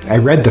because I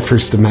read the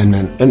First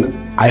Amendment,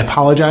 and I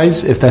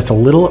apologize if that's a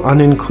little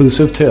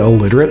uninclusive to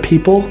illiterate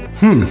people.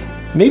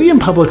 Maybe in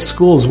public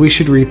schools we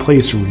should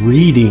replace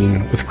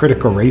reading with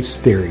critical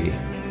race theory.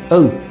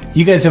 Oh,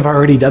 you guys have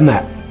already done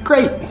that.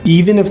 Great.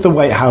 Even if the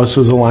White House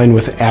was aligned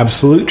with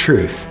absolute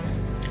truth,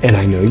 and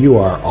I know you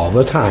are all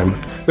the time,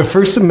 the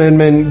First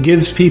Amendment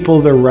gives people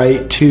the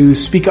right to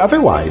speak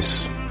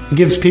otherwise. It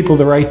gives people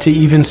the right to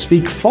even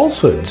speak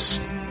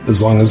falsehoods,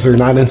 as long as they're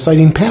not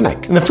inciting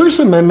panic. And the First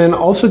Amendment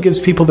also gives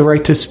people the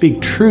right to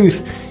speak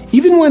truth,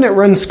 even when it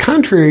runs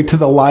contrary to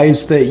the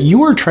lies that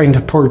you are trying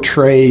to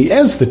portray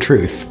as the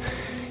truth.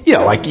 Yeah,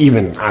 like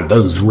even on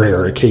those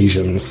rare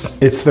occasions.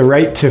 It's the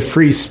right to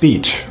free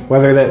speech,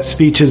 whether that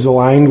speech is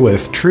aligned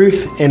with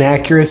truth,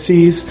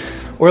 inaccuracies,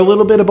 or a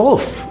little bit of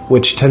both,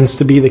 which tends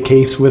to be the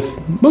case with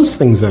most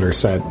things that are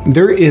said.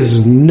 There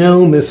is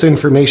no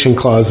misinformation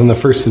clause in the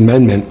First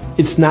Amendment.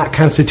 It's not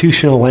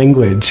constitutional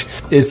language.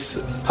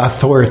 It's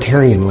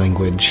authoritarian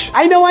language.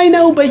 I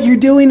know, but you're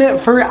doing it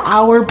for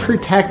our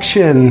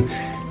protection.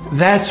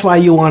 That's why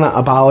you want to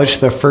abolish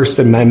the First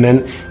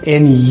Amendment,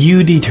 and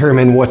you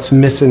determine what's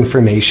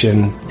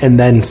misinformation and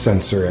then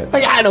censor it.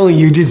 Like, I know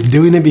you're just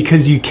doing it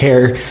because you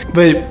care,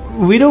 but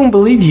we don't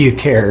believe you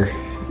care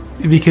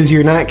because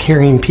you're not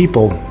caring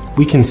people.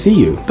 We can see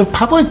you. The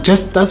public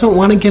just doesn't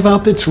want to give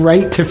up its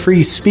right to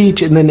free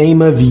speech in the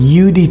name of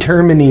you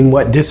determining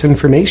what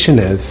disinformation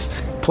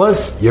is.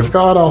 Plus, you've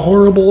got a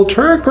horrible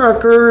track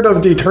record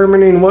of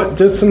determining what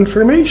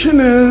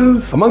disinformation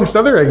is. Amongst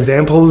other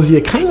examples,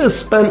 you kind of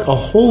spent a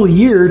whole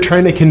year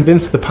trying to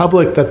convince the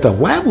public that the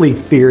lab leak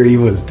theory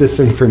was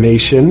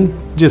disinformation,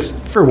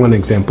 just for one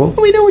example.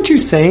 We know what you're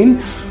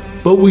saying,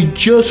 but we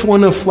just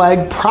want to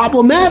flag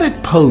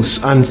problematic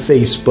posts on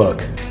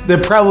Facebook. The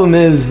problem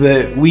is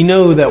that we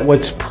know that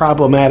what's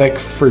problematic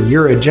for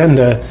your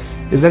agenda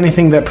is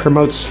anything that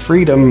promotes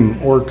freedom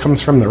or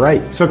comes from the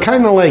right. So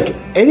kind of like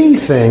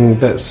anything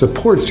that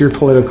supports your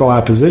political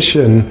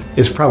opposition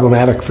is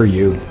problematic for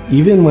you,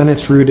 even when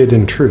it's rooted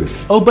in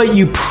truth. Oh, but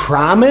you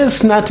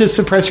promise not to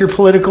suppress your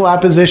political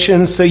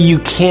opposition so you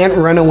can't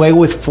run away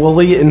with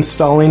fully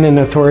installing an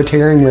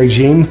authoritarian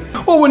regime?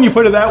 Well, when you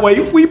put it that way,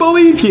 we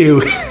believe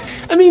you.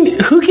 I mean,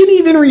 who can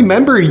even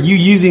remember you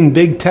using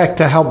big tech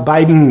to help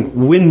Biden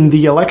win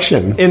the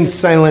election and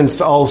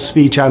silence all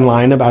speech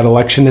online about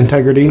election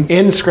integrity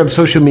and scrub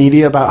social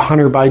media about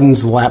Hunter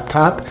Biden's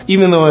laptop,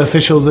 even though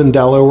officials in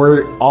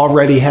Delaware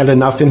already had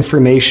enough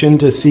information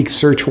to seek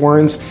search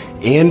warrants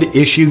and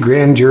issue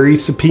grand jury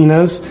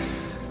subpoenas?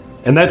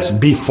 And that's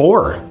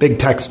before big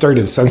tech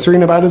started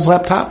censoring about his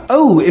laptop.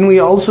 Oh, and we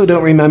also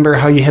don't remember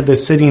how you had the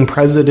sitting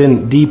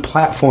president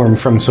deplatformed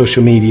from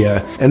social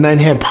media and then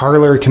had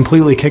Parler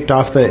completely kicked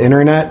off the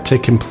internet to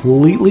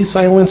completely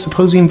silence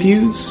opposing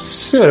views.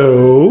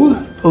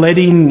 So,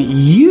 letting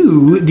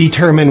you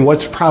determine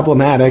what's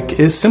problematic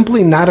is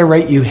simply not a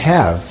right you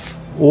have.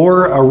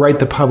 or a right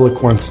the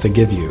public wants to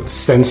give you.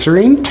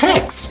 Censoring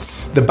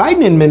texts. The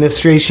Biden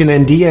administration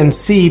and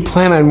DNC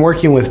plan on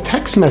working with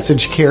text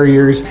message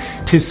carriers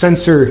to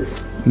censor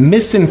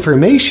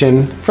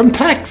misinformation from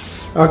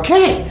texts.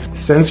 Okay.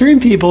 Censoring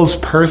people's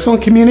personal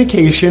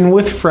communication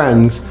with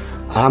friends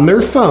on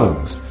their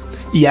phones.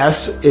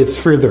 Yes,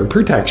 it's for their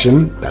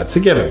protection. That's a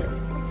given.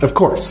 Of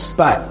course.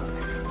 But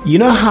you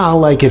know how,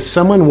 like, if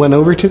someone went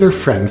over to their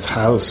friend's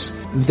house,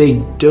 they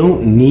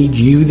don't need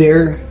you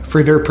there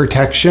for their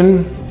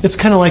protection? It's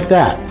kind of like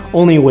that.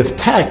 Only with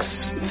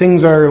texts,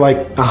 things are like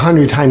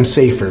 100 times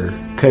safer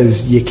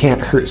because you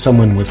can't hurt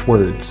someone with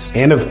words.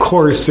 And of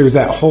course, there's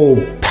that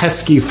whole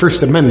pesky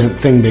First Amendment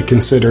thing to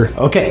consider.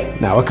 Okay,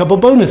 now a couple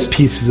bonus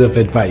pieces of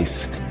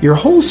advice. Your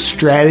whole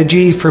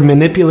strategy for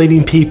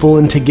manipulating people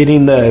into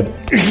getting the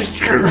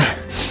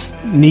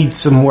needs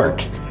some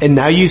work. And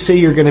now you say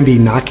you're going to be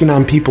knocking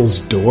on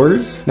people's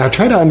doors? Now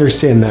try to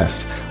understand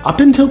this.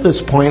 Up until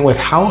this point, with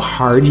how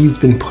hard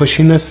you've been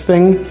pushing this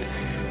thing,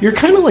 you're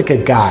kind of like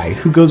a guy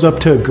who goes up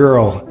to a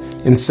girl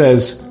and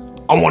says,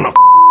 I want to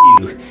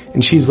you.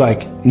 And she's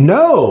like,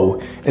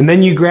 no. And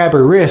then you grab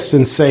her wrist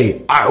and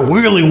say, I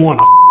really want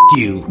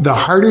to you. The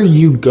harder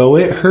you go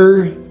at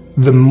her,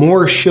 the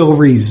more she'll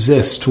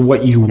resist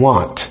what you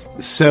want.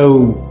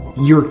 So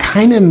you're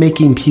kind of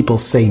making people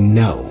say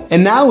no.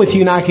 And now with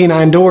you knocking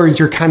on doors,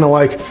 you're kind of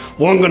like,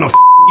 well, I'm going to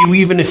you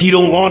even if you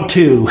don't want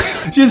to.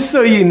 Just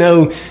so you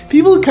know,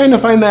 people kind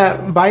of find that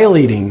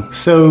violating.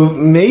 So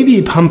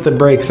maybe pump the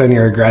brakes on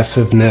your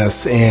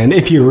aggressiveness. And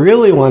if you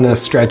really want to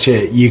stretch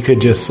it, you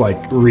could just like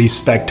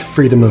respect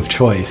freedom of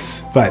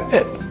choice. But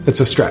it's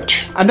a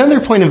stretch. Another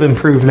point of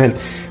improvement.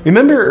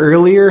 Remember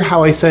earlier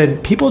how I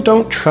said people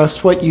don't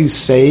trust what you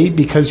say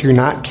because you're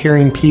not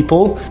caring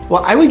people?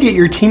 Well, I would get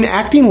your team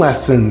acting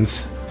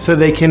lessons so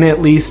they can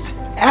at least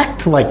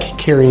act like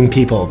caring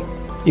people,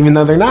 even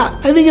though they're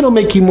not. I think it'll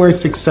make you more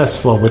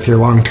successful with your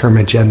long-term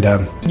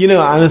agenda. You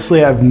know,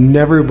 honestly, I've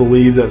never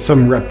believed that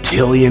some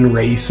reptilian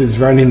race is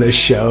running the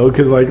show,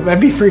 because, like, that'd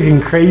be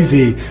freaking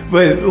crazy.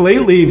 But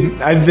lately,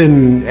 I've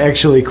been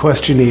actually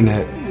questioning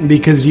it,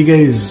 because you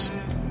guys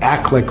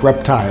act like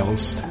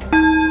reptiles.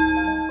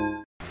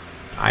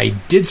 I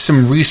did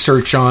some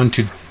research on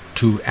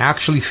to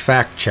actually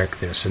fact-check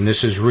this, and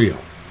this is real.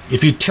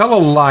 If you tell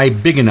a lie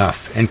big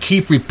enough and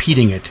keep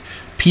repeating it,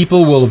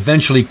 people will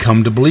eventually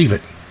come to believe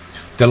it.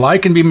 The lie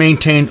can be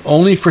maintained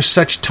only for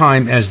such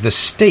time as the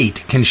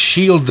state can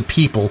shield the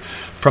people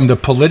from the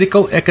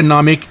political,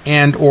 economic,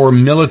 and or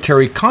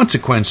military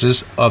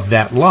consequences of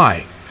that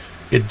lie.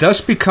 It thus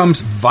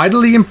becomes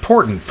vitally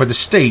important for the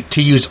state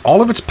to use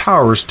all of its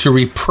powers to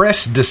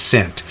repress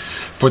dissent,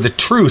 for the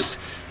truth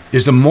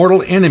is the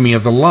mortal enemy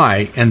of the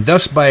lie, and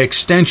thus by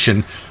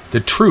extension, the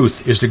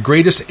truth is the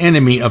greatest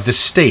enemy of the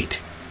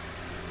state.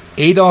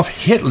 Adolf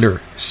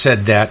Hitler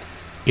said that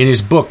in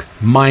his book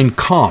Mein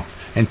Kampf,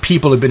 and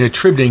people have been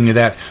attributing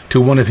that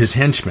to one of his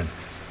henchmen.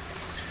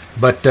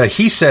 But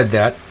he said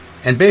that,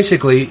 and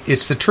basically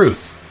it's the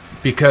truth,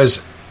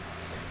 because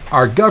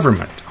our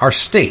government, our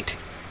state,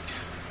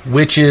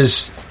 which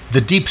is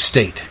the deep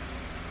state,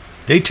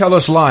 they tell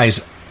us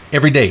lies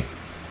every day.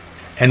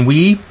 And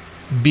we,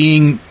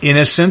 being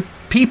innocent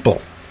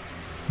people,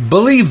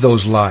 believe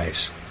those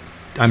lies.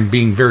 I'm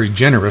being very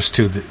generous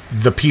to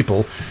the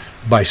people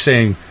by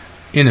saying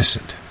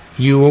innocent.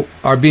 You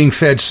are being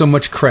fed so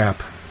much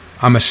crap.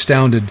 I'm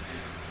astounded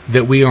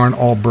that we aren't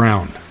all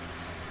brown.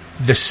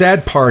 The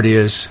sad part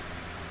is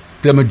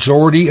the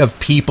majority of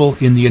people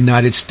in the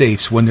United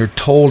States, when they're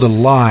told a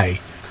lie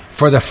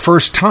for the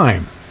first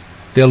time,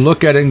 they'll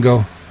look at it and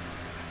go,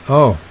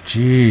 oh,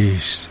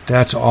 geez,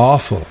 that's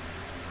awful.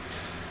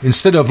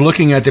 Instead of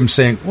looking at them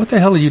saying, what the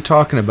hell are you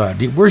talking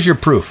about? Where's your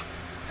proof?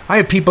 I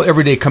have people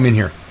every day come in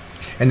here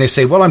and they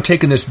say, well, I'm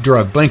taking this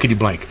drug, blankety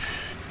blank.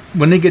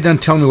 When they get done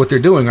telling me what they're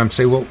doing, I'm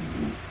saying, well,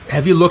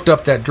 have you looked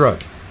up that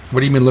drug? What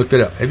do you mean looked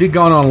it up? Have you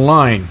gone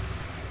online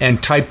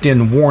and typed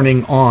in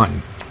warning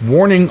on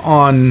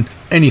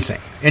anything,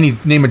 any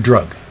name of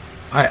drug,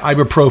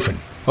 ibuprofen?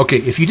 Okay,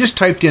 if you just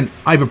typed in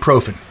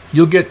ibuprofen,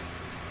 you'll get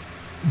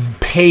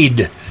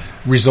paid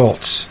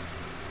results.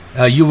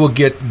 You will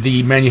get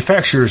the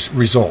manufacturer's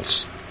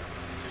results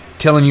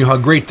telling you how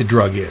great the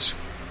drug is.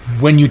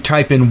 When you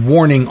type in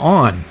warning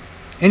on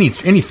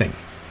anything,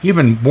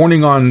 even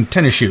warning on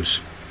tennis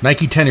shoes,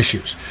 Nike tennis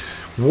shoes,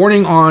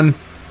 warning on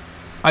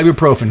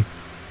ibuprofen,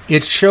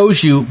 it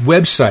shows you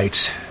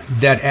websites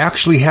that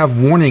actually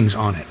have warnings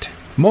on it.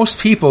 Most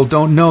people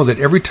don't know that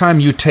every time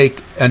you take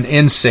an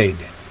NSAID,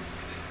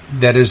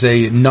 that is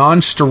a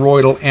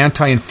non-steroidal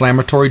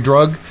anti-inflammatory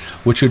drug,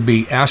 which would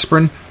be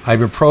aspirin,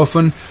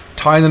 ibuprofen,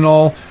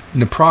 Tylenol,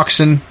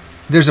 naproxen,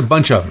 there's a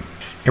bunch of them.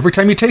 Every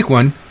time you take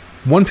one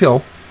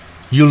pill,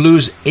 you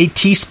lose a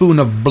teaspoon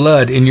of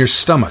blood in your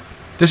stomach.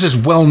 This is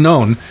well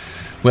known.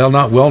 Well,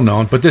 not well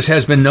known, but this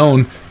has been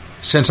known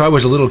since I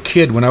was a little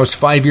kid when I was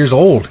 5 years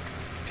old.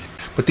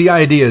 But the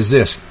idea is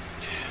this.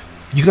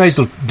 You guys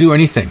will do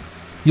anything.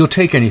 You'll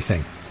take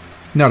anything.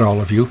 Not all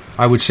of you.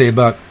 I would say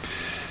about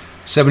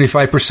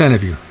 75%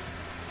 of you.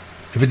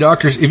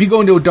 If you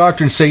go into a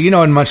doctor and say,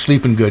 I'm not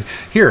sleeping good,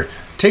 here,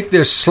 take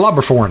this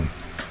Sloberforn.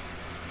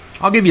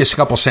 I'll give you a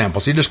couple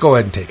samples. You just go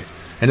ahead and take it,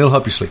 and it'll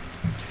help you sleep.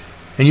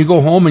 And you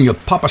go home and you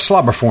pop a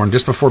Sloberforn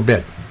just before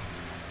bed.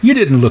 You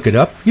didn't look it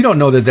up. You don't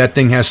know that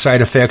thing has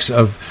side effects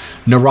of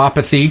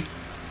neuropathy.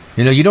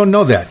 You don't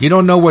know that. You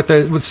don't know what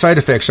side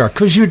effects are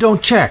because you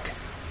don't check.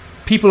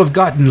 People have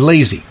gotten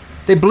lazy.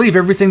 They believe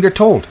everything they're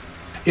told.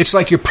 It's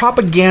like you're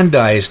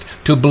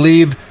propagandized to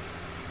believe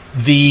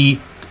the,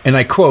 and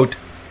I quote,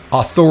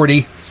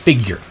 authority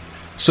figure.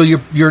 So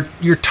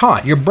you're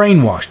taught, you're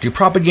brainwashed, you're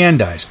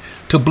propagandized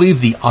to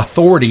believe the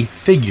authority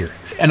figure.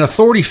 An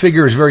authority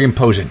figure is very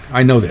imposing.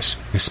 I know this,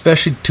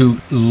 especially to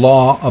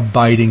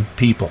law-abiding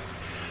people.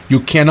 You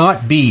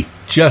cannot be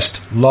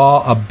just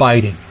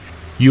law-abiding.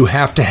 You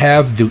have to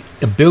have the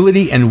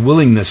ability and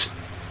willingness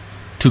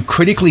to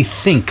critically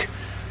think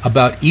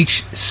about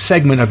each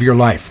segment of your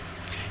life,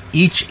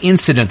 each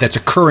incident that's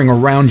occurring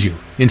around you,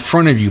 in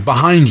front of you,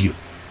 behind you.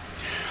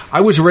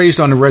 I was raised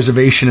on a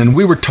reservation, and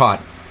we were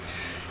taught,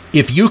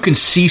 if you can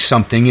see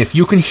something, if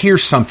you can hear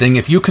something,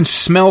 if you can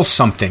smell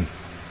something,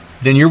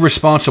 then you're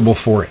responsible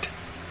for it.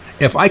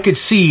 If I could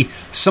see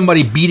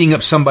somebody beating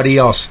up somebody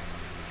else,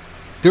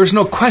 there's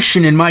no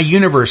question in my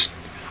universe,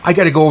 I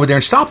got to go over there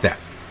and stop that.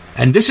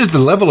 And this is the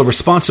level of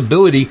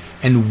responsibility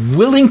and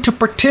willing to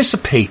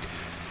participate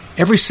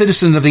every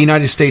citizen of the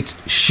United States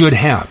should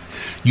have.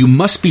 You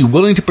must be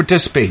willing to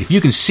participate. If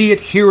you can see it,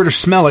 hear it, or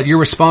smell it, you're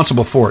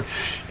responsible for it.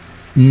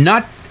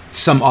 Not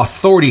some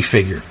authority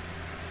figure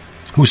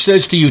who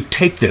says to you,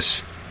 take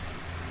this.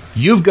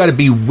 You've got to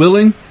be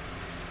willing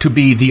to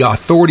be the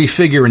authority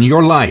figure in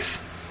your life.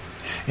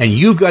 And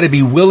you've got to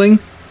be willing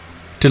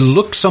to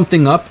look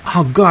something up.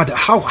 Oh, God,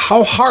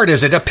 how hard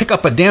is it to pick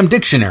up a damn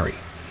dictionary?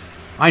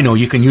 I know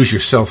you can use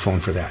your cell phone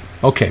for that.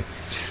 Okay,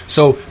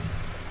 so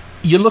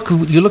you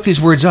look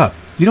these words up.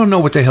 You don't know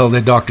what the hell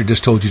that doctor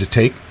just told you to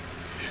take.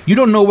 You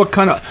don't know what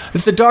kind of...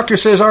 If the doctor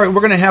says, all right,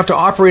 we're going to have to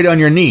operate on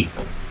your knee.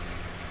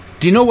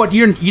 Do you know what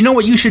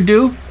you should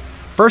do?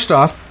 First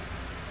off,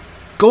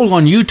 go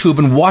on YouTube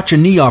and watch a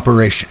knee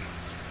operation.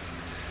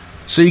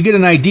 So you get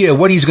an idea of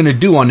what he's going to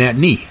do on that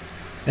knee.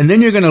 And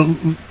then you're going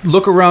to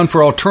look around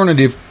for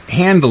alternative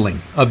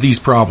handling of these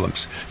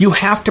problems. You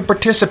have to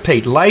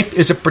participate. Life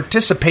is a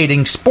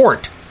participating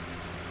sport.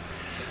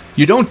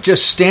 You don't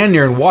just stand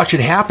there and watch it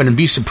happen and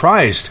be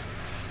surprised.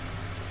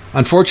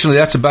 Unfortunately,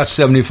 that's about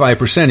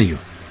 75% of you.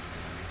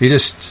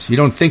 You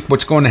don't think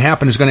what's going to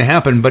happen is going to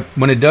happen, but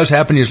when it does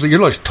happen, you're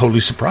like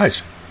totally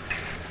surprised.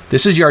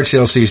 This is yard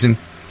sale season,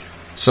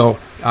 so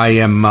I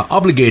am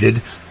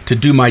obligated to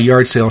do my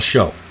yard sale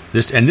show.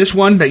 This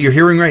one that you're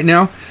hearing right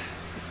now,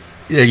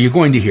 you're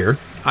going to hear,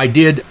 I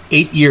did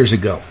 8 years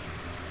ago.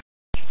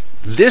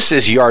 This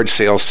is yard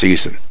sale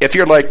season. If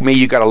you're like me,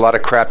 you got a lot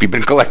of crap you've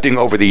been collecting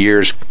over the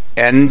years,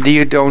 and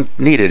you don't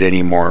need it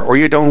anymore, or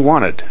you don't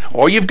want it,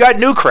 or you've got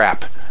new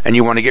crap, and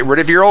you want to get rid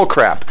of your old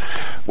crap.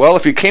 Well,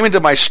 if you came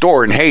into my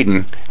store in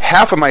Hayden,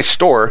 half of my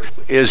store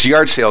is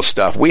yard sale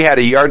stuff. We had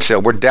a yard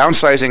sale. We're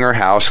downsizing our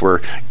house.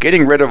 We're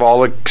getting rid of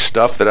all the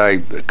stuff that I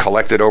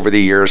collected over the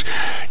years.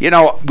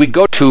 We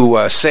go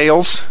to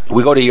sales.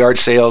 We go to yard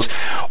sales,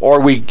 or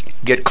we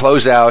get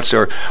closeouts,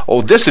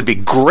 or, this would be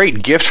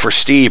great gifts for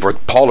Steve, or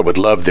Paula would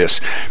love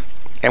this.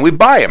 And we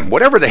buy them,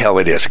 whatever the hell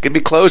it is. It could be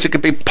clothes, it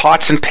could be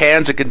pots and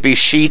pans, it could be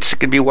sheets, it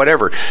could be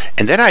whatever.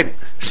 And then I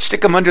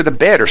stick them under the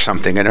bed or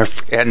something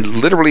and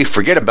literally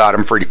forget about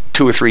them for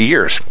 2 or 3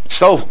 years.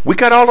 So we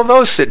got all of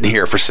those sitting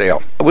here for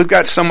sale. We've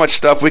got so much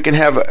stuff we can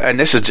have, and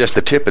this is just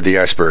the tip of the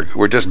iceberg.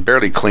 We're just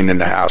barely cleaning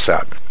the house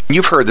out.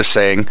 You've heard the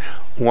saying,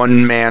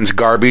 one man's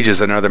garbage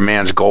is another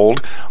man's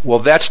gold. Well,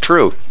 that's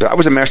true. I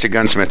was a master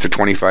gunsmith for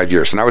 25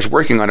 years, and I was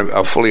working on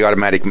a fully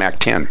automatic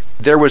MAC-10.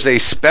 There was a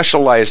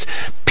specialized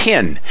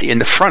pin in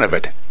the front of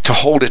it to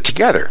hold it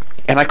together,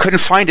 and I couldn't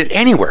find it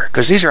anywhere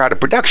because these are out of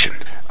production.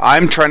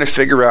 I'm trying to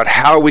figure out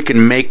how we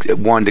can make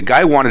one. The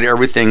guy wanted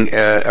everything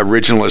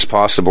original as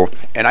possible,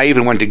 and I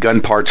even went to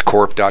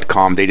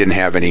gunpartscorp.com. They didn't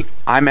have any.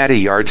 I'm at a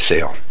yard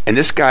sale, and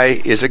this guy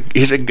he's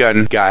a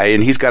gun guy,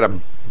 and he's got a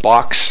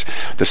box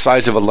the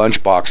size of a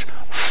lunchbox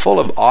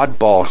full of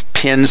oddball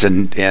pins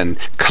and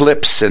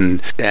clips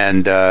and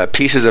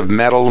pieces of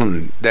metal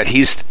that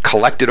he's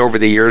collected over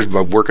the years by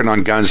working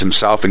on guns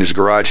himself in his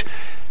garage.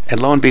 And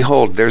lo and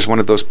behold, there's one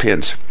of those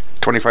pins,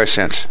 25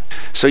 cents.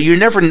 So you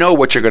never know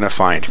what you're going to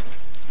find.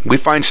 We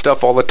find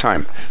stuff all the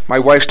time. My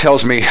wife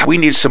tells me, we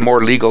need some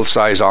more legal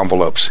size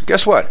envelopes.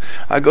 Guess what?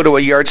 I go to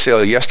a yard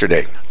sale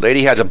yesterday.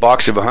 Lady has a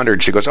box of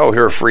 100. She goes, oh,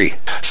 here are free.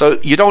 So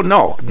you don't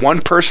know.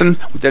 One person,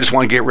 they just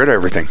want to get rid of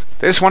everything.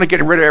 They just want to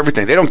get rid of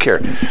everything. They don't care.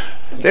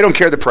 They don't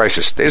care the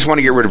prices. They just want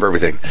to get rid of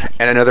everything.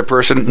 And another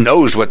person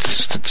knows what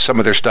some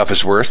of their stuff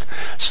is worth.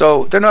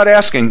 So they're not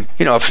asking,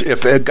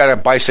 if they've got a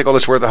bicycle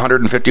that's worth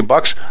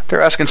 $150,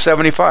 they're asking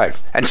 $75.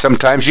 And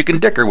sometimes you can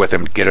dicker with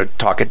them,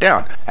 talk it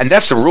down. And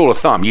that's the rule of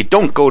thumb. You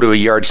don't go to a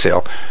yard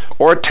sale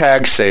or a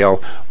tag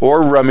sale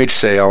or rummage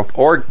sale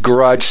or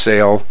garage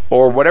sale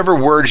or whatever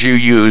words you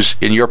use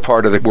in your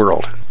part of the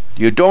world.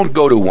 You don't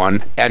go to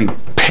one and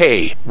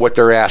pay what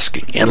they're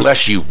asking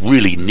unless you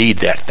really need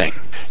that thing.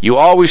 You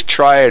always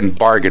try and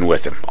bargain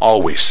with them,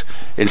 always.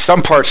 In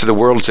some parts of the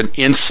world, it's an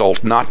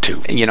insult not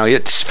to.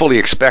 It's fully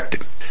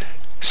expected.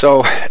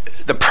 So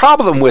the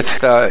problem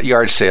with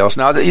yard sales,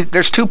 now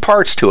there's two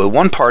parts to it.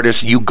 One part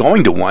is you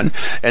going to one,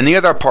 and the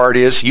other part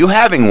is you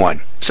having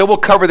one. So we'll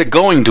cover the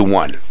going to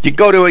one. You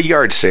go to a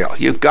yard sale.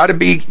 You've got to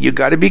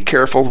be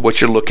careful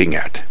what you're looking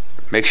at.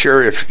 Make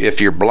sure if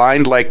you're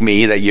blind like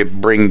me that you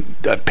bring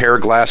a pair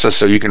of glasses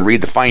so you can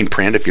read the fine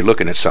print if you're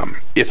looking at something.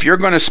 If you're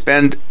going to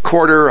spend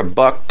 $quarter, $1,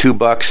 $2,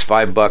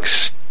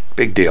 $5,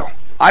 big deal.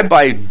 I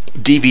buy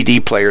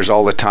DVD players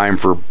all the time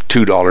for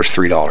 $2,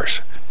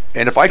 $3.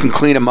 And if I can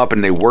clean them up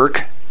and they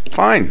work,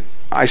 fine.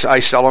 I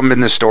sell them in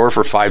the store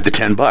for $5 to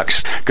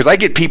 $10 because I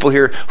get people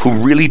here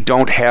who really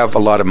don't have a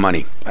lot of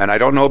money. And I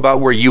don't know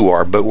about where you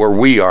are, but where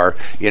we are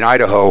in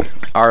Idaho,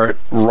 our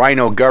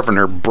Rhino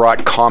governor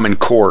brought Common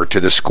Core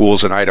to the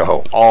schools in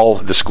Idaho, all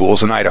the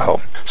schools in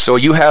Idaho. So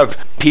you have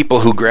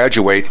people who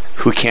graduate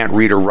who can't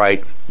read or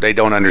write. They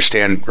don't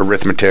understand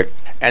arithmetic,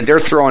 and they're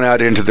thrown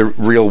out into the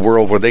real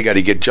world where they got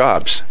to get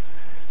jobs.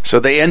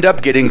 So they end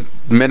up getting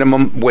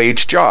minimum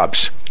wage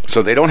jobs.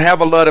 So they don't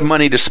have a lot of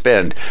money to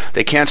spend.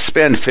 They can't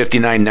spend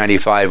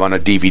 $59.95 on a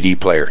DVD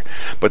player,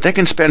 but they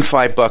can spend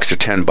 $5 to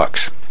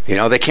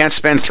 $10. They can't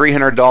spend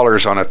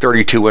 $300 on a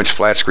 32-inch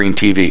flat screen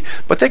TV,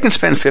 but they can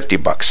spend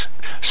 $50.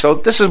 So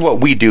this is what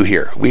we do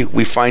here.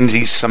 We find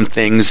some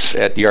things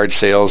at yard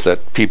sales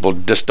that people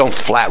just don't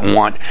flat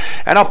want,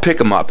 and I'll pick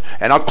them up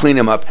and I'll clean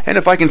them up, and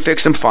if I can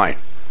fix them, fine.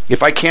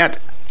 If I can't,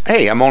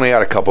 hey, I'm only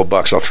out a couple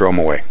bucks, I'll throw them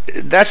away.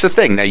 That's the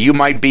thing. Now, you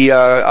might be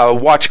a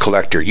watch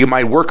collector. You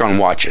might work on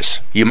watches.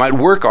 You might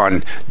work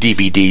on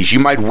DVDs. You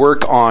might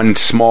work on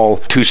small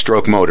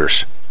two-stroke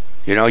motors.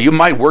 You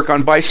might work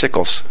on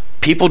bicycles.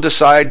 People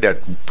decide that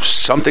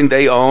something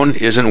they own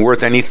isn't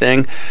worth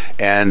anything,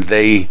 and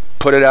they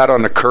put it out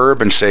on the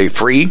curb and say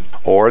free,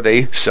 or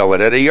they sell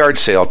it at a yard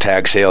sale,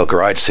 tag sale,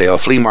 garage sale,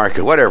 flea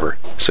market, whatever.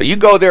 So you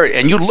go there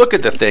and you look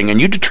at the thing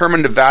and you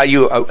determine the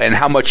value and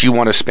how much you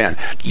want to spend.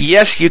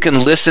 Yes, you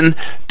can listen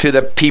to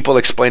the people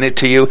explain it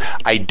to you.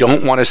 I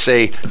don't want to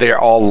say they're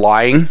all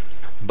lying.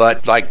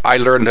 But like I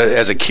learned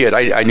as a kid,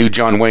 I knew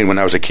John Wayne when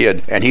I was a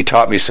kid, and he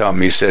taught me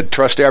something. He said,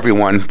 trust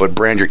everyone, but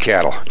brand your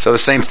cattle. So the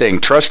same thing,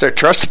 trust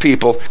the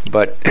people,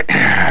 but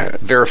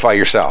verify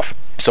yourself.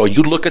 So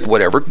you look at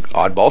whatever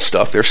oddball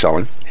stuff they're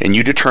selling, and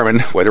you determine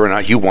whether or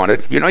not you want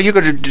it. You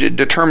got to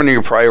determine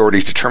your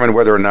priorities, determine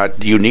whether or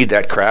not you need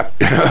that crap,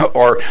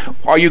 or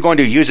are you going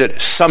to use it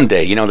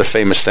someday? The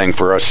famous thing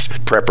for us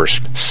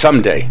preppers,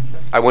 someday.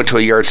 I went to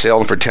a yard sale,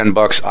 and for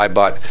 $10, I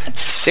bought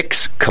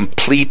 6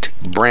 complete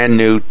brand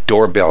new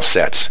doorbell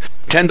sets.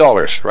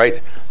 $10,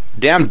 right?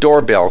 Damn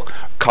doorbell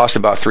costs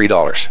about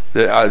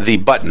 $3. The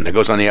button that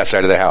goes on the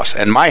outside of the house.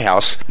 And my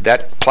house,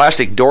 that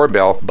plastic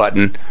doorbell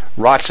button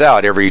rots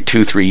out every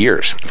 2-3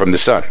 years from the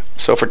sun.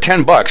 So for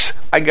 $10,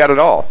 I got it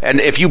all. And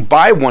if you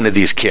buy one of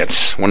these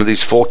kits, one of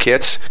these full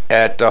kits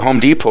at Home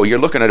Depot, you're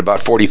looking at about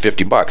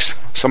 $40-50.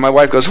 So my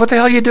wife goes, what the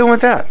hell are you doing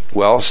with that?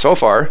 Well, so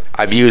far,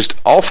 I've used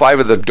all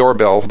 5 of the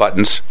doorbell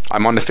buttons.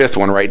 I'm on the 5th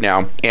one right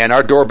now. And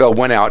our doorbell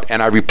went out,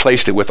 and I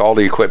replaced it with all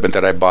the equipment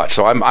that I bought.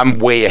 So I'm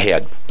way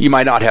ahead. You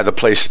might not have the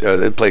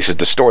places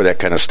to store that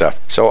kind of stuff.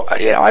 So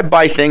I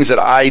buy things that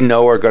I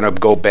know are going to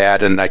go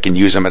bad, and I can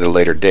use them at a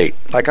later date.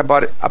 Like I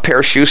bought a pair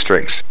of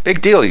shoestrings.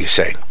 Big deal, you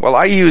say. Well,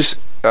 I use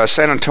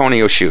San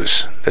Antonio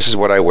shoes. This is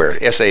what I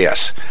wear.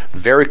 SAS.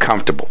 Very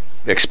comfortable.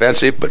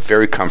 Expensive, but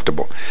very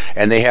comfortable.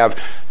 And they have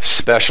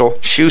special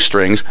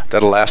shoestrings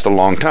that'll last a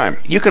long time.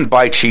 You can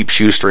buy cheap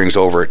shoestrings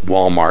over at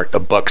Walmart,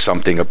 $1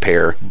 something a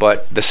pair,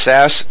 but the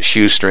SAS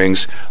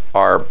shoestrings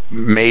are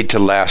made to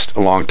last a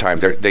long time.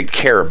 They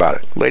care about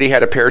it. Lady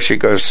had a pair, she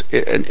goes,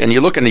 and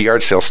you look in the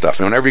yard sale stuff,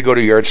 and whenever you go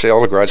to a yard sale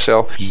or garage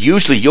sale,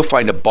 usually you'll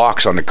find a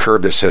box on the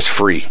curb that says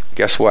free.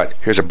 Guess what?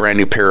 Here's a brand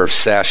new pair of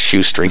SAS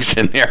shoestrings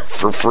in there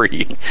for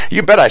free.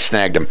 You bet I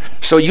snagged them.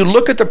 So you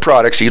look at the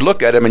products, you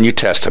look at them and you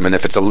test them, and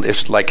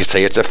if like I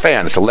say, it's a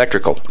fan, it's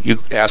electrical, you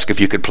ask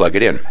if you could plug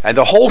it in. And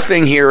the whole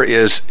thing here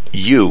is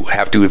you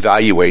have to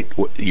evaluate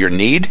your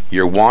need,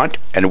 your want,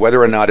 and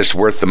whether or not it's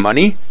worth the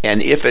money,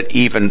 and if it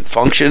even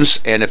functions,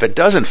 and if it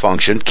doesn't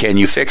function, can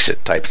you fix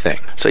it type thing.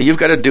 So you've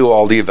got to do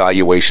all the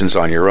evaluations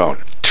on your own.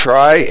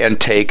 Try and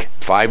take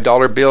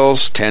 $5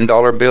 bills,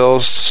 $10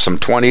 bills, some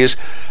 20s,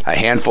 a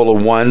handful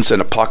of ones,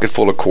 and a pocket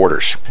full of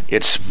quarters.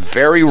 It's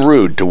very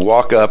rude to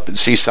walk up and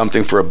see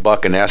something for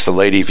 $1 and ask the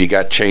lady if you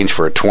got change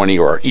for a 20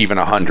 or even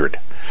 100.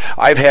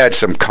 I've had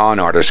some con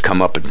artists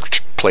come up and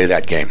play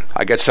that game.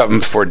 I get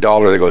something for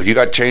 $1. They go, you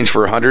got change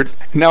for 100?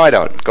 No, I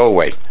don't. Go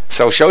away.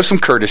 So show some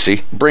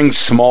courtesy. Bring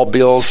small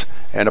bills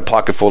and a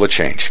pocket full of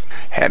change.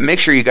 Make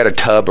sure you got a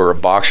tub or a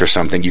box or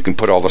something you can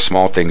put all the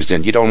small things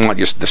in. You don't want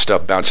the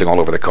stuff bouncing all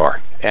over the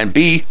car. And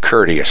be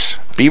courteous.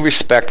 Be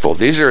respectful.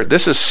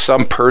 This is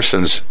some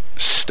person's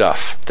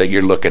stuff that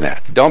you're looking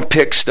at. Don't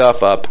pick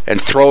stuff up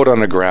and throw it on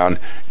the ground.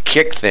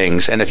 kick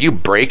things, and if you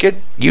break it,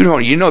 you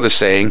know the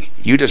saying,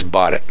 you just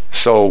bought it.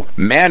 So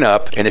man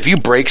up, and if you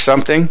break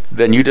something,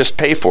 then you just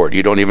pay for it.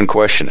 You don't even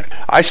question it.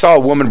 I saw a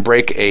woman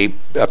break a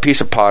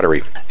piece of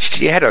pottery.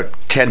 She had a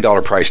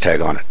 $10 price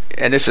tag on it.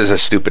 And this is a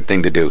stupid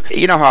thing to do.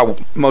 You know how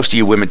most of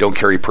you women don't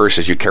carry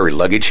purses, you carry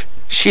luggage?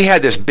 She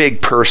had this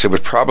big purse that was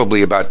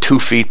probably about 2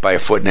 feet by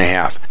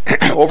 1.5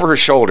 feet over her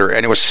shoulder,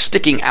 and it was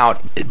sticking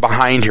out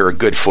behind her a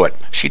good foot.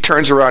 She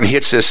turns around,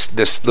 hits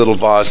this little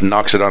vase, and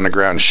knocks it on the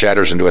ground, and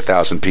shatters into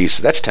 1,000 pieces.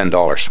 That's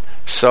 $10.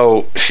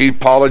 So she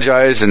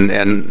apologized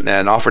and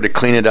offered to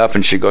clean it up,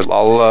 and she goes,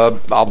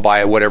 I'll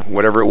buy it,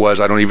 whatever it was,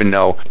 I don't even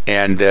know.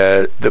 And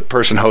the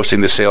person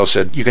hosting the sale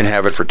said, you can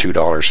have it for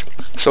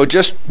 $2. So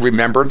just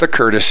remember the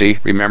courtesy,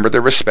 remember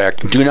the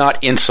respect. Do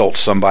not insult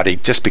somebody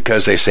just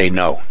because they say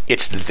no.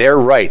 It's their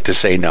right to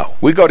say no.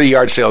 We go to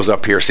yard sales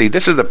up here. See,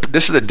 this is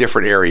a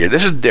different area.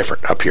 This is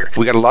different up here.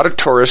 We got a lot of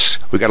tourists.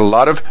 We got a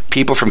lot of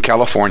people from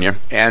California,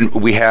 and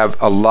we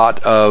have a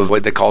lot of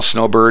what they call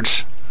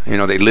snowbirds. You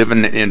know, they live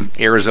in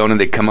Arizona.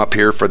 They come up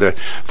here for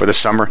the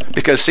summer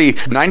because, see,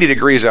 90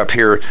 degrees up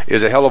here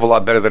is a hell of a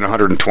lot better than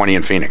 120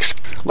 in Phoenix.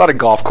 A lot of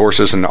golf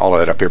courses and all of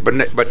that up here.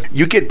 But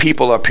you get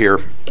people up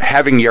here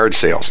having yard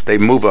sales. They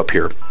move up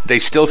here. They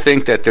still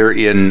think that they're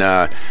in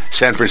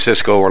San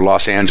Francisco or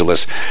Los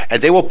Angeles,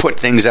 and they will put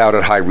things out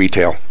at high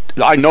retail.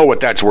 I know what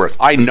that's worth.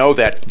 I know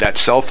that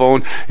cell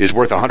phone is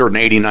worth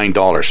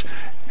 $189.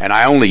 And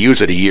I only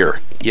use it a year.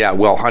 Yeah,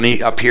 well,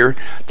 honey, up here,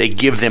 they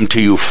give them to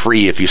you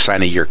free if you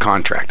sign a year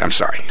contract. I'm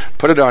sorry.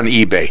 Put it on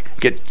eBay.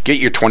 Get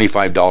your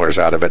 $25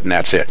 out of it, and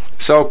that's it.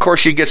 So, of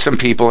course, you get some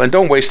people, and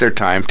don't waste their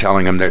time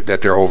telling them that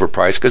they're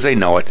overpriced, because they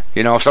know it.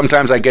 You know,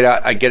 sometimes I get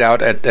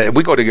out at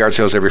we go to yard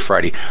sales every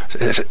Friday.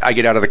 I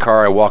get out of the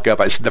car, I walk up.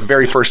 The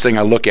very first thing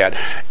I look at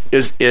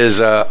is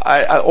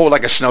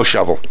like a snow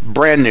shovel.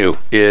 Brand new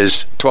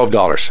is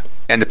 $12,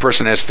 and the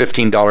person has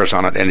 $15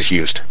 on it, and it's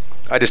used.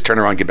 I just turn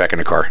around and get back in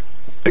the car.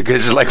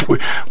 Because it's like,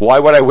 why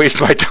would I waste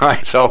my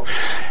time? So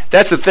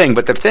that's the thing.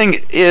 But the thing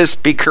is,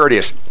 be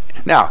courteous.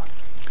 Now,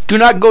 do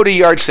not go to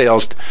yard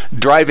sales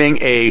driving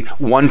a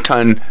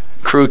 1-ton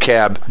crew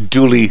cab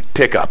dually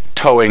pickup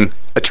towing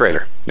a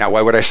trailer. Now,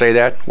 why would I say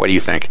that? What do you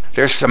think?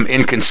 There's some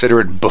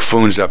inconsiderate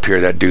buffoons up here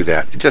that do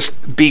that.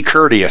 Just be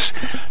courteous.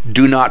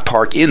 Do not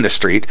park in the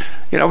street.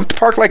 You know,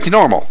 park like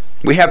normal.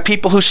 We have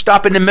people who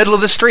stop in the middle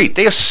of the street.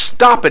 They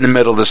stop in the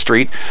middle of the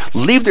street,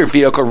 leave their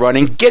vehicle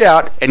running, get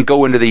out, and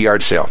go into the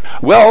yard sale.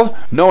 Well,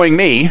 knowing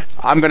me,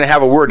 I'm going to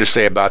have a word to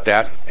say about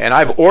that, and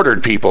I've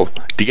ordered people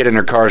to get in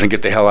their cars and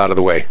get the hell out of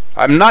the way.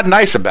 I'm not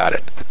nice about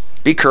it.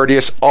 Be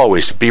courteous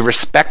always. Be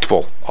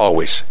respectful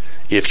always.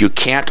 If you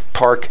can't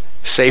park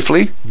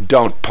safely,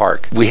 don't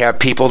park. We have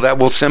people that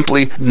will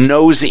simply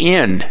nose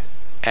in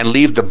and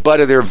leave the butt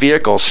of their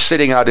vehicle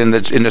sitting out in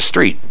the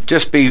street.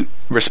 Just be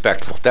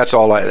respectful. That's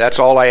all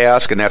I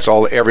ask, and that's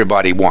all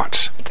everybody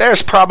wants.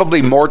 There's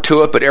probably more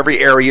to it, but every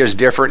area is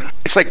different.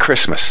 It's like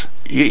Christmas.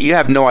 You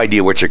have no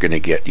idea what you're going to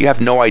get. You have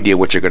no idea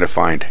what you're going to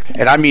find.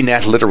 And I mean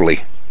that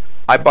literally.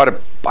 I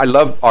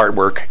love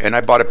artwork, and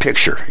I bought a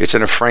picture. It's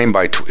in a frame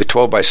by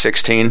 12 by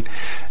 16.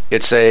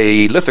 It's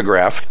a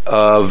lithograph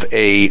of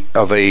a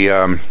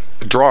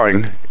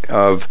drawing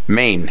of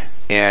Maine.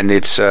 And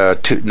it's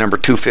number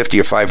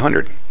 250 or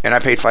 500, and I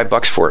paid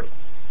 $5 for it.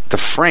 The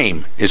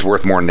frame is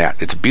worth more than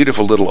that. It's a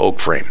beautiful little oak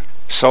frame.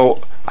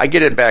 So I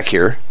get it back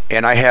here,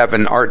 and I have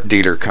an art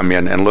dealer come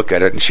in and look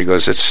at it, and she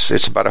goes,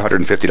 "It's about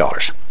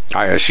 $150."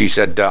 She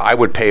said I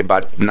would pay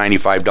about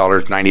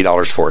 $95,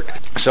 $90 for it.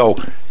 So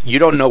you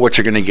don't know what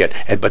you're going to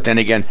get, but then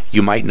again,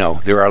 you might know.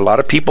 There are a lot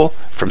of people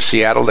from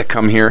Seattle that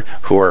come here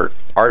who are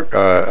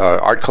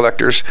art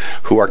collectors,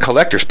 who are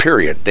collectors.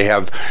 Period. They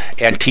have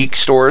antique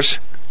stores.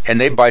 And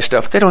they buy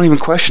stuff. They don't even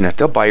question it.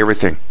 They'll buy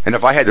everything. And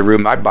if I had the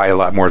room, I'd buy a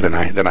lot more than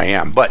I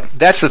am. But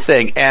that's the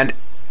thing. And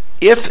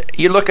if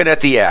you're looking at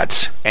the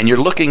ads and you're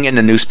looking in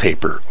the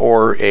newspaper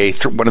or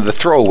one of the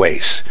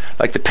throwaways,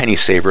 like the Penny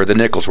Saver or the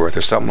Nickelsworth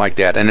or something like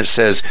that, and it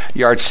says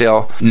yard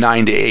sale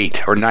 9 to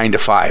 8 or 9 to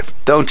 5,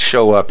 don't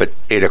show up at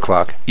 8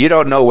 o'clock. You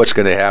don't know what's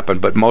going to happen,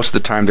 but most of the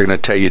time they're going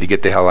to tell you to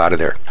get the hell out of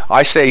there.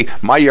 I say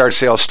my yard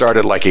sale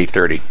started like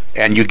 8:30,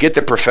 and you get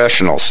the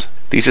professionals.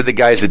 These are the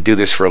guys that do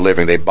this for a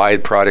living. They buy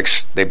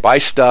products, they buy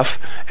stuff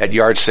at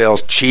yard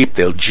sales cheap.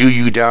 They'll Jew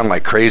you down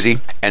like crazy,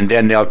 and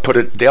then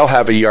they'll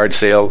have a yard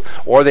sale,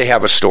 or they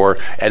have a store,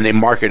 and they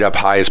mark it up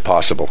high as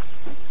possible.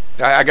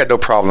 I got no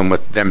problem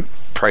with them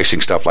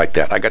pricing stuff like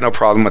that. I got no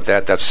problem with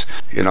that. That's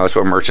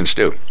what merchants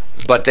do.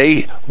 But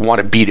they want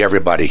to beat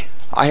everybody.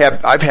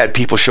 I've had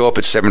people show up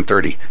at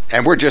 7:30,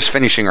 and we're just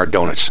finishing our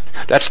donuts.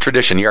 That's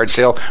tradition. Yard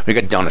sale, we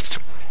got donuts.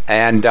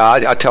 And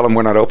I tell them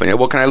we're not open.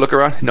 Well, can I look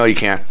around? No, you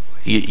can't.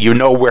 You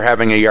know we're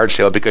having a yard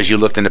sale because you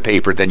looked in the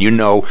paper. Then you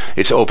know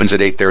it opens at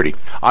 8:30.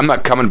 I'm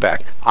not coming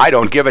back. I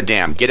don't give a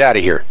damn. Get out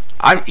of here.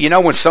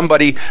 When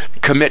somebody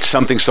commits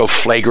something so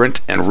flagrant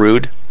and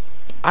rude,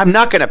 I'm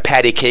not going to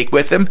patty cake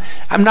with them.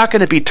 I'm not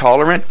going to be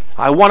tolerant.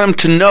 I want them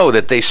to know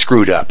that they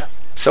screwed up.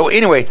 So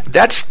anyway,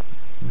 that's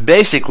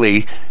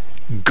basically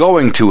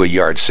going to a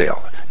yard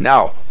sale.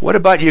 Now, what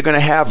about you're going to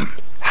have them?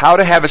 How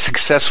to have a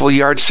successful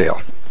yard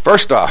sale?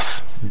 First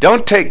off,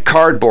 don't take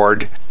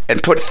cardboard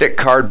and put thick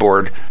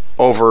cardboard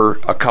over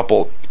a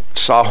couple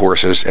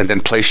sawhorses and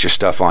then place your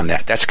stuff on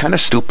that. That's kind of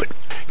stupid.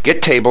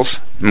 Get tables,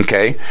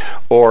 okay,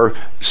 or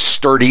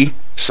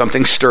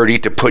something sturdy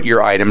to put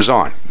your items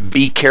on.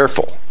 Be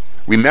careful.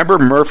 Remember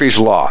Murphy's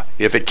Law.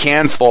 If it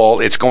can fall,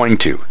 it's going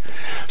to.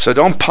 So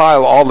don't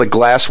pile all the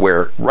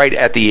glassware right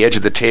at the edge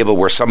of the table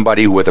where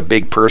somebody with a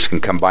big purse can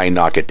come by and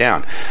knock it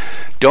down.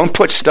 Don't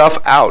put stuff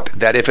out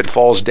that if it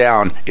falls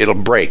down, it'll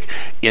break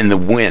in the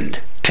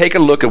wind. Take a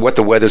look at what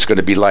the weather's going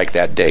to be like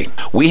that day.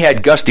 We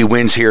had gusty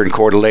winds here in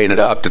Coeur d'Alene at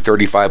up to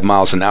 35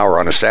 miles an hour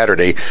on a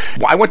Saturday.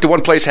 I went to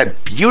one place,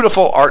 had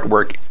beautiful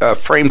artwork,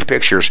 framed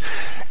pictures,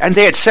 and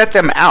they had set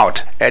them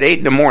out at 8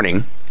 in the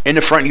morning in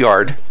the front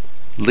yard,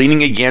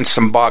 leaning against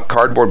some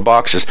cardboard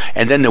boxes,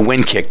 and then the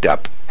wind kicked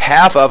up.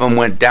 Half of them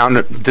went down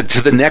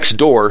to the next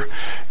door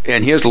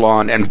in his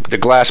lawn, and the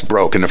glass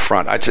broke in the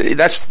front. I'd say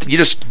you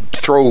just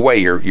throw away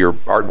your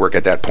artwork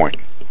at that point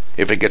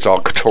if it gets all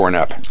torn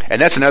up.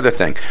 And that's another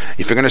thing.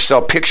 If you're going to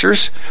sell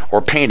pictures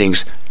or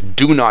paintings,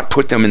 do not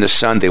put them in the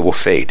sun. They will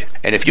fade.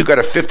 And if you've got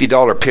a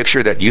 $50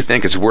 picture that you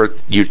think is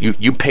worth,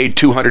 you paid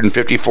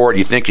 $250 for it,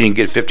 you think you can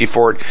get $50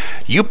 for it,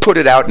 you put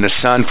it out in the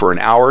sun for an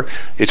hour,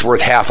 it's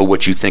worth half of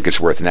what you think it's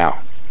worth now.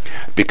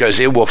 Because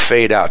it will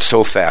fade out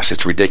so fast,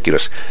 it's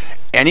ridiculous.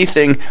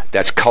 Anything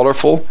that's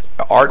colorful,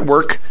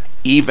 artwork,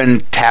 even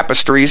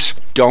tapestries,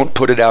 don't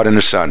put it out in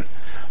the sun.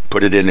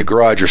 Put it in the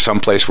garage or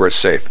someplace where it's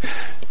safe.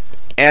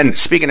 And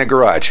speaking of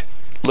garage,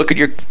 look at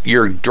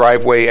your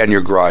driveway and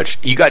your garage.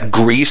 You got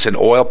grease and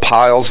oil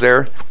piles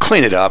there.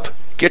 Clean it up.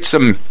 Get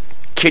some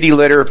kitty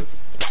litter,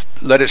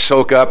 let it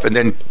soak up, and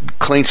then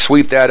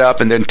sweep that up,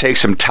 and then take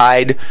some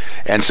Tide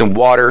and some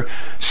water,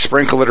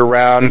 sprinkle it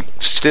around,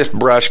 stiff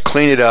brush,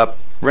 clean it up,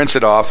 rinse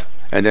it off,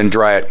 and then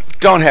dry it.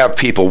 Don't have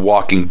people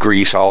getting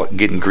grease all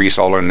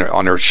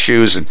on their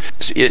shoes, and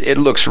it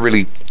looks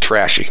really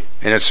trashy,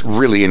 and it's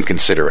really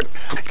inconsiderate.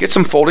 Get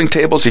some folding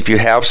tables if you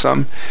have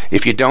some.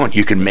 If you don't,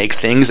 you can make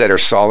things that are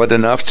solid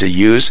enough to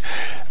use,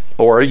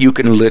 or you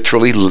can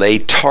literally lay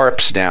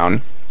tarps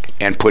down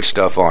and put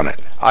stuff on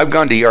it. I've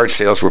gone to yard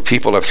sales where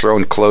people have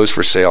thrown clothes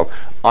for sale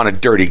on a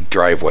dirty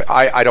driveway.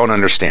 I don't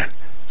understand.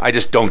 I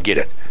just don't get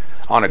it.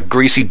 On a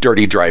greasy,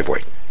 dirty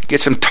driveway. Get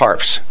some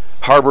tarps.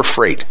 Harbor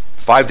Freight,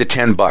 $5 to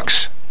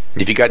 $10.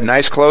 If you got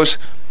nice clothes,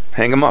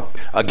 hang them up.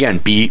 Again,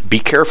 be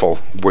careful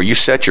where you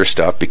set your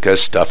stuff,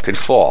 because stuff can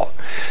fall.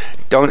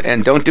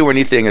 Don't do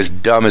anything as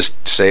dumb as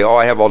say,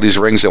 I have all these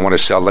rings I want to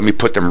sell. Let me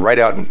put them right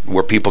out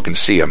where people can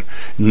see them.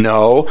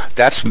 No,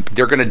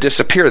 they're going to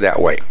disappear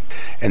that way.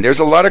 And there's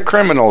a lot of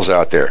criminals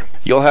out there.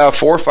 You'll have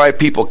 4 or 5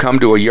 people come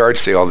to a yard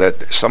sale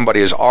that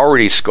somebody has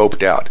already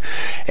scoped out,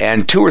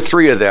 and 2 or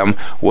 3 of them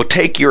will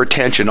take your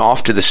attention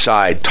off to the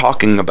side,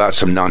 talking about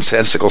some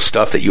nonsensical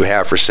stuff that you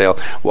have for sale,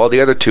 while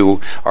the other 2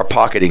 are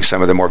pocketing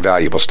some of the more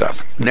valuable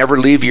stuff. Never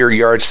leave your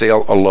yard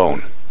sale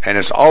alone. And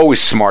it's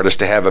always smartest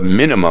to have a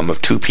minimum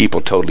of 2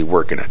 people totally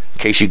working it. In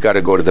case you got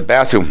to go to the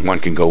bathroom, one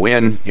can go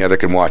in, the other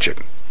can watch it.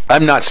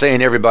 I'm not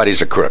saying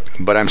everybody's a crook,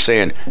 but I'm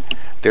saying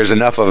there's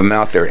enough of them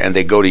out there, and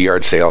they go to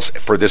yard sales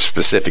for this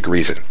specific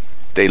reason.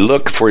 They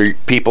look for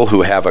people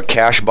who have a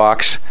cash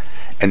box,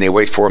 and they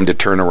wait for them to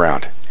turn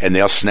around, and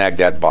they'll snag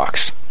that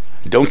box.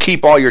 Don't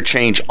keep all your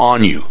change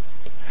on you.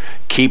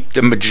 Keep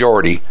the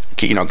majority,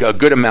 a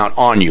good amount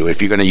on you.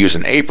 If you're going to use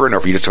an apron, or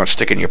if you just want to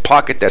stick it in your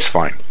pocket, that's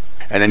fine.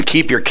 And then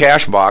keep your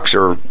cash box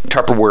or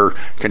Tupperware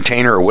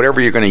container or whatever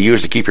you're going to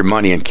use to keep your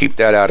money, and keep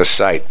that out of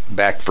sight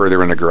back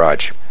further in the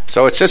garage.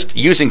 So it's just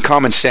using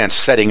common sense,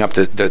 setting up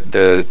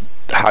the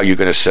how you're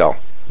going to sell.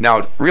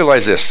 Now,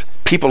 realize this.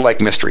 People like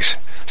mysteries.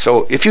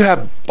 So if you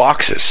have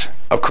boxes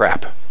of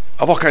crap,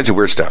 of all kinds of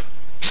weird stuff,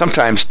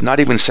 sometimes not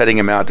even setting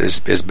them out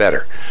is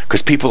better,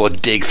 because people will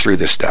dig through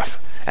this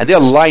stuff. And they'll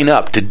line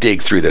up to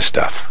dig through this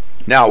stuff.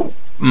 Now,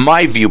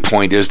 my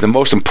viewpoint is the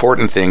most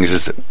important thing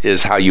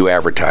is how you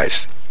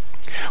advertise.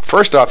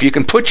 First off, you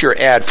can put your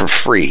ad for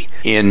free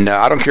in,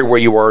 I don't care where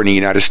you are in the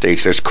United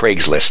States, there's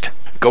Craigslist.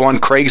 Go on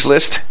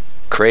Craigslist,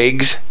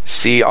 Craigs,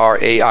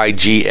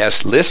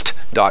 C-R-A-I-G-S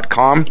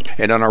list.com,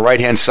 and on the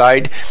right-hand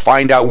side,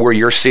 find out where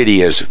your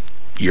city is,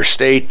 your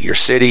state, your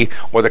city,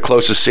 or the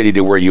closest city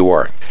to where you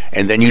are.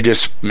 And then you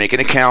just make an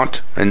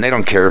account, and they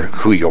don't care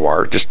who you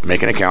are, just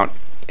make an account,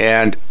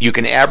 and you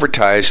can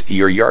advertise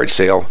your yard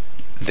sale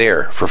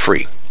there for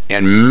free.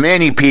 And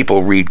many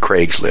people read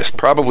Craigslist,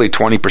 probably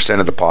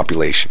 20% of the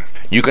population.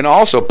 You can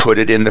also put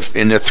it in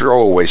the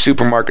throwaway,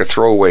 supermarket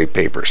throwaway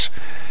papers.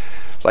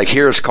 Like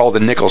here it's called the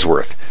nickel's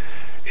worth.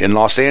 In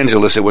Los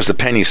Angeles, it was the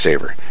penny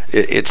saver.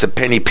 It's a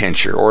penny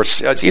pincher, or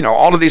it's,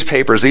 all of these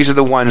papers. These are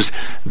the ones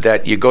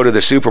that you go to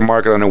the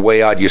supermarket on the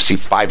way out. You see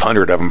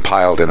 500 of them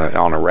piled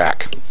on a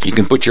rack. You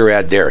can put your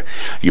ad there.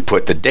 You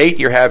put the date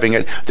you're having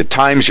it, the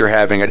times you're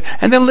having it,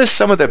 and then list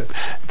some of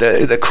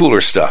the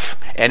cooler stuff.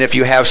 And if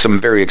you have some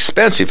very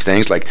expensive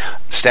things like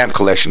stamp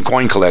collection,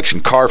 coin collection,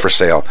 car for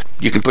sale,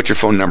 you can put your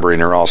phone number in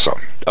there also.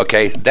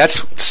 Okay,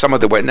 that's some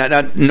of the way.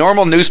 Now,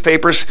 normal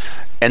newspapers,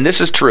 and this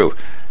is true.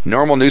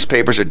 Normal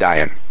newspapers are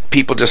dying.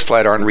 People just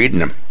flat aren't reading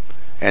them.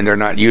 and they're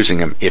not using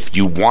them. If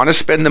you want to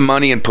spend the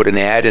money and put an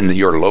ad in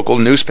your local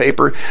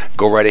newspaper,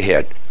 go right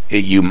ahead.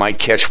 You might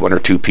catch one or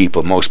two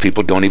people. Most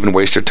people don't even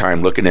waste their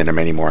time looking at them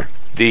anymore.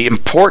 The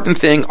important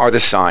thing are the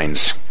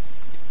signs.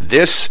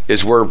 This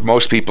is where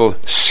most people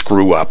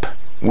screw up.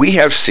 We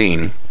have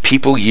seen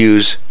people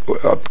use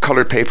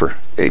colored paper,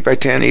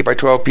 8x10,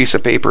 8x12 piece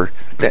of paper,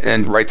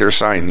 and write their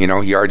sign,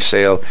 yard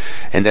sale,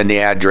 and then the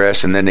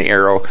address, and then the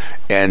arrow,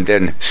 and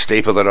then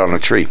staple it on a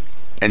tree.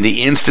 And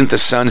the instant the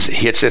sun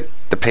hits it,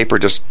 the paper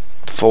just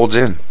folds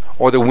in.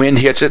 Or the wind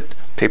hits it,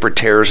 paper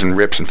tears and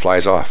rips and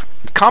flies off.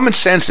 Common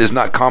sense is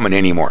not common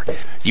anymore.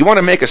 You want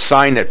to make a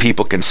sign that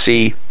people can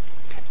see,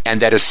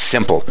 and that is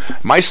simple.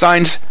 My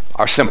signs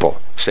are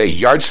simple. Say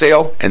yard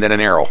sale and then an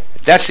arrow.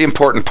 That's the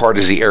important part,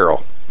 is the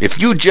arrow. If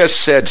you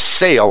just said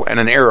sale and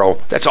an arrow,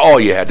 that's all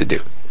you had to do.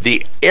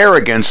 The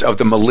arrogance of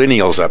the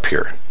millennials up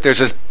here. There's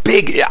this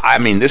big,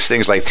 this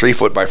thing's like 3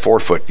 foot by 4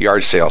 foot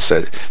yard sale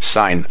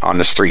sign on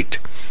the street.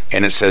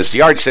 And it says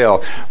yard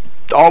sale,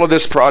 all of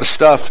this product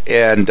stuff,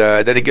 and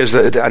then it gives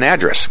an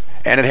address.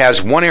 And it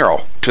has one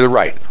arrow to the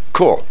right.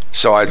 Cool.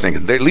 So I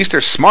think at least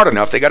they're smart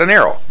enough, they got an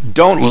arrow.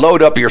 Don't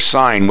load up your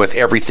sign with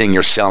everything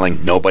you're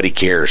selling. Nobody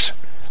cares.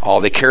 All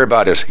they care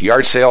about is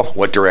yard sale,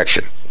 what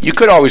direction. You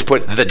could always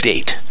put the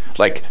date,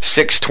 like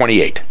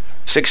 6/28,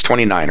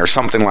 6/29, or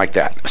something like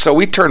that. So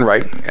we turn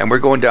right, and we're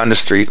going down the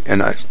street,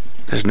 and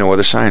there's no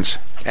other signs.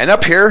 And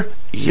up here,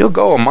 you'll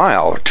go a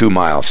mile or 2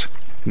 miles.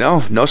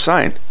 No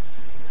sign.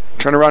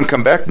 Turn around,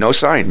 come back, no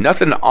sign.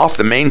 Nothing off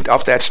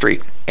that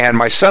street. And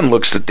my son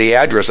looks at the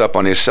address up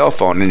on his cell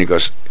phone, and he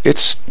goes,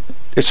 it's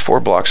 4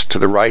 blocks to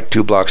the right,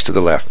 2 blocks to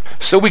the left.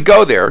 So we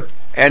go there,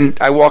 and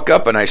I walk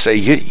up and I say,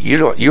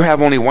 you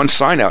have only one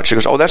sign out. She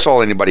goes, oh, that's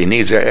all anybody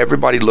needs.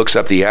 Everybody looks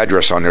up the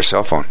address on their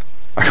cell phone.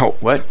 I go,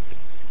 what?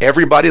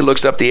 Everybody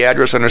looks up the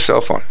address on their cell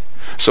phone.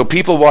 So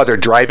people, while they're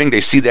driving,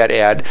 they see that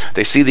ad,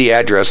 they see the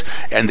address,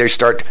 and they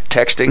start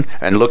texting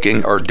and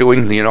looking, or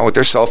doing, with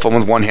their cell phone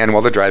with one hand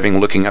while they're driving,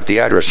 looking up the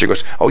address. She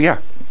goes, oh yeah,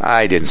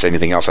 I didn't say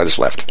anything else, I just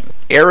left.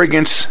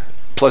 Arrogance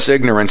plus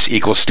ignorance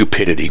equals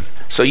stupidity.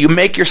 So you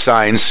make your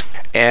signs,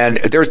 and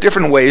there's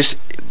different ways.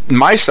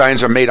 My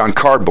signs are made on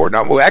cardboard.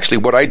 Now, actually,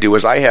 what I do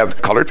is I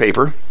have colored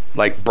paper,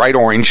 like bright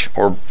orange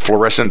or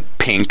fluorescent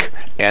pink,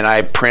 and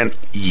I print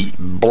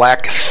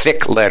black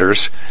thick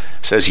letters,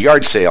 says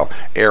yard sale,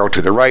 arrow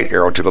to the right,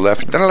 arrow to the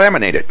left, then I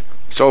laminate it.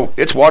 So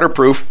it's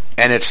waterproof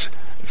and it's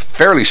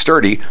fairly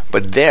sturdy,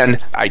 but then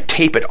I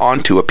tape it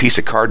onto a piece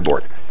of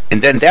cardboard.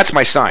 And then that's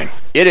my sign.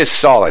 It is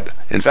solid.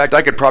 In fact,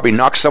 I could probably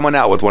knock someone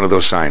out with one of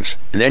those signs.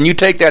 And then you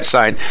take that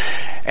sign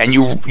and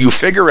you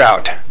figure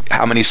out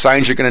how many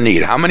signs you're going to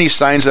need. How many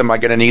signs am I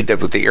going to need that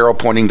with the arrow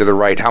pointing to the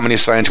right? How many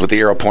signs with the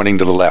arrow pointing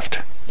to the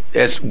left?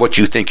 That's what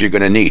you think you're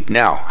going to need.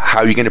 Now, how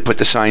are you going to put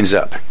the signs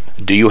up?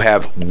 Do you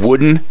have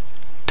wooden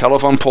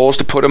telephone poles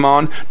to put them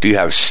on? Do you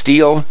have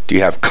steel? Do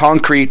you have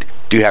concrete?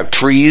 Do you have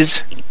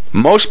trees?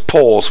 Most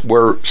poles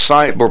where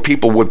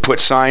people would put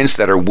signs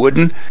that are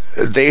wooden,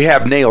 they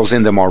have nails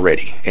in them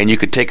already. And you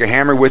could take a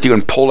hammer with you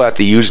and pull out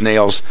the used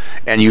nails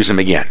and use them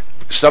again.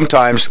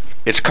 Sometimes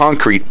it's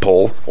concrete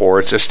pole or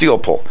it's a steel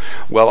pole.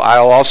 Well,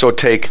 I'll also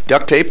take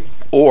duct tape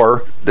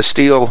or the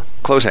steel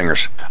clothes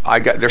hangers.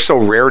 They're so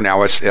rare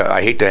now,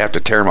 I hate to have to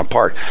tear them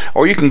apart.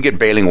 Or you can get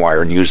baling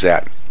wire and use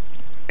that.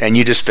 And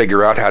you just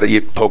figure out how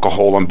to poke a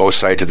hole on both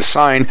sides of the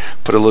sign,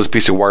 put a little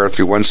piece of wire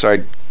through one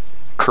side,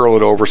 curl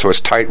it over so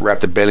it's tight, wrap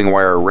the baling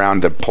wire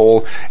around the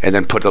pole, and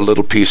then put a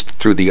little piece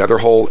through the other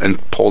hole and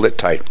pull it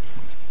tight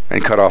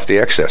and cut off the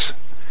excess.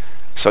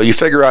 So you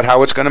figure out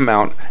how it's going to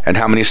mount and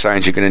how many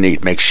signs you're going to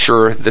need. Make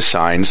sure the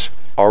signs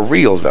are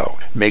real, though.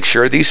 Make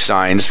sure these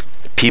signs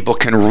people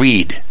can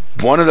read.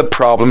 One of the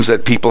problems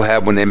that people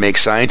have when they make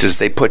signs is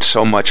they put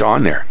so much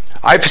on there.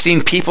 I've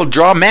seen people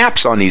draw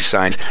maps on these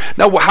signs.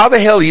 Now, how the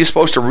hell are you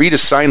supposed to read a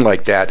sign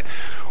like that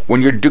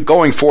when you're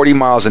going 40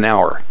 miles an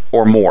hour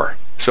or more?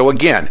 So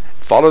again,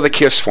 follow the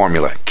KISS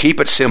formula. Keep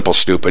it simple,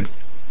 stupid.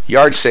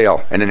 Yard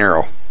sale and an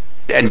arrow.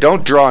 And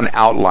don't draw an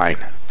outline.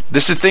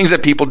 This is things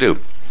that people do.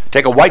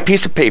 Take a white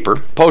piece of paper,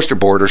 poster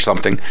board or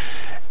something,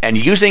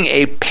 and using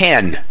a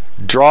pen,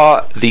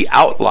 draw the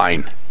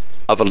outline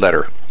of a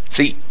letter.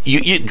 See,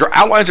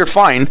 outlines are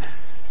fine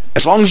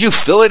as long as you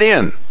fill it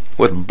in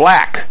with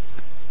black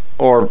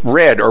or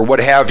red or what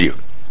have you.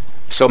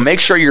 So make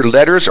sure your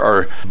letters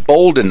are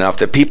bold enough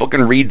that people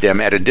can read them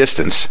at a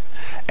distance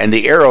and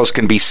the arrows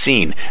can be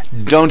seen.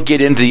 Don't get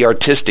into the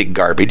artistic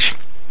garbage.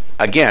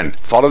 Again,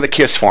 follow the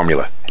KISS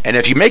formula. And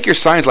if you make your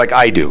signs like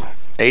I do,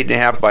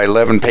 8.5 by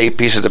 11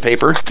 pieces of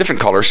paper,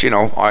 different colors,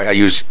 I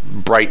use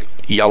bright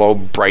yellow,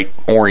 bright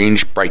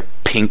orange, bright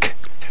pink,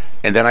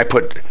 and then I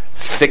put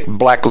thick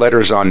black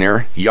letters on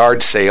there,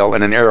 yard sale,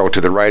 and an arrow to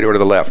the right or to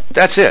the left.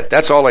 That's it.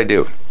 That's all I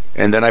do.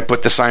 And then I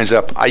put the signs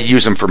up. I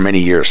use them for many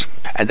years.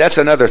 And that's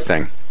another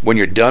thing. When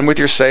you're done with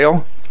your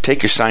sale,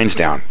 take your signs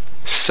down.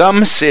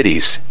 Some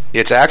cities,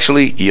 it's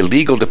actually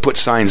illegal to put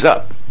signs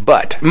up,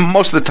 but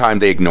most of the time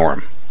they ignore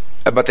them.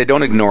 But they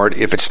don't ignore it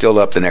if it's still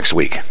up the next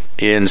week.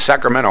 In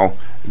Sacramento,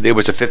 there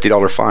was a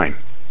 $50 fine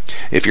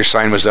if your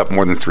sign was up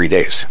more than 3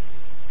 days.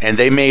 and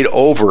they made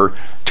over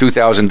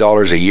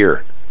 $2,000 a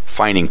year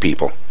fining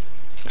people.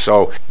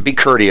 So be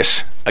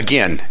courteous,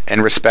 again,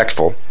 and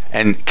respectful,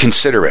 and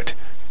considerate.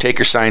 Take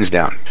your signs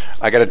down.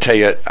 I got to tell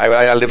you,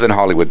 I lived in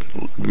Hollywood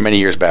many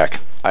years back.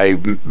 I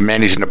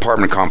managed an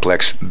apartment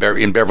complex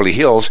in Beverly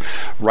Hills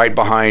right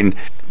behind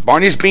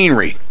Barney's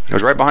Beanery. It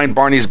was right behind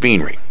Barney's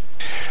Beanery.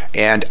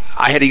 And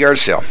I had a yard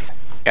sale.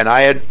 And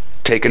I had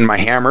taken my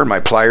hammer, my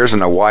pliers,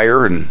 and a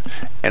wire, and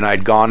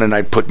I'd gone and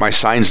I'd put my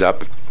signs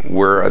up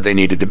where they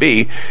needed to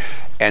be.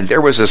 And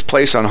there was this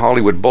place on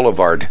Hollywood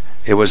Boulevard.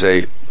 It was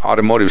a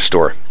automotive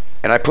store.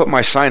 And I put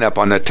my sign up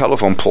on the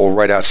telephone pole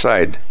right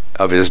outside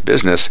of his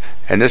business,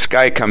 and this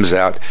guy comes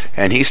out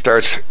and he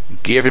starts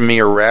giving me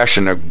a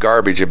ration of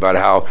garbage about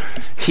how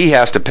he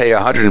has to pay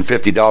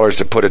 $150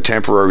 to put a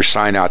temporary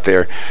sign out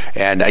there,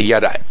 and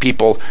yet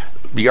people,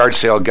 yard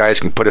sale guys,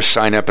 can put a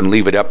sign up and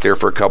leave it up there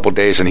for a couple of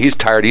days, and he's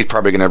tired. He's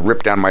probably going to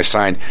rip down my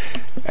sign.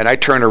 And I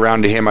turned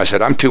around to him. I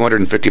said, I'm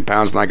 250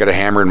 pounds and I got a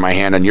hammer in my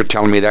hand, and you're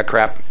telling me that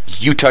crap?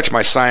 You touch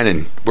my sign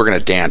and we're going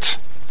to dance.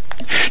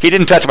 He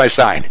didn't touch my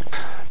sign.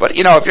 But,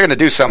 you know, if you're going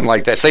to do something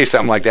like that, say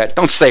something like that,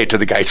 don't say it to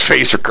the guy's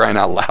face for crying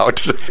out loud.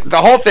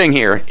 The whole thing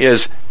here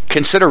is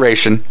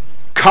consideration,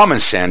 common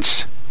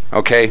sense,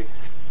 okay?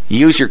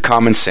 Use your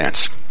common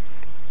sense.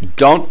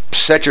 Don't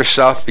set your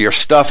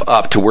stuff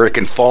up to where it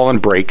can fall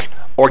and break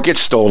or get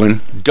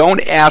stolen.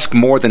 Don't ask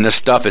more than the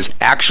stuff is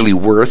actually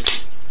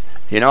worth.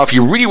 You know, if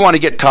you really want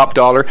to get top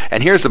dollar,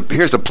 and here's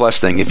the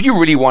plus thing. If you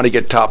really want to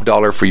get top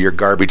dollar for your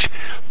garbage,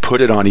 put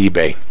it on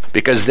eBay,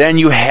 because then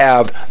you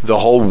have the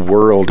whole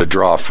world to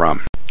draw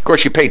from. Of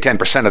course, you pay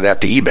 10% of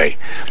that to eBay.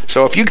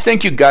 So if you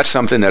think you got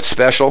something that's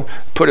special,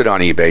 put it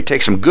on eBay.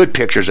 Take some good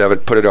pictures of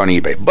it, put it on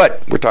eBay.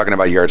 But we're talking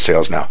about yard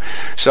sales now.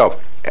 So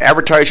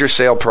advertise your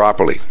sale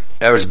properly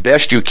as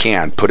best you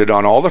can. Put it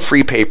on all the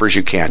free papers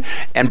you can.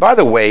 And by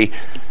the way,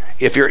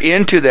 if you're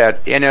into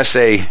that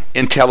NSA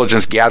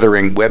intelligence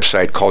gathering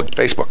website called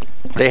Facebook,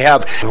 they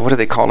have, what do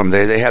they call them?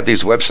 They have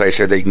these websites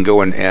there they can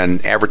go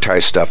and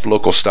advertise stuff,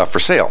 local stuff for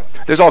sale.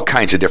 There's all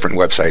kinds of different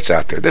websites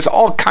out there. There's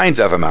all kinds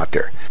of them out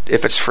there.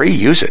 If it's free,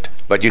 use it.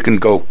 But you can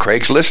go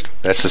Craigslist.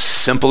 That's the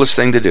simplest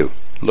thing to do.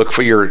 Look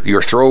for your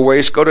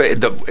throwaways. Go to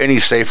any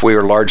Safeway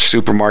or large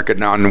supermarket,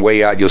 now on the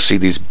way out you'll see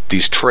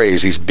these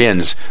trays, these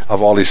bins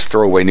of all these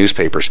throwaway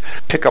newspapers.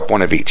 Pick up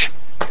one of each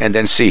and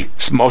then see.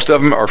 Most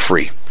of them are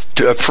free.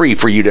 Free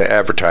for you to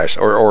advertise,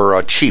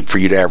 or cheap for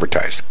you to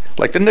advertise.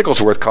 Like the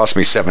nickel's worth cost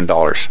me $7, $6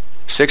 or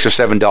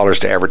 $7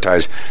 to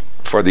advertise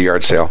for the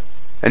yard sale,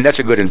 and that's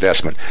a good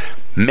investment.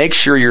 Make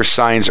sure your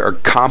signs are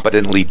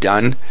competently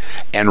done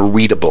and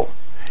readable.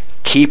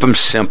 Keep them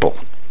simple.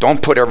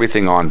 Don't put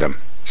everything on them.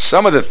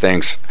 Some of the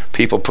things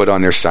people put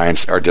on their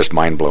signs are just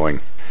mind-blowing.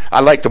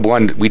 I like the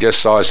one we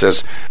just saw. It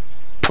says,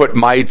 "Put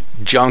my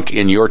junk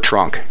in your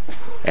trunk,"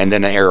 and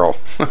then an arrow.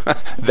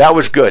 That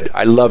was good.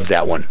 I love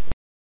that one.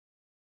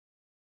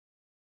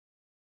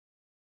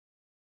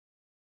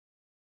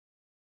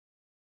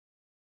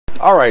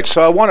 All right,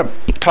 so I want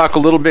to talk a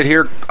little bit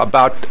here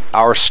about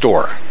our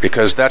store,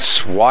 because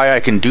that's why I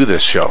can do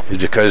this show, is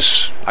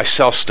because I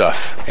sell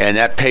stuff, and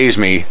that pays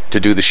me to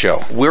do the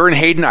show. We're in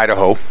Hayden,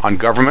 Idaho, on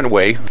Government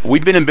Way.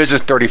 We've been in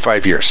business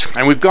 35 years,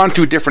 and we've gone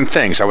through different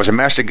things. I was a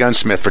master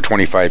gunsmith for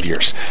 25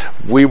 years.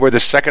 We were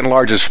the second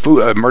largest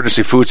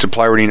emergency food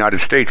supplier in the United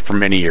States for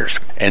many years.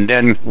 And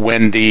then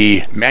when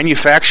the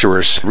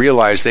manufacturers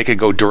realized they could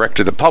go direct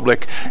to the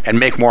public and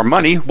make more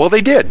money, well,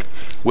 they did,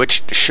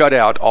 which shut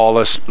out all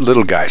us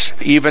little guys.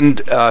 Even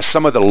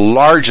some of the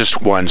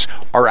largest ones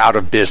are out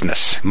of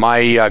business.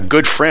 My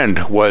good friend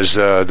was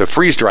the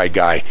freeze-dried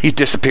guy. He's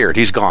disappeared.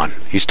 He's gone.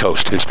 He's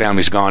toast. His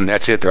family's gone.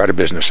 That's it. They're out of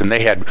business. And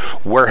they had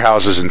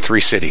warehouses in 3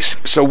 cities.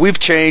 So we've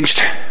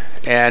changed.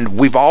 And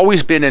we've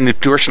always been in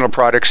nutritional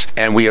products,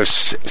 and we have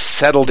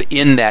settled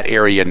in that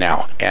area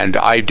now. And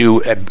I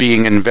do,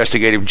 being an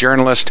investigative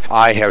journalist,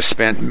 I have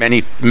spent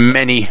many,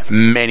 many,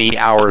 many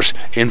hours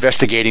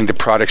investigating the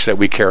products that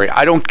we carry.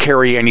 I don't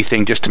carry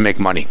anything just to make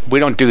money. We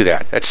don't do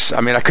that.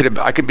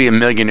 I could be a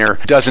millionaire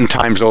a dozen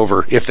times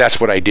over if that's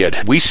what I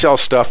did. We sell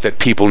stuff that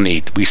people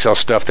need. We sell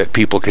stuff that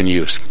people can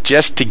use.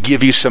 Just to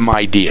give you some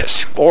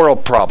ideas. Oral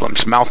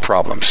problems, mouth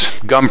problems,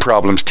 gum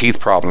problems,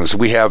 teeth problems.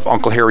 We have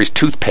Uncle Harry's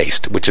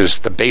toothpaste, which is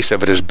the base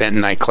of it is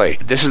bentonite clay.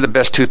 This is the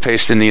best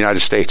toothpaste in the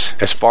United States,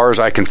 as far as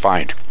I can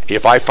find.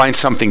 If I find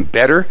something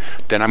better,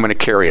 then I'm going to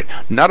carry it.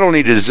 Not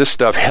only does this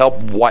stuff help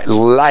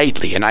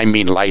lightly, and I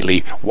mean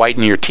lightly,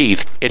 whiten your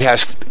teeth, it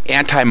has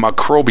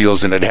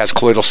antimicrobials in it. It has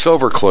colloidal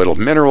silver, colloidal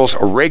minerals,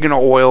 oregano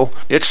oil.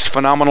 It's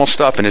phenomenal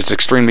stuff, and it's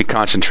extremely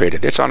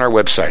concentrated. It's on our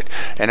website,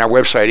 and our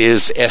website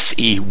is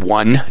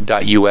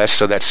se1.us,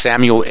 so that's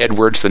Samuel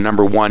Edwards, the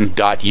number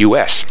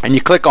 1.us. And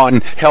you click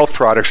on health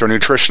products or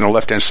nutrition on the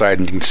left-hand side,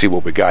 and you can see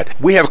what we got.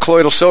 that. We have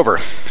colloidal silver.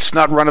 It's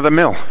not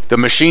run-of-the-mill. The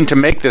machine to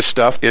make this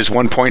stuff is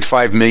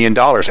 $1.5 million,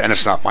 and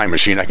it's not my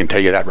machine, I can tell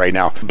you that right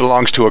now. It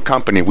belongs to a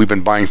company. We've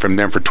been buying from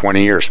them for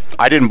 20 years.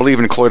 I didn't believe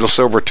in colloidal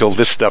silver till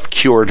this stuff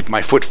cured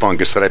my foot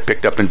fungus that I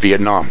picked up in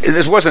Vietnam.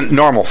 This wasn't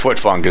normal foot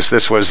fungus.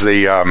 This was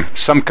the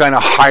some kind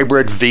of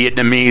hybrid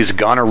Vietnamese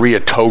gonorrhea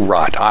toe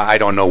rot. I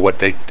don't know what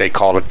they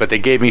called it, but they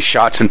gave me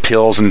shots and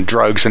pills and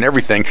drugs and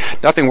everything.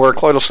 Nothing worked.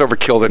 Colloidal silver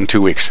killed it in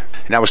 2 weeks.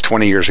 And that was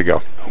 20 years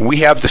ago. We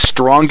have the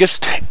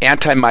strongest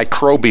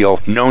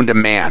antimicrobial known to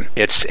man.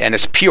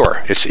 It's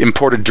pure. It's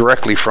imported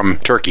directly from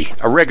Turkey.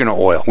 Oregano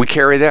oil. We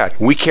carry that.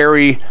 We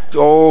carry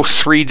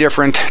 3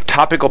 different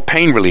topical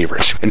pain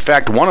relievers. In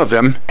fact, one of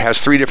them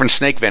has 3 different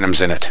snake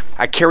venoms in it.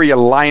 I carry a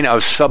line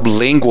of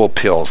sublingual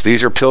pills.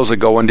 These are pills that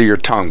go under your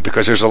tongue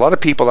because there's a lot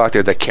of people out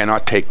there that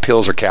cannot take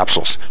pills or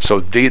capsules. So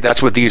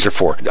that's what these are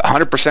for.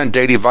 100%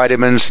 daily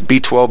vitamins,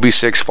 B12,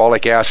 B6,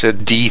 folic acid,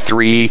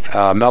 D3,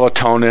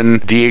 melatonin,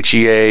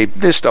 DHEA,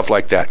 this stuff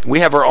like that. We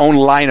have our own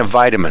line of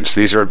vitamins.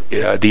 These are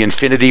the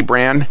Infinity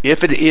brand.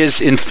 If it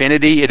is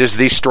Infinity, it is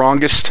the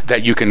strongest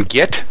that you can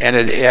get, and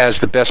it has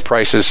the best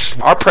prices.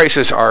 Our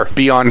prices are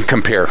beyond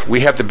compare. We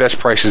have the best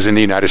prices in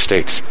the United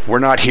States. We're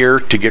not here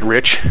to get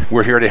rich.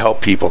 We're here to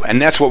help people,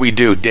 and that's what we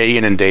do day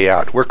in and day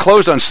out. We're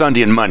closed on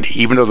Sunday and Monday,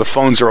 even though the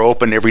phones are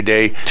open every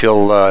day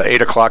till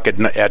 8 o'clock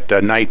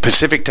at night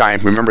Pacific time.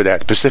 Remember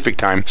that, Pacific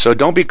time. So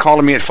don't be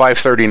calling me at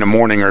 5:30 in the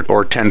morning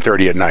or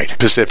 10:30 at night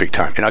Pacific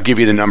time, and I'll give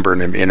you the number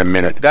in a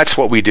minute. That's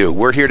what we do.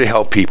 We're here to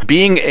help people.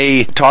 Being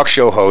a talk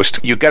show host,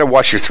 you've got to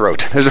watch your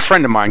throat. There's a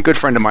friend of mine, good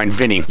friend of mine,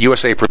 Vinny,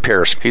 USA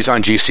Prepares. He's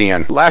on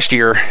GCN. Last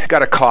year,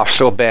 got a cough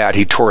so bad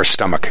he tore his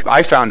stomach.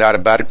 I found out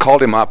about it,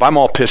 called him up. I'm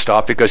all pissed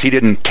off because he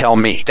didn't tell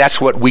me.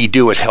 That's what we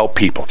do, is help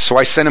people. So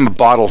I sent him a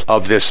bottle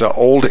of this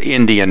old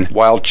Indian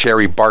wild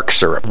cherry bark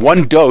syrup.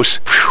 1 dose,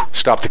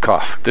 stop the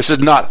cough. This is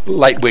not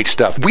lightweight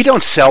stuff. We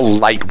don't sell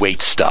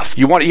lightweight stuff.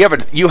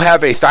 You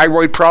have a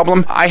thyroid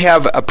problem? I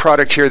have a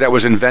product here that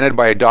was invented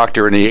by a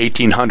doctor in the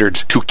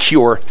 1800s to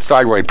cure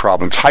thyroid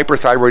problems.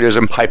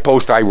 Hyperthyroidism,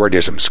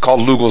 hypothyroidism. It's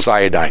called Lugol's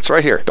iodine. It's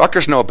right here.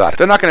 Doctors know about it.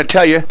 They're not going to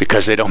tell you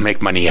because they don't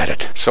make money at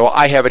it. So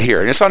I have it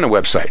here, and it's on the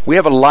website. We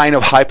have a line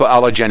of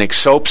hypoallergenic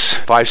soaps,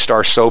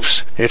 5-star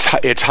soaps. It's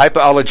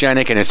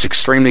hypoallergenic, and it's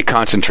extremely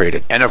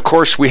concentrated. And of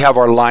course, we have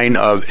our line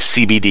of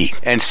CBD.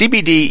 And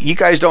CBD, you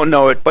guys don't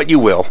know it, but you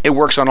will. It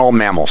works on all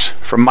mammals,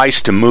 from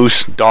mice to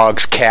moose,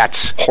 dogs,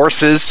 cats,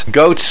 horses,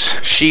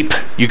 goats, sheep.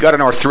 You got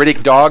an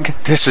arthritic dog?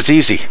 This is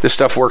easy. This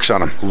stuff works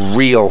on them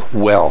real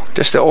well.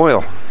 Just the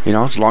oil,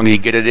 as long as you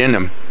get it in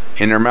them.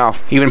 In their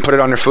mouth. Even put it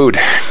on their food.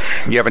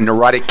 You have a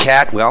neurotic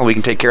cat? Well, we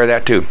can take care of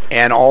that too.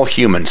 And all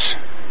humans.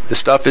 The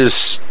stuff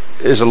is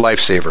a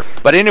lifesaver.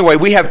 But anyway,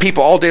 we have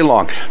people all day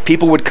long.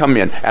 People would come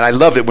in, and I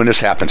love it when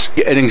this happens.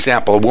 An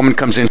example, a woman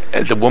comes in,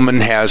 the woman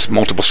has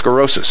multiple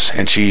sclerosis,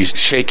 and she's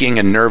shaking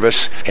and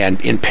nervous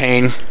and in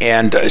pain,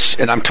 and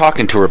I'm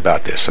talking to her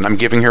about this, and I'm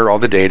giving her all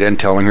the data and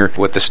telling her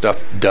what the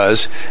stuff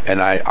does. And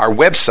our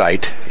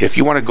website, if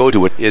you want to go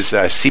to it, is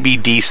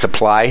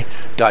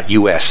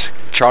cbdsupply.us.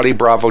 Charlie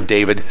Bravo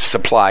David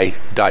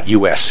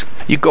Supply.us.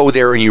 You go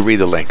there and you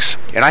read the links.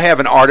 And I have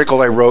an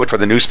article I wrote for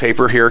the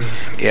newspaper here.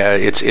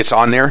 It's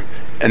on there.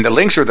 And the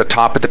links are at the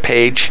top of the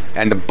page.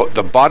 And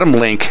the bottom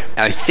link,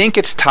 and I think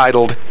it's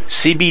titled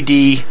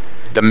CBD,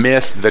 The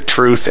Myth, The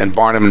Truth, and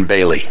Barnum and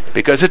Bailey.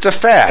 Because it's a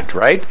fad,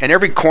 right? And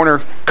every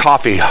corner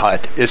coffee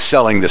hut is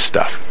selling this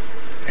stuff.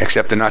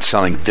 Except they're not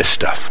selling this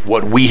stuff.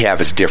 What we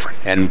have is different.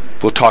 And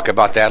we'll talk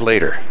about that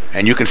later.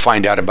 And you can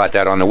find out about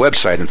that on the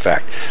website, in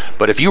fact.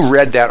 But if you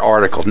read that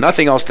article,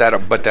 nothing else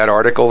but that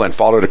article, and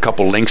followed a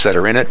couple links that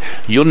are in it,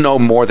 you'll know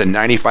more than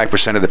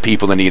 95% of the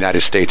people in the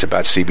United States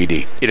about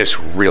CBD. It is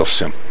real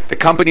simple. The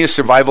company is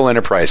Survival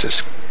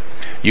Enterprises.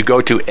 You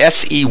go to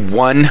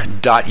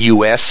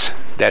se1.us.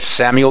 That's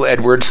Samuel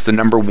Edwards, the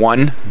number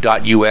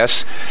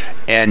 1.us,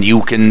 and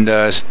you can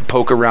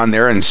poke around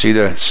there and see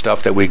the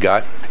stuff that we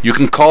got. You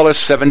can call us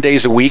 7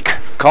 days a week.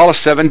 Call us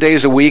 7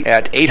 days a week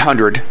at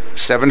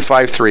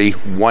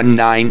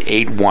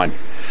 800-753-1981.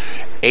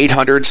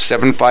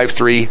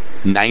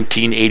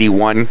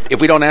 800-753-1981. If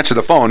we don't answer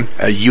the phone,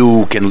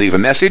 you can leave a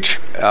message.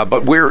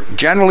 But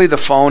the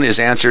phone is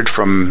answered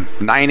from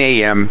 9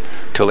 a.m.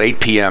 till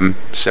 8 p.m.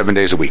 7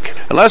 days a week.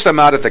 Unless I'm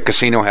out at the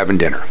casino having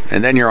dinner,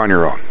 and then you're on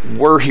your own.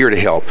 We're here to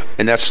help,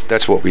 and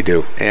that's what we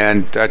do.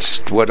 And that's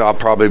what I'll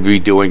probably be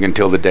doing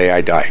until the day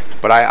I die.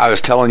 But I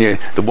was telling you,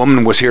 the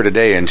woman was here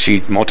today, and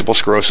she multiple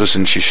sclerosis,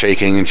 and she's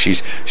shaking, and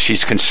she's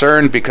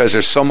concerned because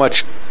there's so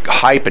much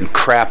hype and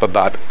crap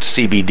about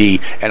CBD,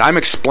 and I'm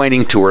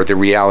explaining to her the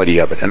reality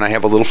of it. And I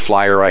have a little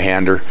flyer I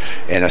hand her,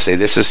 and I say,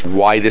 this is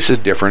why this is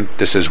different.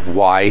 This is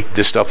why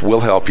this stuff will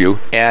help you.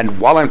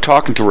 And while I'm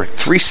talking to her,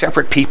 3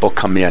 separate people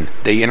come in.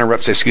 They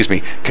interrupt, say, excuse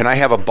me, can I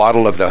have a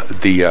bottle of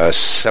the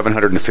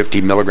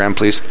 750 milligram,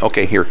 please?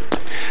 Okay, here.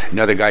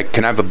 Another guy,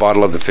 can I have a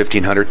bottle of the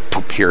 1500?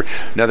 Here.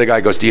 Another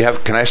guy goes,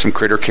 can I have some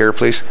Critter Care,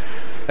 please?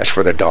 That's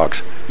for the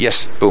dogs.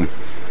 Yes, boom.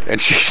 And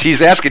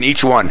she's asking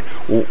each one,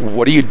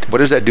 what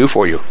does that do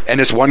for you? And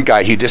this one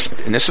guy, and this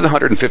is a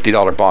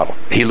 $150 bottle.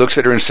 He looks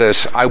at her and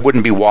says, I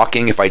wouldn't be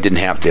walking if I didn't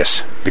have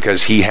this,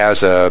 because he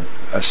has a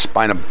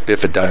spina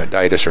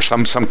bifida or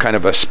some kind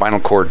of a spinal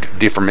cord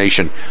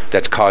deformation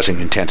that's causing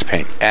intense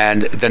pain.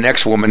 And the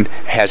next woman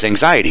has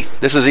anxiety.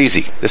 This is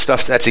easy. This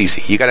stuff, that's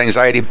easy. You got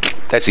anxiety,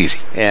 that's easy.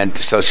 And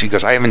so she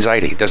goes, I have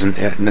anxiety.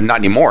 Not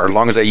anymore. As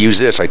long as I use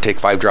this, I take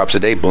 5 drops a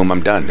day, boom,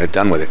 I'm done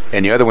with it.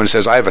 And the other one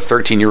says, I have a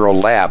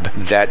 13-year-old lab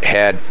that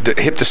had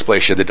hip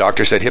dysplasia. The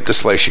doctor said, hip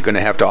dysplasia, you're going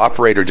to have to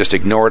operate or just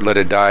ignore it, let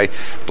it die,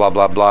 blah,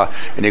 blah, blah.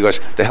 And he goes,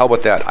 the hell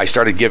with that. I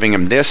started giving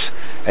him this,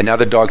 and now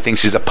the dog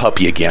thinks he's a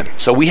puppy again.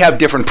 So we have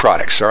different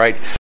products, all right?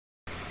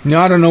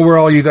 Now, I don't know where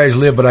all you guys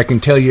live, but I can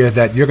tell you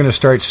that you're going to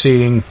start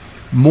seeing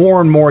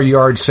more and more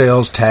yard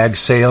sales, tag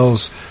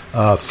sales,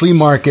 flea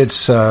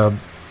markets,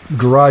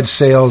 garage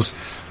sales,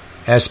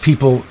 as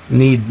people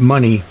need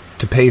money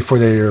to pay for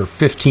their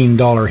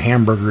 $15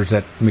 hamburgers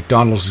that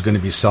McDonald's is going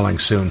to be selling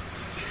soon.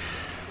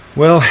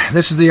 Well,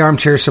 this is the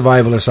Armchair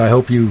Survivalist. I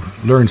hope you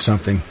learned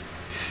something.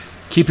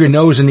 Keep your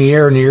nose in the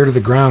air and your ear to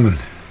the ground, and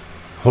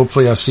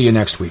hopefully I'll see you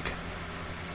next week.